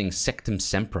 casting Sectum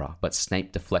Sempra, but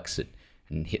Snape deflects it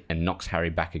and knocks Harry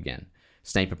back again.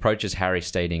 Snape approaches Harry,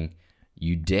 stating,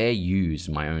 "You dare use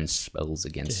my own spells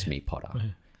against me,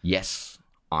 Potter. Yes,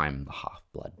 I'm the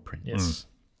Half-Blood Prince." Yes.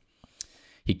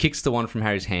 He kicks the wand from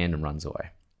Harry's hand and runs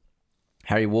away.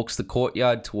 Harry walks the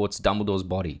courtyard towards Dumbledore's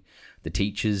body. The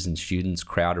teachers and students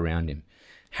crowd around him.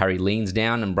 Harry leans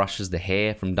down and brushes the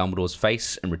hair from Dumbledore's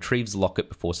face and retrieves the locket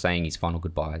before saying his final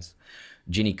goodbyes.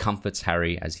 Ginny comforts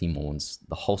Harry as he mourns.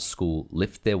 The whole school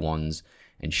lift their wands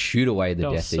and shoot away the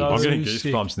That was Death so I'm Eaters. getting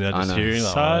sick. goosebumps now I just know. hearing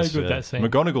that. So one. good, that scene.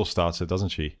 McGonagall starts it, doesn't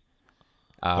she?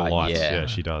 The lights. Yeah,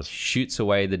 she does. Shoots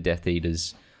away the Death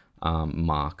Eaters'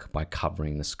 mark by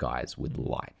covering the skies with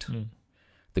light.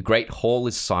 The Great Hall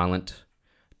is silent.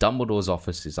 Dumbledore's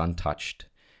office is untouched,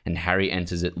 and Harry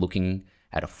enters it looking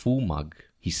at a full mug,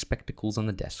 his spectacles on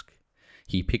the desk.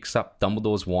 He picks up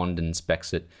Dumbledore's wand and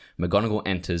inspects it. McGonagall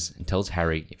enters and tells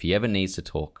Harry if he ever needs to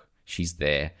talk, she's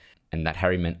there, and that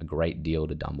Harry meant a great deal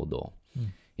to Dumbledore.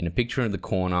 In a picture in the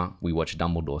corner, we watch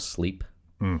Dumbledore sleep,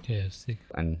 Yeah, sick.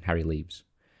 and Harry leaves.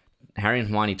 Harry and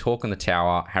Hermione talk on the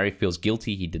tower. Harry feels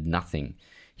guilty he did nothing.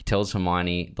 He tells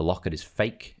Hermione the locket is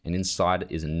fake, and inside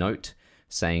is a note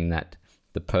saying that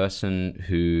the person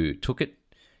who took it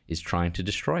is trying to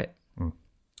destroy it.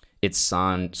 It's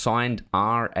signed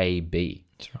R.A.B.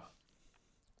 That's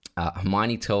right.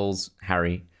 Hermione tells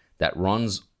Harry that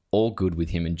Ron's all good with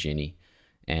him and Ginny,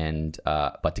 and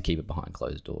but to keep it behind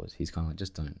closed doors. He's kind of like,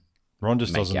 just don't. Ron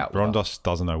just Make doesn't. out with Ron her. just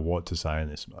doesn't know what to say in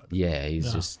this moment. Yeah,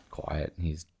 he's just quiet.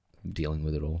 He's dealing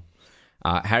with it all.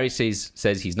 Harry says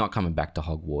he's not coming back to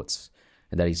Hogwarts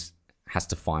and that he has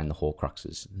to find the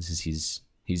Horcruxes. This is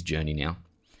his journey now.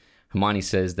 Hermione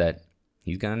says that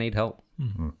he's going to need help.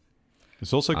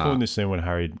 It's also cool in this scene when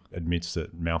Harry admits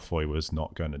that Malfoy was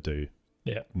not going to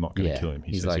Yeah. kill him.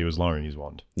 He he's says like- he was lowering his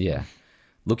wand. Yeah.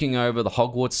 Looking over the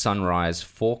Hogwarts sunrise,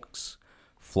 Fawkes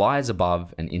flies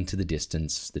above and into the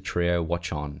distance. The trio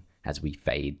watch on as we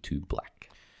fade to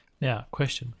black. Now,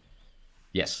 question.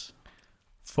 Yes.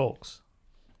 Fawkes.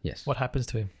 Yes. What happens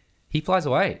to him? He flies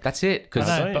away. That's it. Because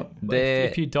I know, saying. but they're-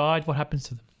 if you died, what happens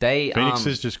to them? they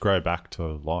Phoenixes just grow back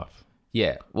to life.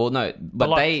 Yeah. Well, no, but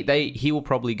like- he will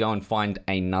probably go and find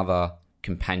another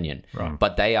companion. Right.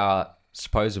 But they are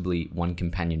supposedly one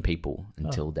companion people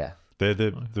until death. They're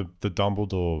the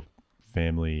Dumbledore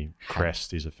family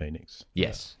crest is a phoenix.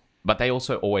 Yes. But they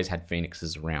also always had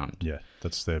phoenixes around. Yeah,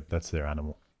 that's their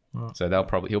animal. So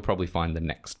he'll probably find the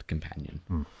next companion.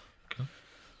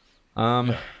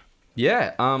 So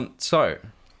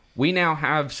we now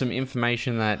have some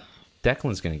information that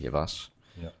Declan's going to give us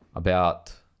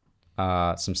about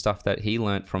some stuff that he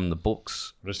learnt from the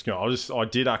books. I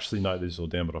did actually note this all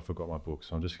down, but I forgot my book,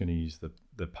 so I'm just going to use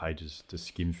the pages to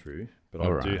skim through. But I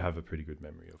All do right. have a pretty good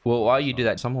memory of. Well, while you do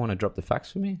that, someone want to drop the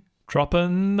facts for me?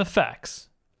 Dropping the facts.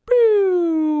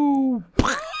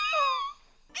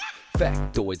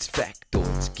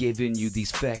 Factoids, giving you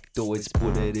these factoids.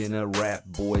 Put it in a rap,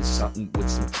 boys, something with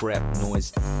some trap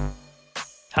noise.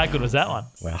 How good was that one?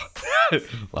 Wow.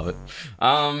 Love it.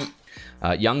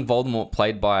 Young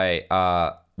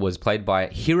Voldemort was played by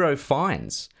Hero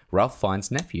Fiennes, Ralph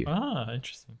Fiennes' nephew. Ah,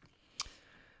 interesting.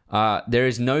 There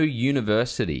is no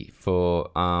university for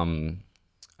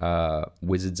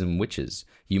wizards and witches.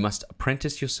 You must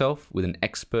apprentice yourself with an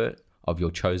expert of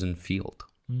your chosen field.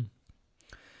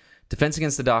 Defense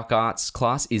Against the Dark Arts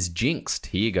class is jinxed.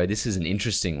 Here you go. This is an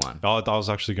interesting one. I was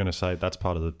actually going to say that's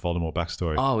part of the Voldemort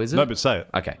backstory. Oh, is it? No, but say it.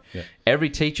 Okay. Yeah. Every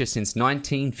teacher since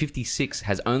 1956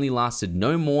 has only lasted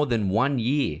no more than 1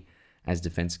 year as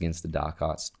Defense Against the Dark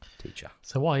Arts teacher.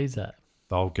 So why is that?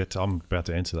 I'm about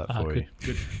to answer that for you.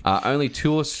 Good. Only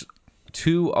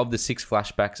two of the 6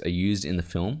 flashbacks are used in the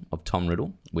film of Tom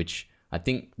Riddle, which I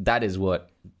think that is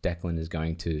what Declan is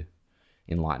going to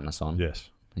enlighten us on. Yes.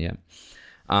 Yeah.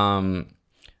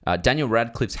 Daniel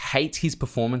Radcliffe hates his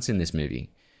performance in this movie.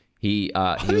 He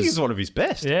I think he's one of his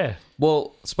best. Yeah.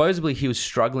 well, supposedly he was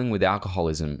struggling with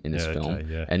alcoholism in this Yeah, film okay,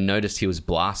 yeah. and noticed he was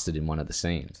blasted in one of the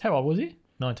scenes. How old was he?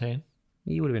 19.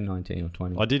 He would have been 19 or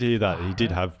 20. I did hear that he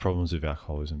did have problems with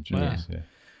alcoholism. During Wow. this,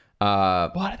 yeah.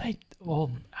 Why do they?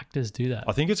 all actors do that.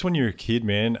 I think it's when you're a kid,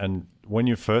 man, and when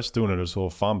you're first doing it, it's all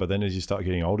fun. But then as you start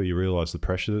getting older, you realize the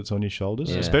pressure that's on your shoulders,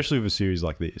 Yeah. especially with a series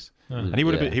like this. And he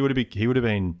would have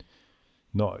been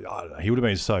not. I don't know. He would have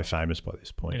been so famous by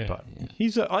this point. Yeah. But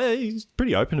he's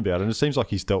pretty open about it, and it seems like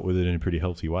he's dealt with it in a pretty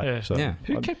healthy way. Yeah. So Yeah.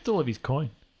 Who kept all of his coin?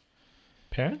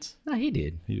 Parents? No, he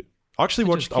did. I actually Which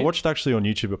is watched. I cute. watched actually on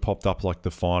YouTube. It popped up like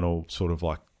the final sort of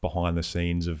like behind the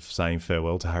scenes of saying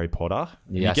farewell to Harry Potter.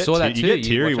 Yeah, I get saw that You too. get You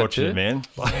teary watched that watching too? it, man.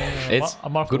 It's I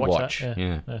might have to good watch. that.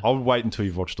 Yeah. I would wait until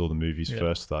you've watched all the movies Yeah.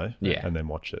 first, though. Yeah. and then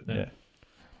watch it. Yeah. Yeah.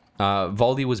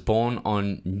 Voldy was born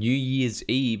on New Year's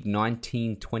Eve,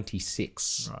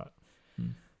 1926.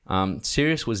 Right.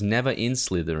 Sirius was never in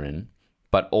Slytherin,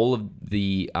 but all of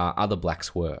the other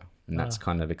blacks were. And that's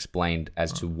kind of explained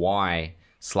as to why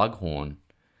Slughorn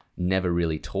never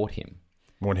really taught him.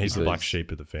 When he's the Because black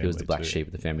sheep of the family. He was the black too. sheep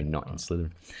of the family, not in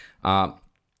Slytherin.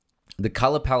 The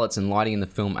color palettes and lighting in the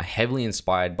film are heavily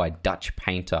inspired by Dutch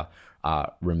painter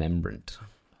Rembrandt.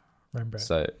 Rembrandt.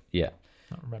 So, yeah.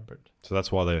 Not Rembrandt. So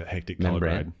that's why they're hectic color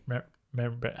Rembrandt. grade.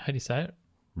 Rembrandt. How do you say it?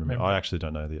 I actually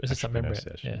don't know the Is it actual Rembrandt?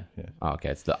 pronunciation. Yeah. Oh, okay,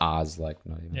 it's the R's, like,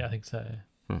 not even. Yeah, I think so.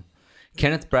 Yeah.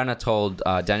 Kenneth Branagh told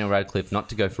Daniel Radcliffe not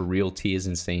to go for real tears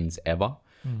in scenes ever,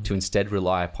 to instead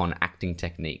rely upon acting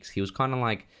techniques. He was kind of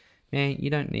like, man, you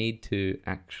don't need to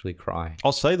actually cry.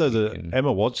 I'll say though that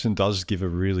Emma Watson does give a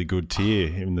really good tear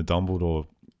in the Dumbledore,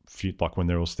 like when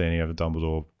they're all standing over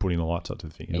Dumbledore putting the lights up to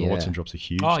the thing. Emma Yeah. Watson drops a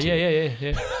huge Oh, tear.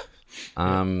 yeah.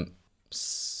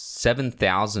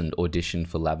 7,000 auditioned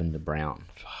for Lavender Brown.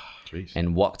 Jeez.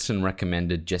 And Watson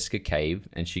recommended Jessica Cave,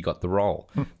 and she got the role,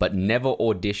 but never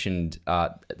auditioned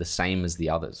the same as the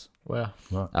others. Wow.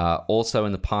 Also,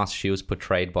 in the past, she was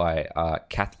portrayed by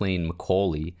Kathleen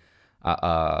McCauley,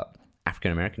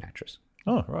 African American actress.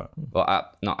 Oh, right. Well,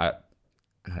 not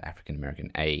African American,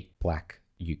 a black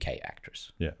UK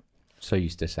actress. Yeah. So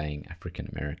used to saying African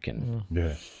American.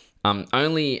 Yeah.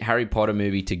 Only Harry Potter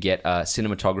movie to get a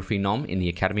cinematography nom in the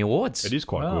Academy Awards. It is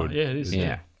quite Oh, good. yeah, it is.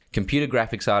 Yeah. Computer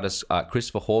graphics artist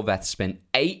Christopher Horvath spent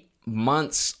 8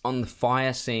 months on the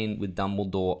fire scene with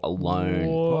Dumbledore alone.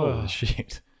 Oh,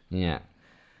 shit. Yeah.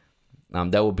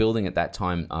 They were building at that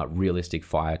time realistic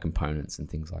fire components and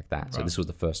things like that. So this was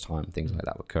the first time things like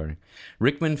that were occurring.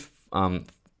 Rickman,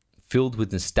 filled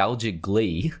with nostalgic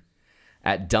glee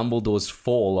at Dumbledore's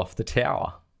fall off the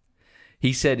tower.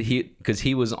 He said because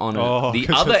he was on the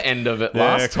 'cause other it's- end of it yeah,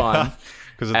 last time.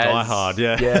 Because of Die Hard,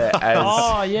 yeah. Yeah, as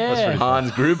Oh, yeah. Hans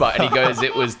Gruber, and he goes,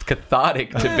 it was cathartic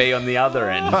to be on the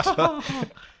other end.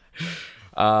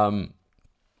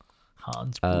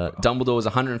 Hans. Dumbledore was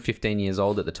 115 years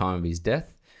old at the time of his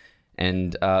death,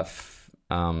 and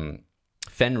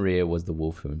Fenrir was the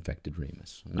wolf who infected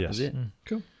Remus. And that was it.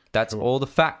 Cool. That's all the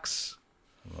facts.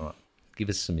 Right. Give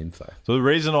us some info. So the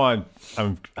reason I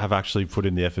have actually put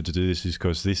in the effort to do this is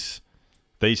because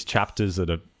these chapters that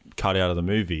are cut out of the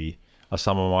movie are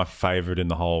some of my favourite in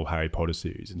the whole Harry Potter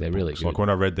series. They're really good. Like good. when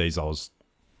I read these, I was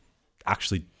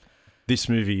actually... This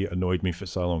movie annoyed me for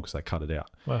so long because they cut it out.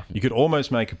 Wow. You could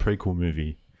almost make a prequel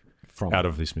movie From out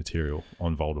of this material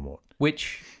on Voldemort.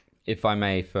 which, if I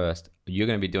may first, you're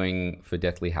going to be doing for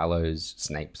Deathly Hallows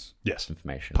Snape's Yes.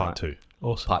 information. Part right? 2.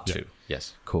 Awesome. Part 2.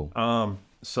 Yes. Cool.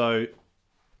 So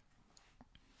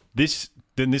this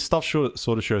stuff sort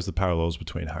of shows the parallels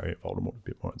between Harry and Voldemort a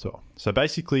bit more as well. So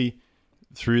basically,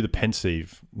 through the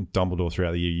pensieve Dumbledore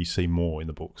throughout the year, you see more in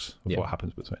the books of what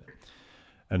happens between them.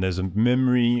 And there's a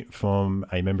memory from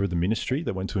a member of the Ministry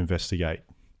that went to investigate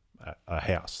a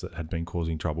house that had been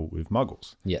causing trouble with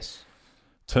Muggles. Yes.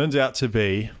 Turns out to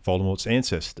be Voldemort's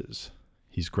ancestors,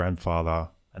 his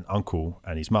grandfather and uncle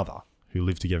and his mother, who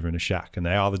lived together in a shack, and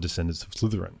they are the descendants of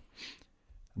Slytherin.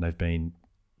 And they've been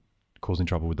causing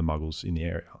trouble with the Muggles in the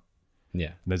area. Yeah.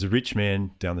 And there's a rich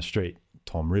man down the street,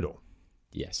 Tom Riddle,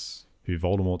 Yes. who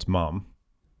Voldemort's mum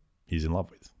is in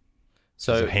love with. He's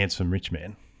So, a handsome rich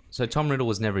man. so Tom Riddle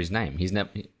was never his name. He's never.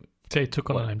 So he took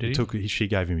on a name, did he? She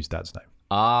gave him his dad's name.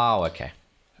 Oh, okay.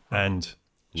 And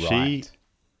Right.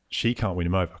 she can't win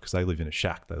him over because they live in a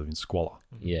shack. They live in squalor.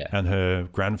 Yeah. And her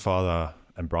grandfather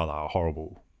and brother are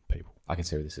horrible people. I can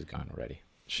see where this is going already.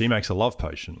 She makes a love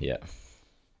potion Yeah.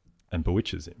 and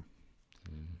bewitches him.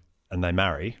 And they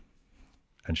marry,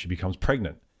 and she becomes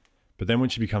pregnant. But then when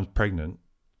she becomes pregnant,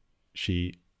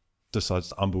 she decides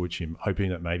to unbewitch him, hoping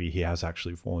that maybe he has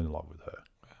actually fallen in love with her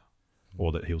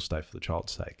or that he'll stay for the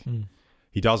child's sake.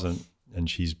 He doesn't, and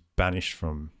she's banished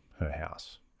from her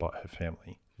house by her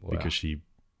family because she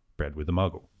bred with a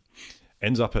muggle.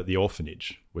 Ends up at the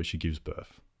orphanage where she gives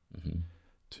birth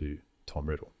to Tom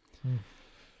Riddle.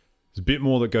 There's a bit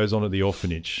more that goes on at the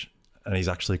orphanage, and he's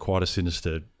actually quite a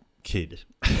sinister kid.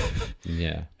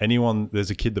 Yeah. There's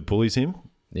a kid that bullies him,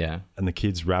 Yeah. and the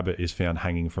kid's rabbit is found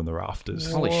hanging from the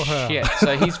rafters. Holy Wow. shit.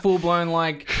 So he's full blown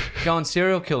like going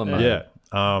serial killer mode. Yeah.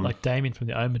 Like Damien from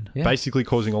The Omen. Yeah. Basically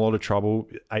causing a lot of trouble.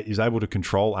 Is able to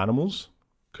control animals,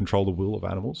 control the will of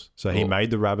animals. So he Cool.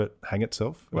 made the rabbit hang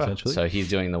itself, Wow. essentially. So he's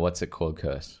doing the what's it called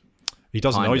curse. He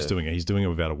doesn't know kind he's of. doing it. He's doing it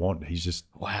without a wand. He's just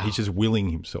willing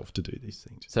himself to do these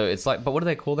things. So it's like, but what do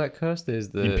they call that curse? There's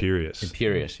the Imperious.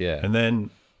 Imperious, yeah. And then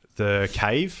the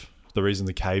cave, the reason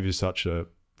the cave is such a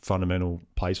fundamental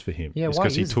place for him Yeah, is why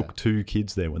because he is took that? 2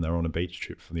 kids there when they were on a beach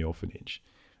trip from the orphanage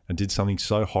and did something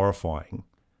so horrifying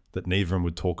that neither of them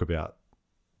would talk about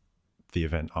the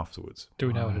event afterwards. Do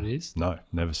we know what it is? No,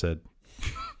 never said.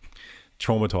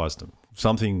 Traumatized them.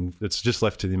 Something that's just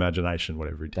left to the imagination,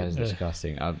 whatever he That did. is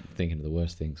disgusting. I'm thinking of the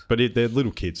worst things. But they're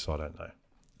little kids, so I don't know.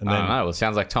 And I then don't know. Well, it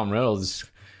sounds like Tom Reynolds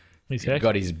He's heck.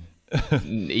 got his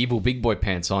evil big boy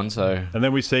pants on. So and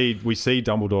then we see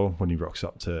Dumbledore when he rocks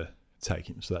up to take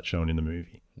him. So that's shown in the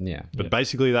movie. yeah, But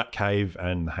basically that cave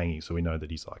and the hanging, so we know that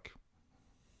he's like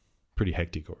pretty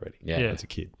hectic already yeah, Yeah. as a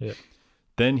kid. Yeah.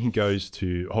 Then he goes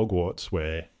to Hogwarts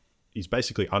where he's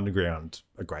basically underground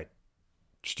a great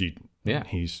student. Yeah.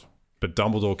 But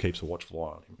Dumbledore keeps a watchful eye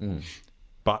on him. Mm.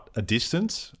 But a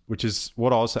distance, which is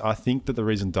what I was saying, I think that the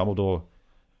reason Dumbledore,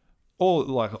 or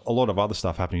like a lot of other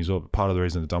stuff happening as well, but part of the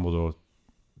reason that Dumbledore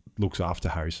looks after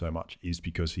Harry so much is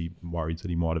because he worries that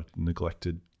he might have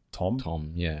neglected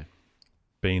Tom, yeah,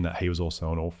 being that he was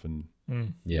also an orphan,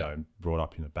 Mm. you yeah, know, brought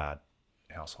up in a bad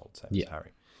household, same Yeah. as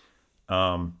Harry.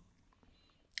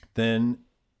 Then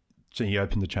so he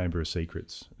opened the Chamber of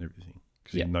Secrets and everything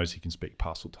because Yeah. he knows he can speak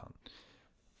Parseltongue.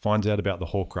 Finds out about the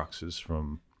Horcruxes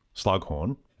from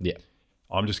Slughorn. yeah,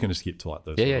 I'm just going to skip to like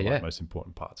the Yeah. most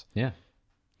important parts. yeah.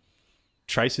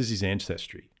 Traces his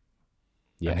ancestry,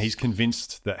 Yes. and he's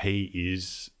convinced that he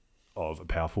is of a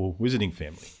powerful wizarding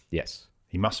family. yes,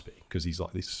 He must be because he's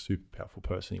like this super powerful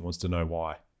person. He wants to know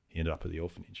why he ended up at the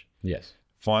orphanage. yes,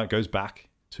 Goes back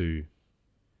to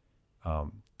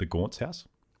the Gaunt's house,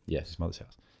 yes, his mother's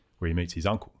house, where he meets his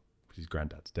uncle because his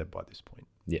granddad's dead by this point.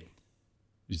 yeah,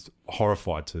 He's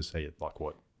horrified to see it, like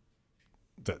what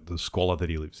the squalor that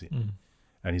he lives in. Mm.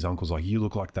 And his uncle's like, "You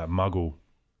look like that muggle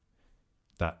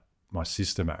that my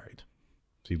sister married."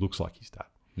 So he looks like his dad.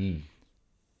 mm.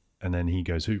 And then he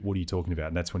goes, "What are you talking about?"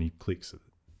 And that's when he clicks that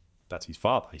that's his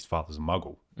father. His father's a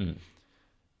muggle. Mm.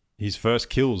 His first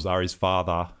kills are his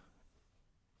father,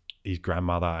 his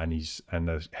grandmother, and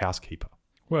the housekeeper.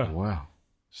 Well, Wow,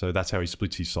 So that's how he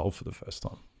splits his soul for the first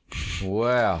time.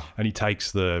 wow. And he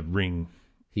takes the ring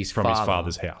His from father, his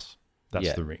father's house. That's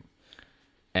Yeah. the ring.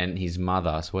 and his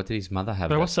mother. So what did his mother have?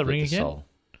 Wait, that what's the split ring again? soul?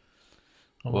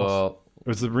 I'm lost. Well, It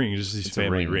was the ring. It was his it's a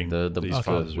family ring. The his Okay.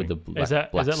 father's with the ring. black, is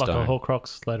that black like stone. a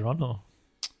Horcrux later on, or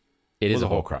It is Was a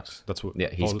Horcrux. That's what.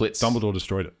 Yeah, he splits- Dumbledore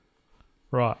destroyed it.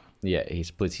 right? Yeah, he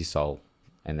splits his soul,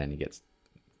 and then he gets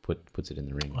puts it in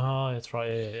the ring. Oh, that's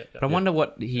right. Yeah. But I wonder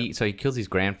what so he kills his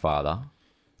grandfather,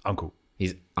 Uncle.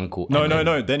 his uncle. No, and no, then-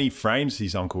 no. Then he frames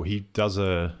his uncle. He does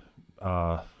a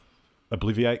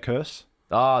obliviate curse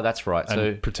Oh, that's right. and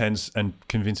So pretends and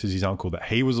convinces his uncle that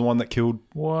he was the one that killed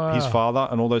Wow. his father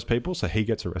and all those people. So he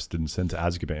gets arrested and sent to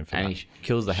Azkaban for and that. he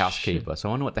kills the housekeeper. So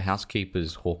I wonder what the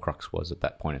housekeeper's Horcrux was at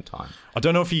that point in time. I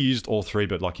don't know if he used all three,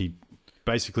 but like he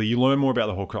basically you learn more about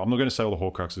the Horcrux. I'm not going to say all the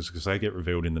Horcruxes because they get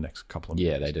revealed in the next couple of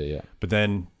Yeah, movies. they do. Yeah, But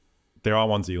then there are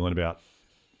ones that you learn about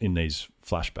in these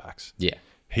flashbacks. yeah,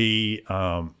 He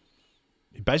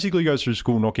basically goes through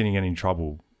school not getting any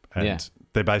trouble, and Yeah.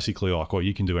 they're basically like, "Oh,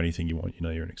 you can do anything you want. You know,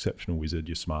 you're an exceptional wizard.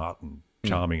 You're smart and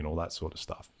charming and all that sort of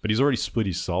stuff." But he's already split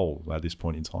his soul at this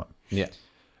point in time. yeah.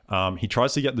 He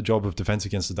tries to get the job of Defense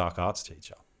Against the Dark Arts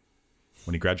teacher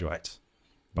when he graduates,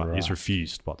 but is Right.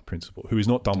 refused by the principal, who is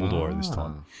not Dumbledore at this Ah.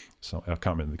 time. So I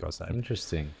can't remember the guy's name.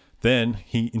 Interesting. Then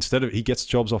he gets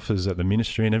jobs offers at the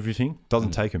ministry and everything.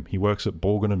 Doesn't take him. He works at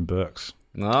Borgin and Burke's,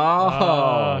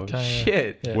 Oh, okay,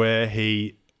 shit. Yeah. where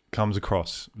he comes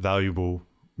across valuable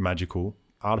magical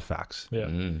artifacts. Yeah.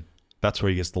 Mm. That's where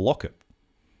he gets the locket,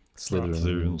 Slytherin's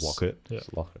Slytherin's locket, Yeah.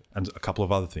 locket. and a couple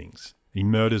of other things. He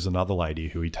murders another lady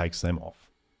who he takes them off.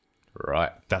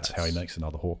 Right. That's how he makes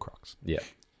another Horcrux. Yeah.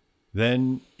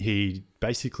 Then he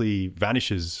basically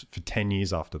vanishes for 10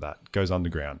 years after that, goes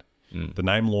underground. Mm. The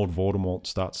name Lord Voldemort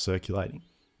starts circulating,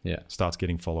 Yeah. starts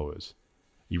getting followers.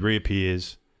 He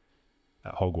reappears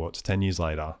at Hogwarts 10 years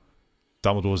later.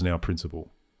 Dumbledore's now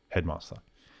principal, headmaster.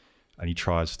 And he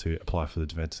tries to apply for the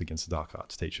Defense Against the Dark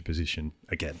Arts teacher position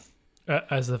again.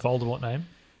 As the Voldemort name.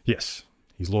 Yes,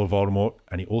 he's Lord Voldemort,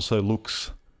 and he also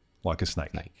looks like a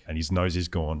snake. And his nose is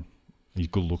gone. His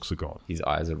good looks are gone. His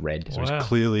eyes are red. So Wow. he's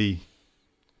clearly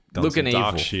done Looking some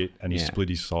dark evil. shit, and he Yeah. split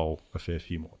his soul a fair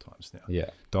few more times now. Yeah.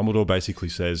 Dumbledore basically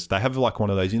says they have like one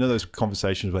of those, those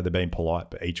conversations where they're being polite,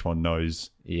 but each one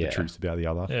knows Yeah. the truth about the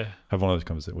other. Yeah. Have one of those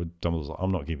conversations where Dumbledore's like,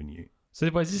 I'm not giving you. So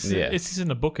wait, is this, Yeah. is this in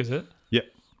the book, is it? Yep.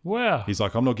 Wow. He's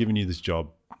like, I'm not giving you this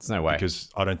job There's no way. because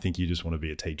I don't think you just want to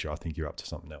be a teacher. I think you're up to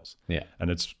something else. Yeah. And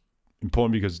it's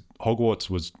important because Hogwarts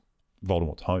was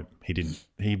Voldemort's home.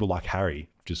 He like Harry,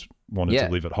 just wanted Yeah.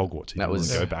 to live at Hogwarts. He That didn't was-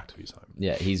 want to go back to his home.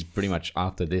 Yeah. He's pretty much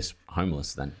after this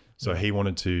homeless then. So he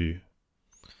wanted to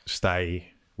stay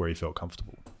where he felt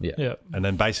comfortable. Yeah. Yeah. And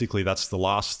then basically that's the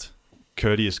last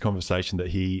courteous conversation that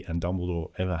he and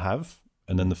Dumbledore ever have.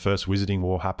 And then the first Wizarding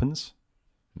War happens,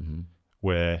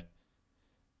 where,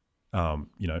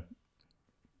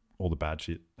 all the bad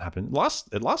shit happened.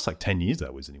 It lasts like 10 years,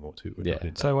 that Wizarding War too. which I Yeah.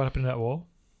 didn't know. So what happened in that war?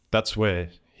 That's where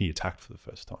he attacked for the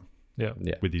first time Yeah.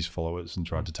 Yeah. with his followers and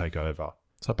tried to take over.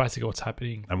 So basically what's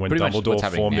happening. And when Pretty much Dumbledore what's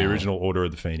happening formed the now. original Order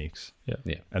of the Phoenix, Yeah.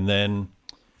 Yeah. and then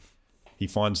he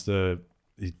finds the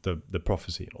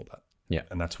prophecy and all that. Yeah.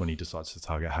 And that's when he decides to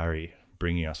target Harry,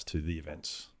 bringing us to the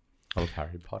events Of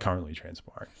Harry Potter. currently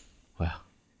transpiring. Wow.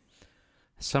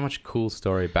 So much cool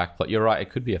story backplot. You're right.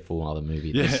 It could be a full other movie.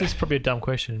 Yeah. This is probably a dumb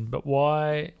question, but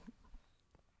why?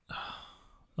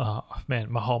 Oh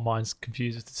man, my whole mind's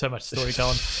confused. There's so much story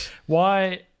going.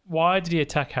 Why did he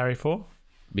attack Harry for?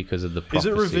 Because of the Is prophecy.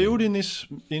 it revealed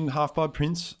in Half-Blood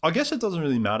Prince? I guess it doesn't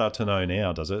really matter to know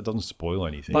now, does it? It doesn't spoil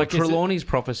anything. Well, Like, is it- Trelawney's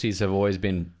prophecies have always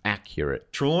been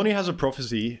accurate. Trelawney has a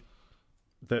prophecy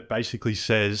that basically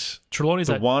says Trelawney's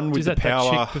the that one with is the that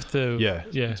power. chick with the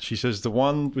yeah. She says the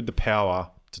one with the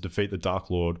power to defeat the Dark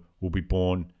Lord will be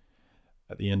born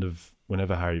at the end of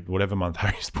whatever month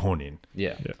Harry's born in,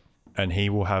 Yeah. Yeah. and he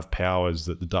will have powers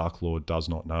that the Dark Lord does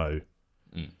not know.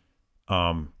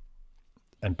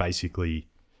 And basically,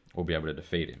 We'll be able to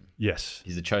defeat him. yes.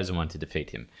 He's the chosen one to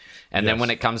defeat him. And then Yes. when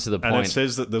it comes to the And point, it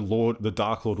says that the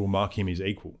Dark Lord will mark him his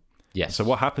equal. yes. So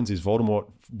what happens is Voldemort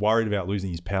worried about losing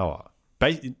his power.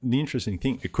 The interesting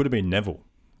thing, it could have been Neville.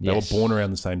 They Yes. were born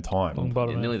around the same time.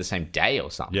 Longbottom, nearly the same day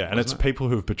or something. Yeah, and it's people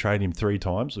who have betrayed him 3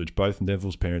 times, which both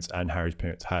Neville's parents and Harry's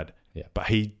parents had. Yeah. But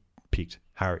he picked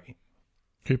Harry,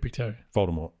 Who picked Harry?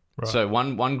 Voldemort. Right. So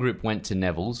one group went to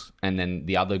Neville's, and then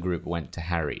the other group went to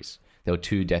Harry's. There were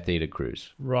 2 Death Eater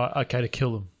crews. Right. Okay, to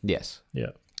kill them. Yes.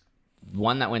 Yeah.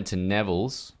 One that went to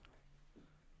Neville's,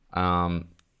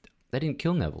 they didn't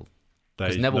kill Neville.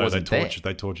 'Cause Neville wasn't there.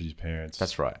 They tortured his parents.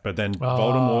 That's right. But then Oh.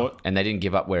 Voldemort, And they didn't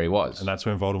give up where he was. and that's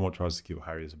when Voldemort tries to kill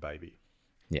Harry as a baby.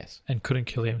 Yes. And couldn't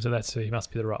kill him, so he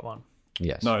must be the right one.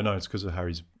 Yes. No, it's because of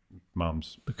Harry's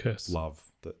mum's The curse.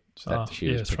 love. That That she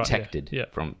yeah, was that's right, yeah. protected Yeah.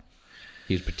 from.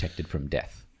 He was protected from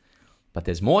death. But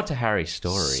there's more to Harry's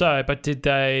story. So, but did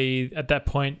they at that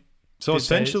point? So Did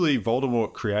essentially,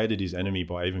 Voldemort created his enemy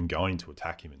by even going to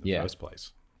attack him in the Yeah. first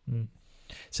place.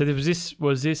 So there was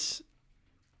this.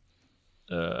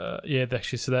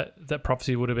 Actually, so that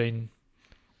prophecy would have been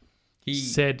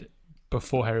said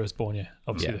before Harry was born. Yeah,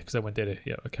 obviously Yeah. because they went there.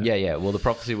 Yeah. Okay. Yeah. Well, the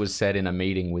prophecy was said in a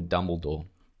meeting with Dumbledore.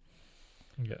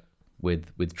 Yeah.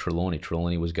 With Trelawney.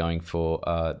 Trelawney was going for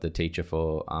the teacher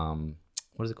for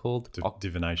what is it called?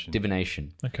 Divination.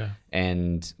 Divination. Okay.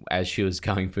 And as she was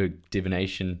going for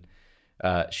divination,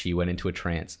 she went into a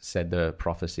trance, said the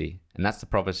prophecy, and that's the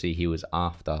prophecy he was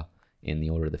after in the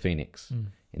Order of the Phoenix,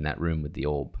 in that room with the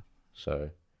orb.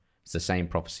 So it's the same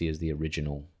prophecy as the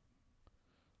original.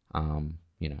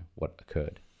 What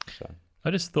occurred. So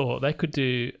I just thought they could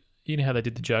do. You know how they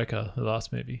did the Joker, the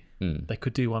last movie. They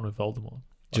could do one with Voldemort.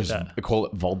 Like just that. call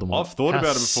it Voldemort. I've thought How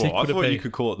about it sick before. I would it thought be? you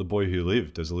could call it The Boy Who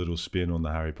Lived as a little spin on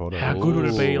the Harry Potter. How good would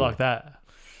it be Ooh. like that?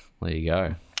 There you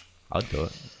go. I'd do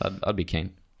it. I'd be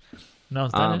keen. No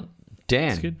one's done it.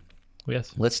 Dan, It's good.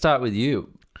 Yes. let's start with you.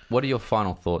 What are your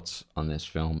final thoughts on this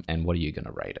film, and what are you going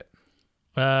to rate it?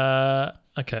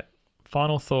 Okay.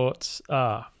 Final thoughts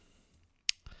are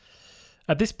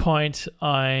at this point,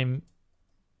 I'm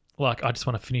like, I just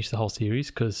want to finish the whole series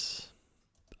because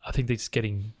I think it's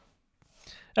getting,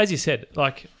 as you said,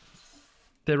 like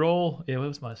they're all, what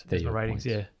was my your ratings?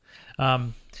 points. Yeah.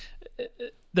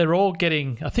 They're all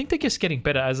getting, I think they're just getting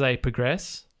better as they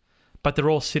progress, but they're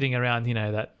all sitting around,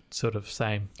 that sort of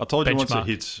same. I told you once benchmark. it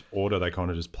hits order, they kind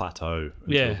of just plateau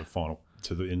until Yeah. the final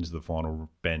into the final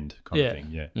bend kind of thing.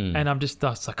 Yeah. And I'm just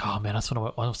like, oh man, I just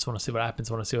want to see what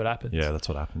happens. I want to see what happens. Yeah, that's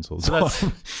what happens all the So that's,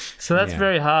 time. so that's Yeah.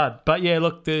 very hard. But yeah,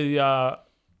 look, there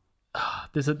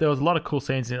was a lot of cool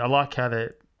scenes in it. I like how they,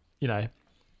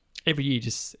 every year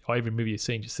or every movie you've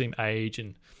seen, just see them age,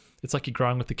 and it's like you're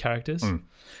growing with the characters.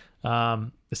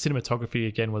 The cinematography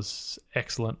again was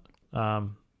excellent.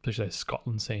 Especially those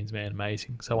Scotland scenes, man,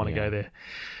 amazing. So I want to Yeah. go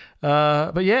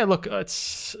there. But yeah, look,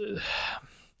 it's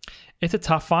It's a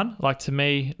tough one. Like, to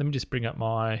me, let me just bring up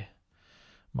my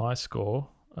score.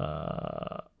 Where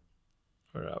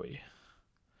are we?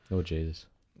 Oh, Jesus.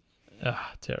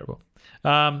 Terrible.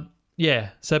 Yeah.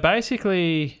 So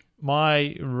basically,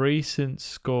 my recent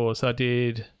scores.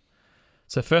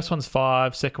 So first one's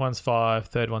 5, second one's 5,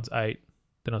 third one's 8.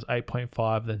 Then it was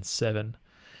 8.5, then 7.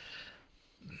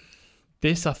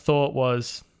 This I thought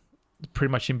was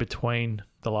pretty much in between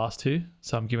the last two,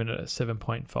 so I'm giving it a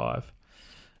 7.5.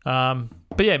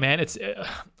 But yeah, man,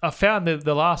 I found that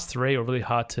the last three were really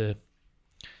hard to.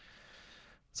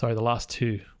 Sorry, the last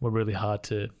two were really hard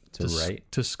to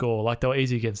rate, to score. Like, they were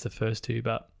easy against the first two,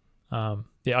 but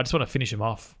yeah, I just want to finish them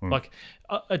off. Like,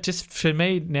 it just, for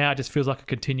me now, it just feels like a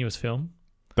continuous film.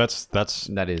 That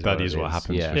is what what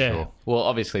happens yeah. for Yeah. sure. Well,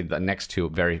 obviously, the next two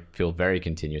feel very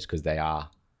continuous because they are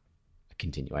a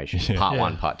continuation. Part Yeah.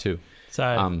 1, part 2.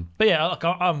 So, but yeah, like,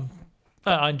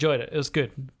 I enjoyed it. It was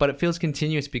good. But it feels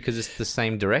continuous because it's the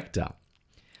same director.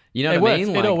 You know It what I works.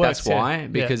 mean? It all That's works, yeah. why. Yeah.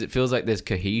 Because it feels like there's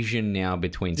cohesion now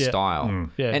between Yeah. style.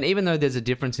 Yeah. And even though there's a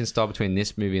difference in style between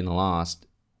this movie and the last,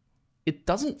 it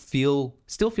still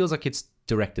feels like it's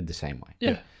directed the same way.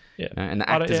 Yeah. Yeah. And the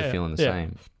I don't- actors yeah, are feeling the yeah.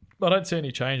 same. I don't see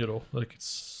any change at all. Like,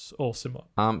 it's all similar.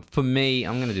 For me,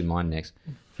 I'm going to do mine next.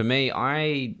 For me,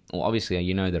 obviously,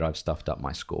 you know that I've stuffed up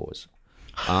my scores.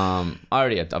 I've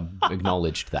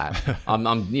acknowledged that. I'm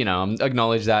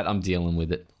acknowledged that. I'm dealing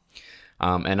with it.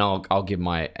 And I'll give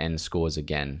my end scores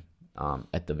again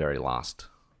at the very last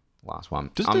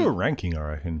one. Just do a ranking, I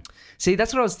reckon. See,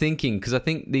 that's what I was thinking, because I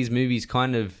think these movies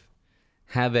kind of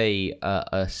have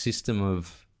a system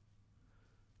of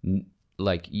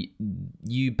like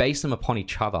you base them upon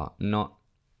each other, not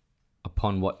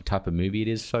upon what type of movie it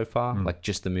is so far, like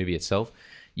just the movie itself.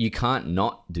 You can't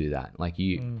not do that. Like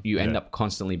you end up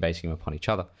constantly basing them upon each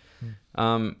other.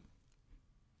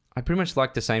 I pretty much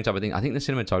like the same type of thing. I think the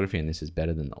cinematography in this is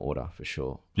better than The Order for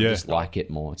sure. I Yeah. just like it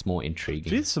more. It's more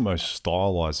intriguing. It's the most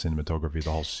stylized cinematography of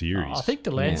the whole series. I think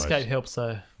the landscape helps,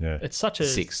 though. Yeah. It's such a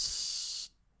 6.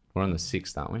 We're on the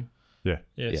 6th, aren't we? Yeah.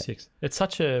 Yeah. 6. It's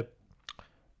such a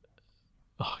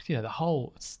the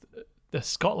whole the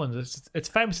Scotland. It's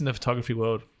famous in the photography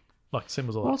world. Like,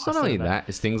 symbols all Well, it's not only that.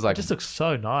 It's things like It just looks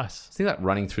so nice. things like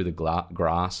running through the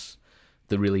grass,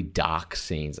 the really dark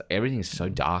scenes. Everything's so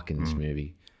dark in this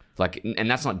movie. Like, and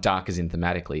that's not dark as in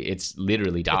thematically. It's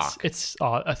literally dark.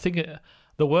 I think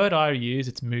the word I use,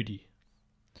 it's moody.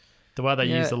 The way they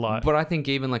use the light. But I think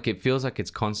even like it feels like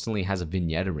it's constantly has a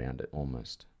vignette around it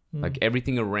almost. Like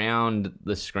everything around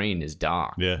the screen is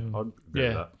dark. Yeah. I'd agree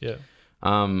with that. yeah.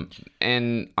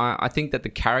 And I think that the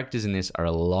characters in this are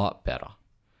a lot better.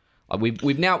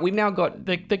 We've now got,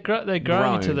 They're growing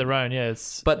Grown. into their own. Yeah,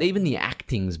 but even the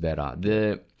acting's better.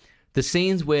 The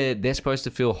scenes where they're supposed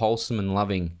to feel wholesome and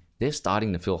loving, they're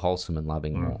starting to feel wholesome and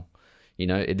loving more. You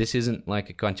know, this isn't like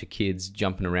a bunch of kids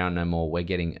jumping around no more. We're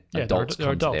getting adults they're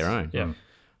come adults. to their own. Yeah.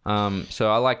 So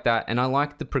I like that, and I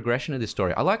like the progression of this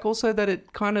story. I like also that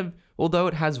it kind of, although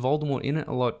it has Voldemort in it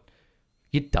a lot,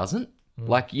 it doesn't.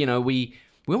 Like, you know, we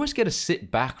almost get to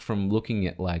sit back from looking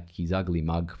at like his ugly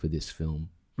mug for this film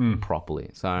properly.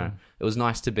 So it was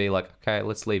nice to be like, okay,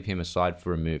 let's leave him aside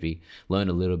for a movie, learn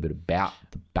a little bit about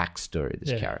the backstory of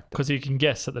this character. Because you can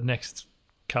guess that the next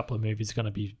couple of movies are going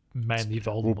to be mainly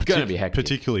Voldemort. It's gonna be hectic.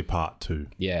 Particularly part 2.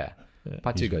 Yeah.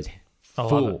 Part 2 goes I love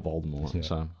full it. Voldemort. Yeah.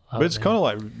 So But it's kind of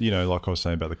like, like I was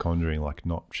saying about The Conjuring, like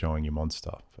not showing your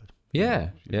monster. But yeah.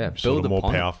 sort Build of more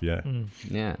upon it. powerful, yeah.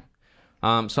 Yeah.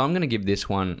 So I'm going to give this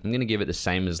one, I'm going to give it the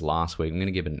same as last week. I'm going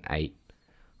to give it an 8.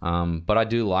 But I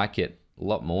do like it a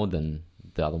lot more than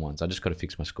the other ones. I just got to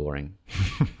fix my scoring.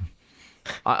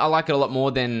 I like it a lot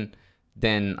more than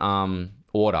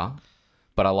Order,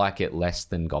 but I like it less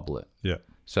than Goblet. Yeah.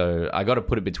 So I got to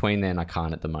put it between there, and I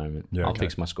can't at the moment. Yeah, I'll okay.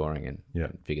 fix my scoring and Yeah.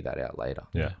 figure that out later.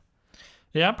 Yeah.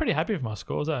 Yeah, I'm pretty happy with my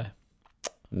scores, eh?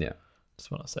 Yeah.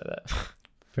 Just want to say that.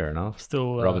 Fair enough.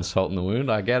 Still, Rubbing salt in the wound.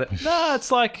 I get it. no,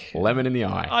 it's like Lemon in the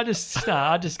eye. I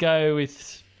just go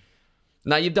with.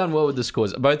 No, you've done well with the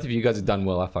scores. Both of you guys have done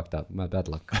well. I fucked up. My bad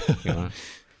luck. You know,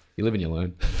 you live and you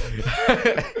learn.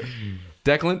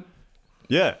 Declan?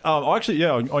 Yeah.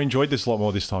 I enjoyed this a lot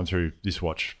more this time through this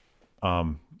watch.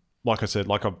 Like I said,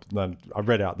 I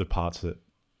read out the parts that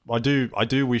I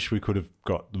do wish we could have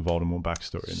got the Voldemort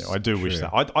backstory in there. I do wish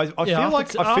that.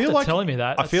 I feel like telling me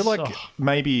that I feel like it's-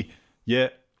 maybe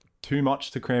too much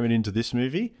to cram it into this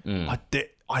movie.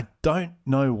 I don't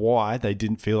know why they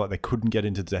didn't feel like they couldn't get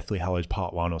into Deathly Hallows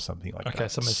Part 1 or something like Okay,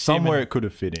 that. so I'm Somewhere assuming- it could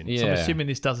have fit in. Yeah. So I'm assuming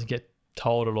this doesn't get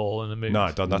told at all in the movie. No,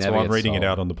 it doesn't. That's Never why I'm gets reading it sold.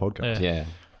 out on the podcast.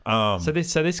 Yeah. So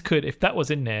this could, if that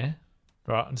was in there,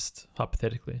 right? Just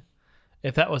hypothetically,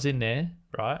 if that was in there,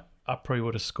 right, I probably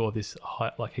would have scored this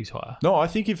high, like he's higher. No, I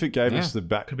think if it gave us the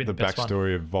Could've been the best one.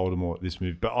 backstory of Voldemort, this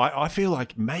movie, but I feel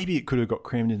like maybe it could have got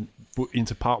crammed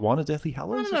into part 1 of Deathly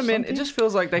Hallows. I don't know, man. It just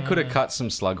feels like they could have cut some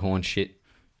Slughorn shit.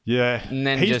 Yeah, And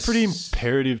then he's just- pretty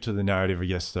imperative to the narrative, I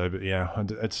guess, though. But yeah,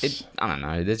 it's. I don't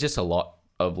know. There's just a lot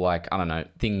of like, I don't know,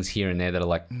 things here and there that are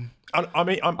like, I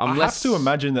mean, I have Unless- to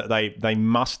imagine that they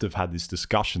must have had this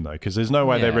discussion though, because there's no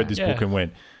way they Yeah. read this book Yeah. and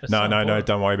went, That's no, so no, no, important.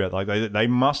 don't worry about it. Like they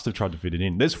must have tried to fit it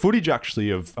in. There's footage actually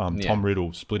of Tom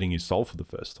Riddle splitting his soul for the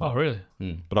first time, Oh, really?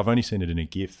 but I've only seen it in a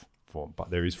GIF form. But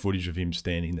there is footage of him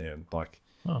standing there, and like,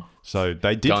 Oh. so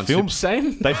they did going film. Super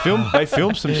Saiyan? They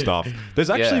filmed some stuff. There's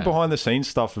actually Yeah. behind the scenes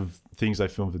stuff of things they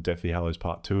filmed for Deathly Hallows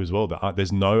Part 2 as well. That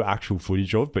there's no actual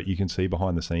footage of, but you can see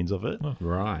behind the scenes of it.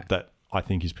 Right. That I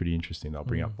think is pretty interesting. They'll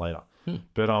bring up later. Hmm.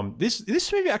 But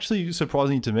this movie actually,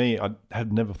 surprisingly to me, I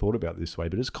had never thought about it this way.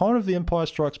 But it's kind of The Empire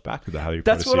Strikes Back with the Harry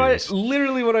That's Potter what series.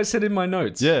 literally what I said in my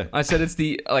notes. Yeah. I said it's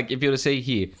the, like, if you were to see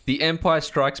here, the Empire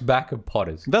Strikes Back of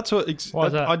Potters. That's what. Why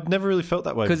is that? I'd never really felt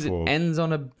that way Because it before. ends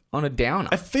on a downer.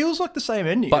 It feels like the same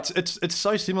ending. But- It's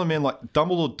so similar, man. Like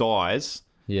Dumbledore dies.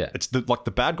 Yeah. It's like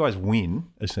the bad guys win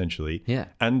essentially. Yeah.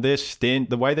 And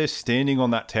the way they're standing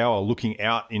on that tower, looking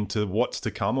out into what's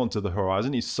to come onto the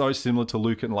horizon, is so similar to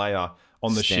Luke and Leia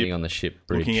on the Standing ship, on the ship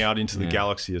bridge. looking out into the Yeah.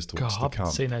 galaxy as to God, what's I to haven't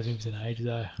come. seen those movies in ages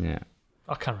though. Yeah.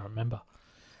 I can't remember.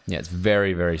 Yeah, it's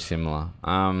very, very similar.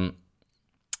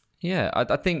 Yeah,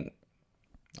 I think.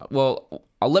 Well,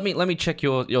 let me check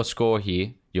your score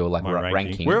here. Your like My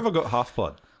ranking. Where have I got Half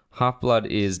Blood? Half Blood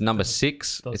is number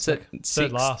 6. That's It's at third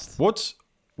 6. last.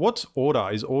 What's order?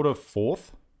 Is order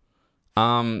 4th?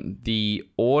 The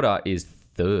order is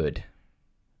 3rd,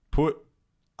 Put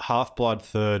Half Blood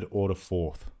 3rd, order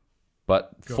 4th.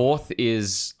 but 4th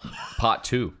is part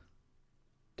 2.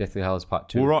 Deathly Hallows Part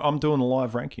 2. Well, right, I'm doing the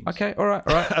live rankings. Okay, all right,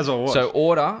 all right. As I was. So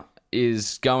order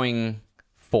is going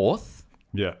 4th.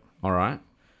 Yeah. All right.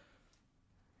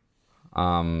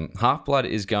 Half Blood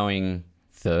is going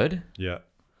 3rd. Yeah.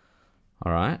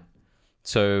 All right.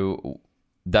 So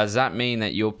does that mean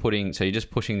that you're just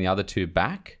pushing the other two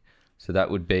back? So that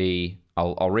would be,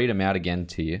 I'll read them out again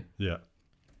to you. Yeah.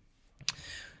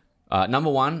 Number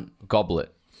 1,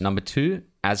 Goblet. Number 2,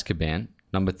 Azkaban.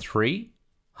 Number 3,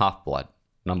 Half Blood.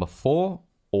 Number 4,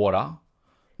 Order.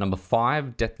 Number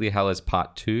 5, Deathly Hallows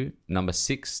Part 2. Number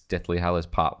 6, Deathly Hallows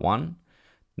Part 1.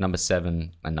 Number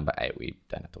 7 and number 8 we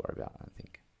don't have to worry about, I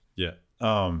think. Yeah.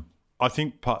 I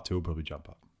think part 2 will probably jump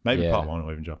up. Maybe Yeah. part 1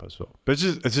 will even jump up as well. But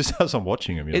it's just as I'm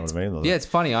watching them, you know what I mean? Like, Yeah, it's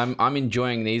funny. I'm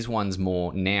enjoying these ones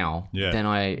more now Yeah. than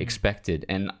I expected.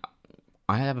 And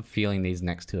I have a feeling these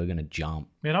next two are going to jump.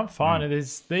 Man, I'm fine.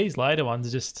 There's these later ones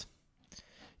are just,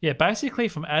 yeah, basically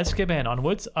from Azkaban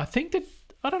onwards. I think that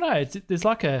I don't know. There's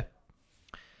like a,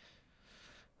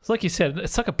 it's like you said,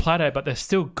 it's like a plateau, but they're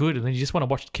still good, and then you just want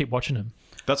to keep watching them.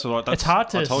 That's what It's hard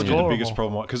to I told you score the biggest them all.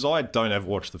 problem, because I don't ever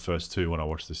watch the first 2 when I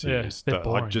watch the series. they're I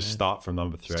boring, just man. start from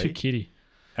number 3. It's too kiddie.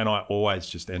 And I always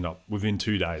just end up, within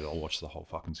 2 days, I'll watch the whole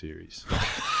fucking series.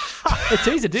 It's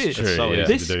easy to do. It's so yeah.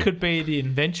 easy This to do. could be the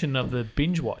invention of the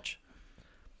binge watch.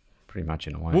 Pretty much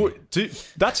in a way. Well,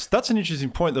 that's an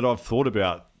interesting point that I've thought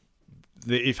about.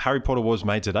 If Harry Potter was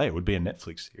made today, it would be a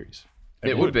Netflix series.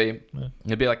 it would be.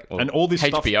 It'd be like, well, And all this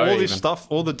stuff, HBO all this even. stuff,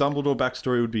 all the Dumbledore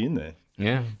backstory would be in there.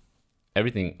 Yeah.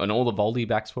 Everything. And all the Voldy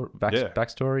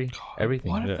backstory.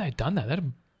 Everything. Why haven't they done that?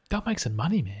 That'll make some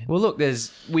money, man. Well, look,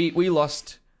 we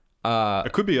lost.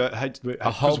 It could be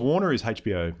because whole- Warner is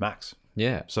HBO Max,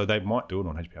 Yeah. so they might do it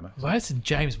on HBO Max. Why doesn't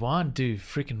James Wan do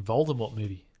freaking Voldemort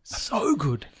movie? So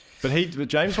good. But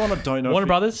James Wan, I don't know. Warner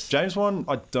Brothers? James Wan,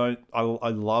 I don't. I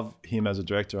love him as a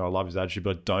director. I love his attitude,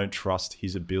 but I don't trust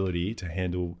his ability to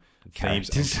handle themes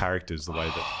and characters the way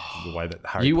that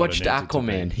Harry. You Potter watched needs it to be.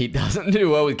 Aquaman. He doesn't do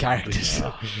well with characters.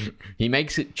 He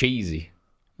makes it cheesy.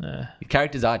 The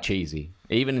characters are cheesy.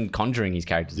 Even in Conjuring, his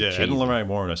characters Yeah, are Ed cheesy. and Lorraine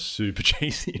Warren are super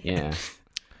cheesy. Yeah.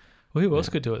 Well, who else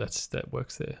could do it? That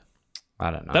works there. I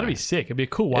don't know. That'd be sick. It'd be a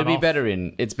cool one. It'd be better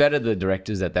it's better the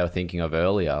directors that they were thinking of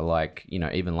earlier, like,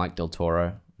 even like Del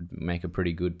Toro would make a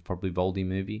pretty good, probably Voldy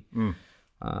movie.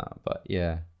 But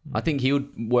yeah, I think he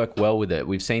would work well with it.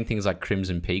 We've seen things like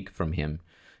Crimson Peak from him.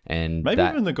 And Maybe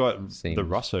that even the guy, seems- the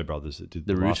Russo brothers that did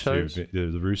The last few Russos?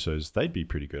 the Russos, they'd be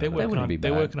pretty good. They're At working, wouldn't on, be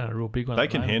they're bad. working on a real big one. They at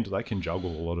the can moment. handle. They can juggle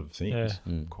a lot of things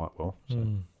quite well. So.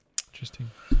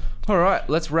 Interesting. All right,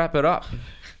 let's wrap it up.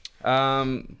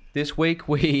 This week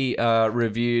we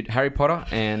reviewed Harry Potter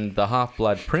and the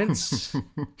Half-Blood Prince.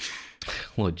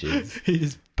 Oh, jeez. He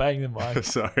just banged the mic.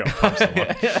 Sorry, I punched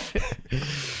the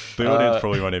mic. The audience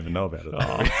probably won't even know about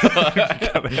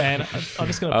it. Man, I'm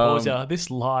just going to pause you. This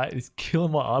light is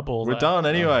killing my eyeballs. We're done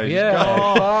anyway. Just Yeah,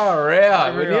 go. far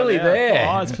out. We're nearly My there.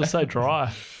 eyes feel so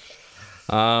dry.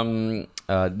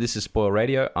 This is Spoil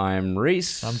Radio. I'm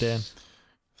Reese. I'm Dan.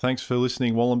 Thanks for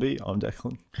listening, Wallenby. I'm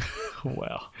Declan.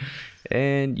 Wow.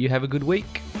 And you have a good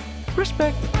week.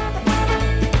 Respect.